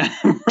 Yeah,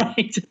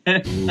 right.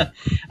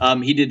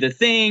 He did The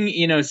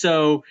Thing,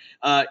 so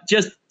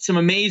just some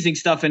amazing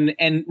stuff.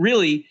 And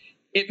really,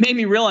 it made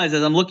me realize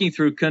as I'm looking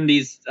through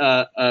Cundey's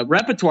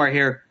repertoire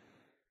here,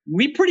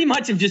 we pretty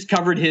much have just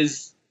covered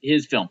his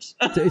films.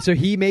 So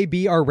he may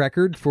be our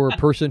record for a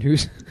person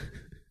who's...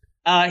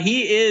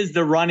 He is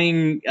the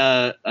running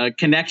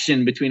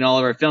connection between all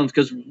of our films,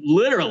 because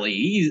literally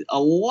he's a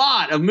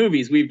lot of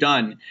movies we've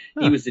done.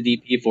 He was the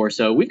DP for,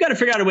 so we've got to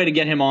figure out a way to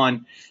get him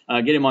on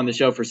the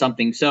show for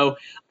something. So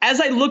as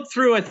I looked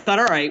through, I thought,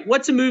 all right,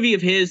 what's a movie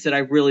of his that I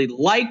really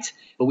liked,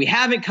 but we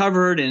haven't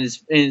covered and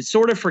is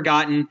sort of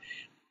forgotten?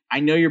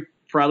 I know you're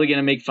probably going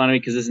to make fun of me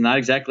because it's not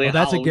exactly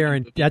that's a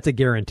guarantee. That's a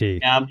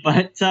guarantee. Yeah,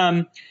 but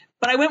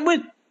I went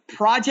with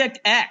Project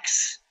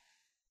X.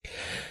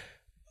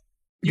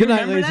 Good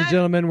night, ladies and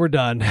gentlemen. We're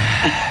done.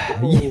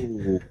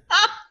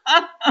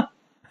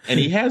 And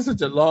he has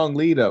such a long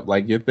lead up,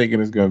 like you're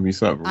thinking it's going to be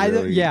something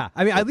really... Yeah,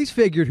 I mean, I at least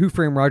figured Who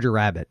Framed Roger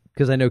Rabbit,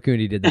 because I know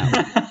Cooney did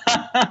that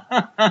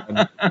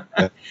one.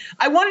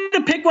 I wanted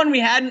to pick one we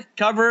hadn't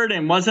covered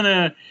and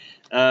wasn't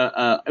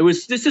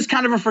this is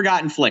kind of a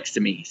forgotten flicks to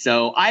me.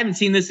 So I haven't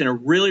seen this in a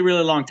really,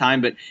 really long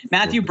time, but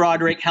Matthew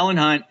Broderick, Helen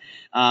Hunt,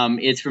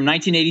 it's from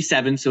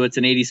 1987, so it's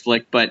an 80s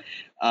flick, but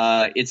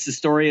it's the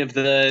story of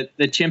the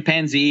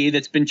chimpanzee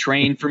that's been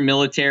trained for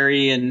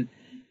military, and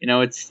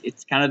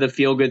it's kind of the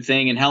feel good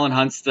thing. And Helen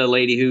Hunt's the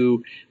lady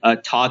who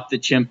taught the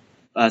chimp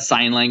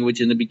sign language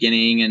in the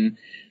beginning.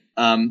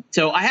 And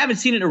so I haven't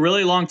seen it in a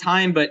really long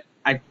time, but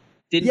I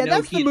didn't know. Yeah,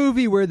 that's the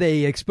movie where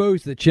they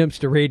expose the chimps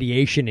to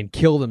radiation and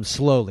kill them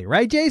slowly.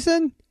 Right,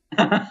 Jason?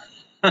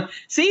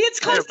 See, it's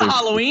close to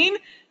Halloween.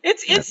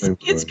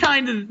 It's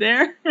kind of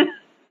there.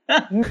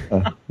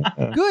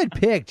 Good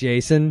pick,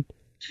 Jason.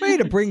 Way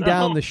to bring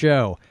down the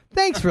show.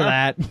 Thanks for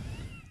that.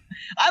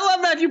 I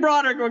love Matthew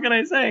Broderick. What can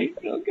I say?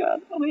 Oh,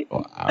 God.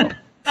 Wow.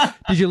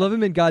 Did you love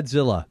him in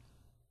Godzilla?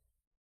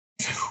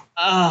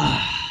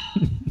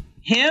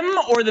 Him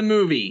or the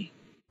movie?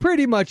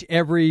 Pretty much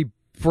every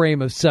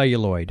frame of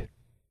celluloid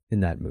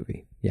in that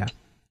movie. Yeah.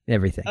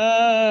 Everything.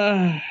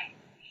 Yeah,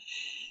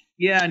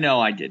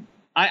 no, I did.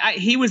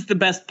 He was the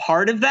best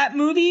part of that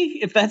movie,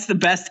 if that's the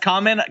best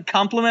compliment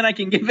I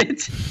can give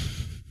it.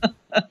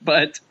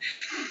 But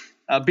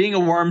being a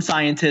worm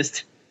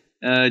scientist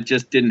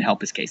just didn't help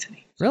his case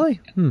any.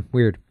 Really?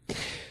 Weird.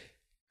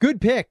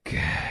 Good pick,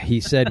 he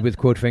said with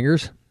quote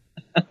fingers.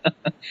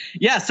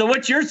 Yeah, so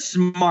what's your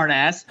smart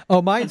ass?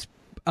 Oh, mine's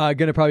going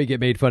to probably get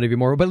made fun of you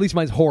more, but at least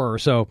mine's horror,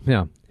 so,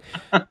 yeah.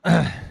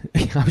 I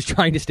was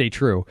trying to stay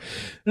true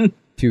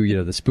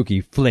to, the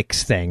spooky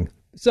flicks thing.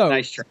 So,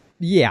 nice try.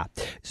 Yeah.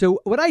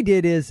 So what I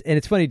did is, and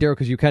it's funny, Daryl,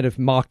 because you kind of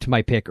mocked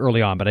my pick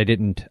early on, but I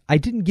didn't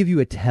give you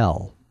a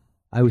tell.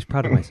 I was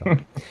proud of myself.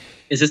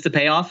 Is this the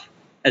payoff?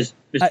 As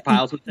Mr.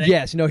 Piles would say?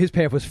 Yes, no, his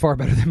payoff was far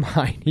better than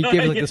mine. He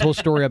gave this whole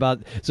story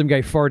about some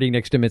guy farting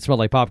next to him. It smelled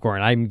like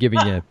popcorn. I'm giving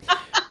you,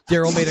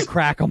 Daryl made a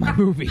crack on my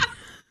movie.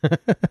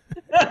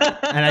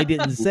 And I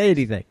didn't say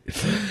anything.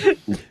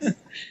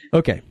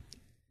 Okay.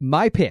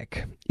 My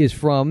pick is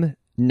from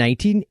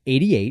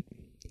 1988.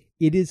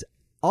 It is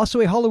also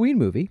a Halloween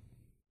movie.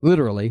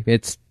 Literally,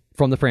 it's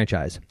from the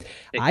franchise.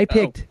 I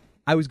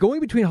was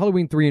going between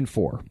Halloween 3 and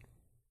 4.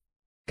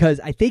 Because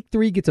I think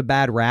 3 gets a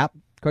bad rap,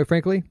 quite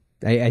frankly.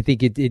 I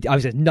think it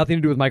obviously has nothing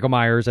to do with Michael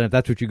Myers, and if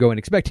that's what you go in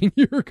expecting,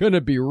 you're going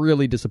to be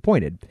really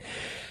disappointed.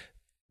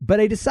 But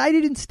I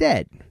decided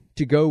instead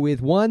to go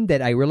with one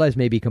that I realize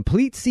may be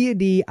complete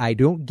C&D. I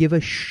don't give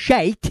a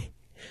shite.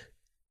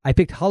 I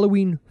picked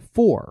Halloween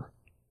 4,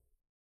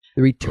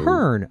 The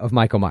Return of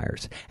Michael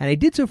Myers. And I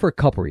did so for a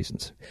couple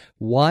reasons.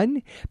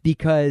 One,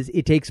 because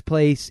it takes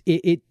place,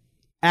 it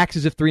acts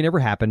as if 3 never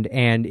happened,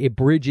 and it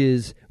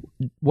bridges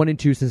 1 and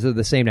 2 since they're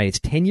the same night. It's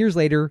 10 years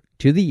later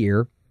to the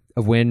year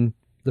of when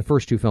the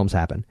first 2 films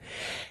happen.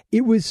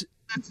 It was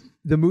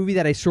the movie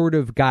that I sort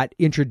of got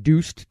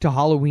introduced to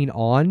Halloween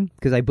on,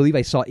 because I believe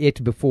I saw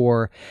it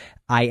before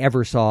I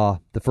ever saw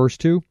the first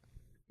 2.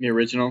 The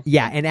original?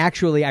 Yeah, and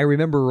actually I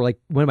remember like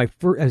one of my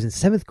first, I was in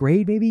 7th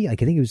grade maybe, I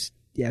think it was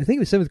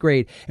 7th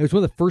grade. It was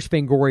one of the first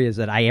Fangorias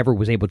that I ever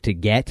was able to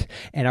get,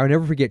 and I'll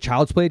never forget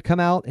Child's Play had come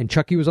out, and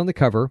Chucky was on the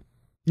cover.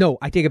 No,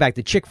 I take it back,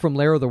 the chick from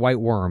Lair of the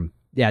White Worm.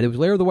 Yeah, there was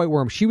Lair of the White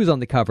Worm. She was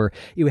on the cover.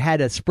 It had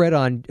a spread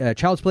on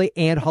Child's Play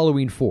and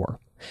Halloween 4.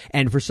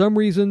 And for some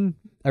reason,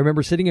 I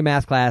remember sitting in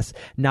math class,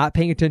 not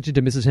paying attention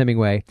to Mrs.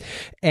 Hemingway,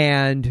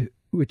 and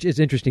which is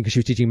interesting because she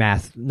was teaching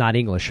math, not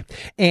English,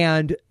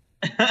 and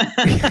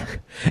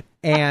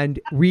and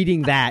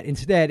reading that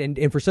instead.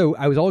 And for so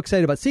I was all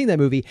excited about seeing that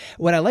movie.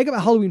 What I like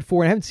about Halloween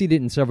 4, and I haven't seen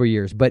it in several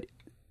years, but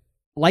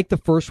like the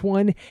first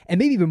one, and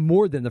maybe even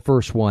more than the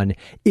first one,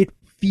 it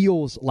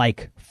feels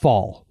like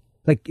fall.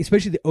 Like,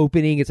 especially the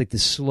opening, it's like the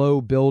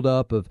slow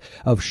buildup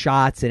of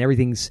shots, and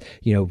everything's,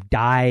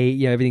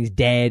 everything's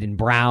dead and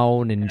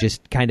brown, and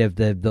just kind of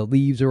the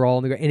leaves are all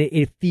on the ground, and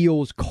it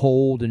feels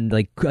cold and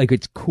like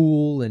it's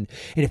cool, and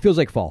it feels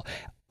like fall.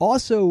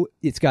 Also,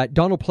 it's got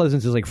Donald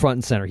Pleasance is like front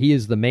and center. He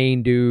is the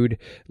main dude.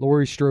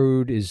 Laurie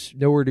Strode is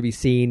nowhere to be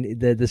seen.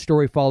 The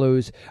story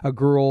follows a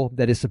girl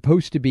that is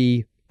supposed to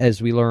be,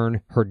 as we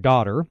learn, her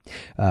daughter.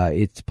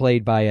 It's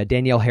played by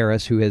Danielle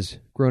Harris, who has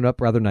grown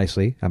up rather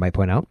nicely, I might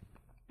point out.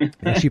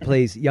 She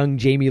plays young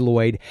Jamie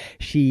Lloyd.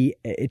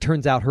 It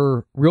turns out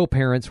her real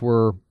parents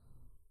were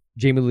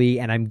Jamie Lee,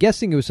 and I'm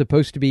guessing it was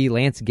supposed to be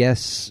Lance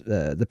Guest,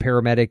 the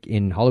paramedic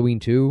in Halloween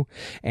 2,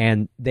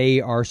 and they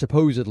are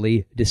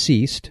supposedly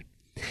deceased.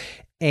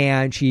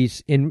 And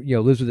she's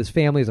lives with his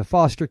family as a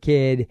foster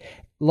kid.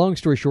 Long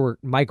story short,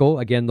 Michael,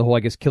 again, the whole,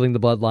 killing the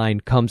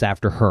bloodline, comes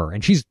after her.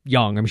 And she's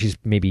young. I mean, she's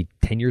maybe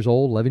 10 years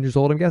old, 11 years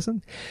old, I'm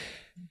guessing.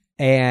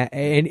 And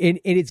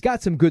it's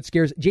got some good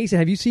scares. Jason,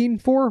 have you seen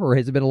 4, or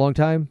has it been a long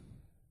time?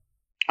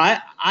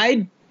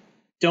 I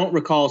don't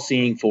recall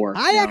seeing 4.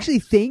 I actually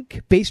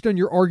think, based on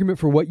your argument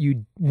for what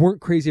you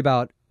weren't crazy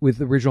about with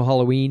the original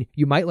Halloween,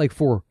 you might like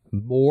 4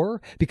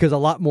 more, because a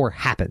lot more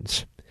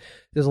happens.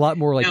 There's a lot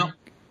more like. Now,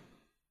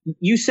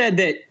 you said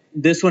that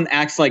this one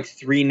acts like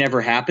 3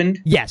 never happened.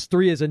 Yes,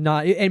 3 is a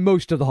not, and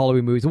most of the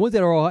Halloween movies, the ones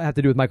that all have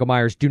to do with Michael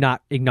Myers, do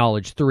not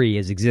acknowledge 3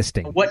 as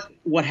existing.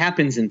 What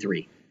happens in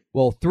 3?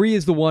 Well, 3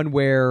 is the one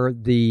where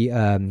the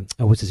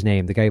what's his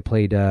name? The guy who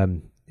played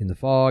In the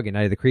Fog and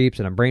Night of the Creeps,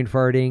 and I'm brain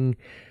farting.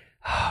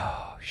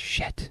 Oh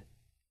shit!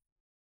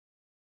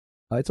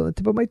 Oh, it's on the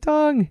tip of my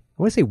tongue. I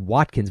want to say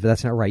Watkins, but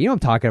that's not right. You know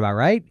what I'm talking about,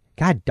 right?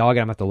 God dog it,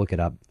 I'm going to have to look it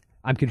up.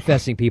 I'm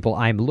confessing, people.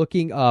 I'm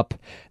looking up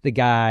the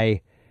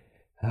guy.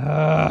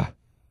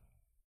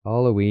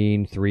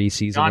 Halloween 3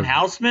 season. John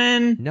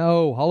Houseman?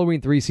 No,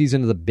 Halloween 3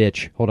 season of the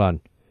bitch. Hold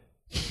on.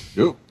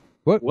 Nope.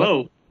 What?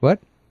 Whoa. What?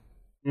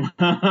 No,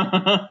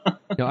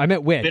 I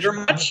meant witch. Bitter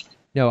much?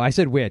 No, I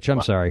said witch.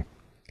 I'm sorry.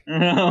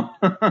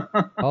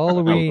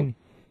 Halloween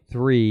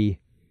 3.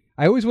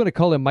 I always want to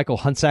call him Michael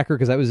Huntsacker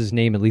because that was his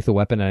name in Lethal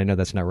Weapon, and I know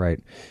that's not right.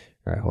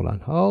 All right, hold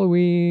on.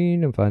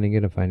 Halloween. I'm finding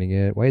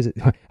it. Why is it?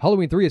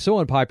 Halloween 3 is so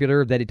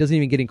unpopular that it doesn't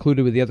even get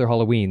included with the other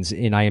Halloweens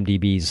in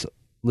IMDb's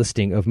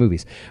listing of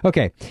movies.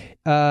 Okay.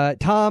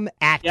 Tom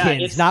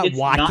Atkins, not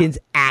Watkins,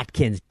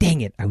 Atkins.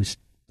 Dang it. I was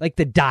like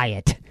the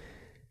diet.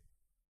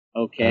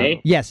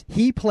 Okay. Yes,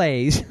 he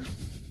plays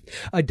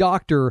a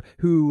doctor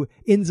who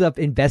ends up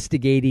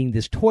investigating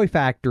this toy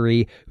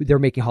factory. They're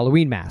making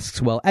Halloween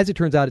masks. Well, as it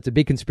turns out, it's a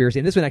big conspiracy.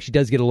 And this one actually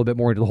does get a little bit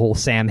more into the whole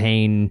Sam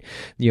Hain,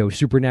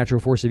 supernatural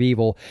force of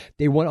evil.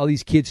 They want all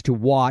these kids to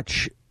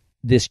watch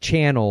this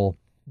channel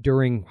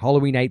during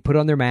Halloween night, put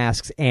on their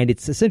masks, and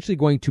it's essentially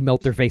going to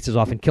melt their faces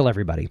off and kill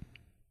everybody.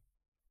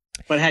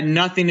 But it had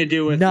nothing to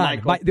do with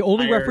Michael The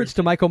only Myers. reference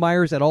to Michael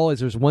Myers at all is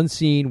there's one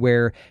scene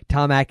where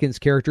Tom Atkins'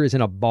 character is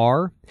in a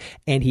bar,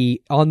 and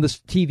he on the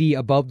TV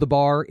above the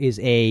bar is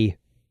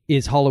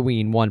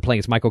Halloween 1 playing.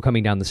 It's Michael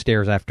coming down the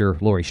stairs after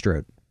Laurie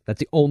Strode. That's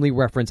the only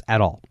reference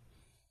at all.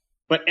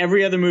 But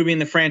every other movie in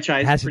the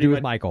franchise has to do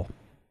with Michael.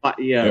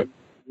 Yeah. Yep.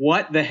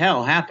 What the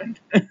hell happened?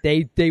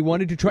 They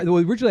wanted to try.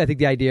 Well, originally, I think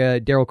the idea,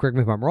 Daryl, correct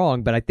me if I'm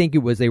wrong, but I think it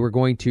was they were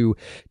going to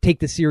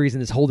take the series in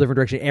this whole different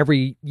direction.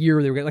 Every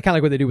year, they were kind of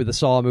like what they do with the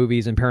Saw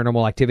movies and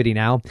Paranormal Activity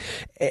now.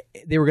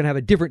 They were going to have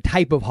a different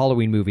type of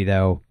Halloween movie,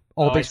 though,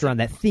 all based around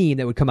that theme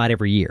that would come out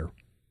every year.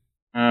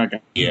 Okay.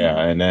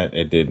 Yeah, and that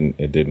it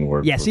didn't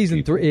work. Yeah,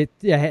 season 3,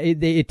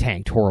 it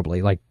tanked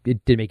horribly. Like,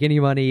 it didn't make any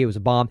money. It was a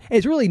bomb. And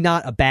it's really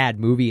not a bad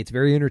movie. It's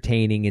very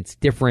entertaining. It's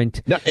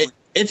different. No,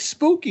 it's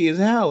spooky as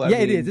hell. I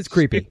mean, it is. It's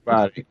creepy.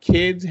 About it.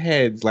 Kids'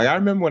 heads. Like, I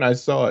remember when I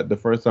saw it, the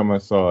first time I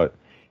saw it,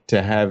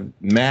 to have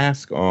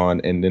mask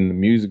on and then the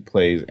music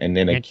plays and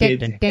then a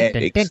kid's head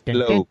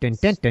explodes.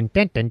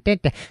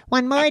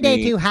 One more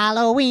day to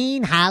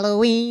Halloween,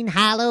 Halloween,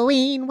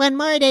 Halloween. One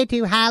more day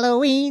to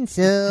Halloween,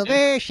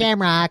 Silver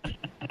Shamrock.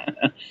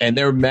 And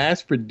they're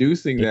mass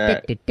producing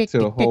that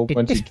to a whole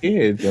bunch of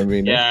kids. I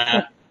mean,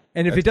 yeah.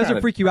 And if it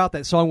doesn't freak you out,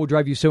 that song will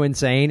drive you so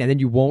insane, and then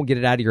you won't get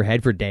it out of your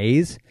head for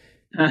days.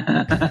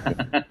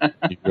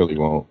 You really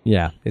won't.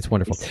 Yeah, it's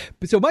wonderful.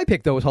 But so my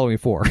pick, though, was Halloween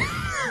 4.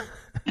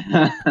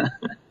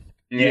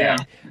 Yeah.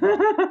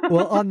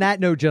 Well, on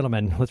that note,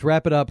 gentlemen, let's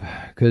wrap it up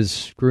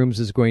because Grooms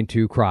is going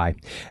to cry.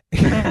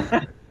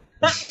 Now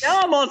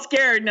I'm all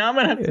scared. Now I'm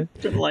going to have to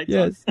turn the lights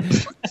on.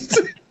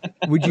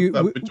 Would you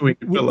between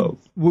the pillows?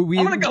 I'm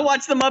going to go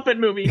watch the Muppet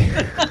movie.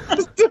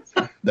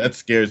 That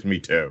scares me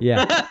too.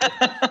 Yeah.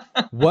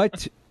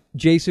 What,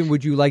 Jason,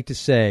 would you like to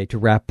say to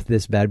wrap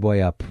this bad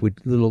boy up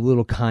with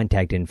little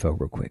contact info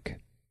real quick?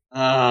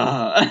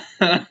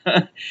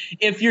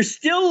 If you're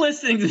still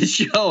listening to the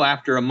show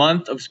after a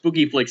month of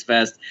Spooky Flicks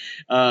Fest,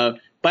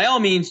 by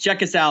all means,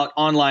 check us out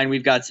online.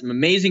 We've got some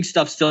amazing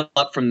stuff still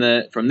up from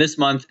this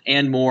month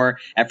and more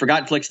at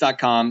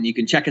ForgottenFlix.com. You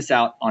can check us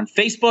out on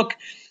Facebook.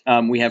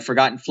 We have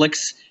Forgotten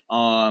Flicks.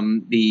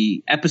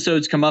 The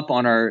episodes come up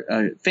on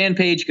our fan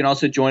page. You can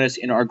also join us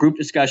in our group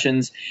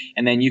discussions,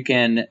 and then you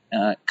can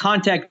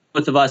contact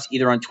both of us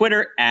either on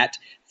Twitter at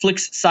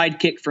Flicks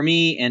Sidekick for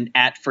me and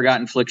at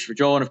Forgotten Flicks for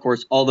Joel. And of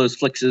course, all those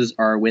Flickses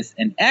are with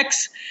an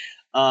X.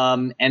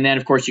 And then,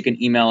 of course, you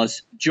can email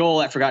us,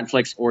 Joel at Forgotten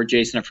Flicks or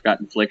Jason at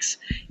Forgotten Flicks,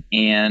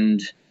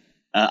 and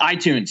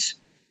iTunes.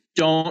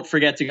 Don't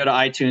forget to go to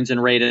iTunes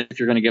and rate it if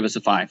you're going to give us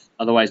a 5.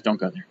 Otherwise, don't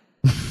go there.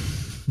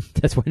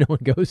 That's why no one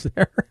goes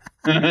there.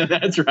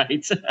 That's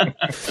right.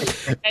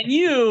 And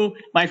you,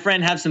 my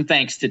friend, have some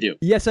thanks to do.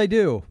 Yes, I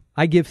do.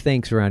 I give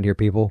thanks around here,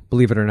 people.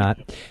 Believe it or not.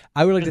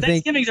 I would like to thank.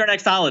 Thanksgiving's our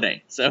next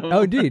holiday. So.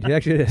 Oh, indeed. It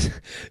actually is.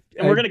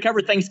 And we're going to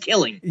cover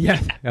Thanksgiving.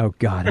 Yeah. Oh,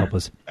 God, help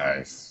us.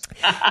 Nice.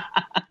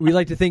 We'd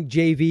like to thank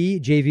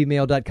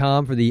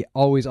jvmail.com for the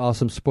always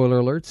awesome spoiler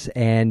alerts,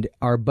 and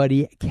our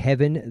buddy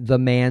Kevin the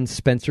Man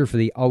Spencer for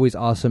the always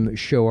awesome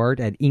show art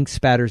at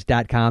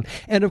inkspatters.com.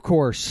 And, of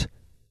course,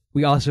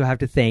 we also have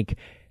to thank,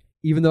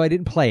 even though I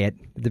didn't play it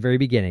at the very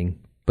beginning,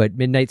 but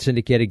Midnight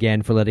Syndicate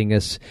again for letting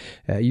us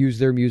use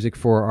their music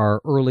for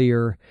our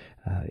earlier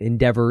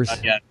endeavors.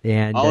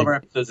 And all of our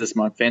episodes this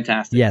month.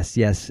 Fantastic.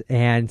 Yes.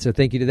 And so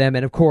thank you to them.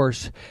 And of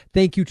course,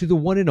 thank you to the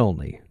one and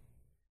only,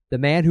 the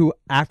man who,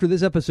 after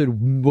this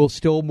episode, will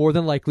still more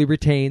than likely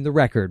retain the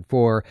record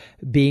for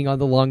being on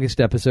the longest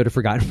episode of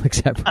Forgotten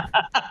Flicks ever.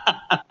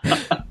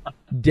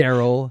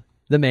 Daryl,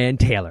 the man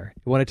Taylor.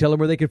 You want to tell them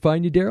where they can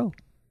find you, Daryl?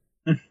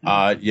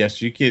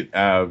 Yes, you could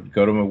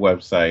go to my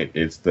website.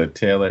 It's the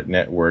Taylor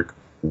Network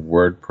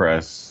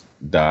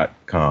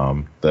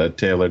WordPress.com. The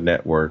Taylor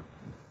Network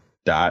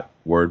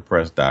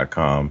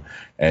 .wordpress.com,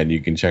 and you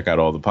can check out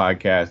all the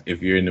podcasts.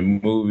 If you're in the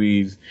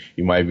movies,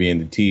 you might be in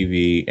the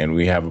TV, and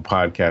we have a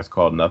podcast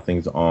called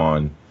Nothing's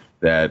On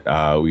that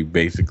we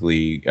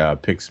basically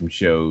pick some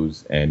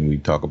shows and we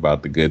talk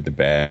about the good, the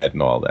bad,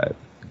 and all that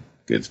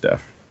good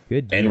stuff.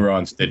 Good deal. And we're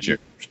on Stitcher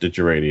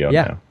Radio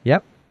now.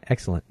 Yep.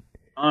 Excellent.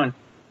 On.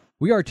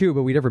 We are too,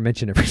 but we never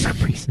mention it for some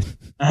reason.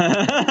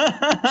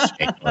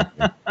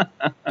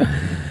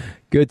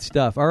 Good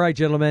stuff. All right,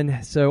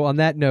 gentlemen. So on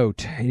that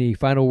note, any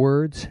final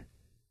words?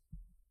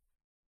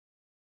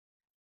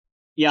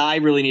 Yeah, I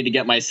really need to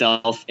get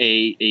myself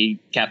a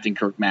Captain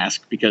Kirk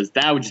mask because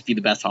that would just be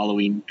the best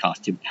Halloween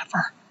costume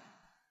ever.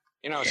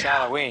 You know, it's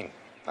Halloween.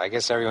 I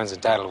guess everyone's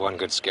entitled to one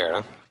good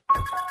scare, huh?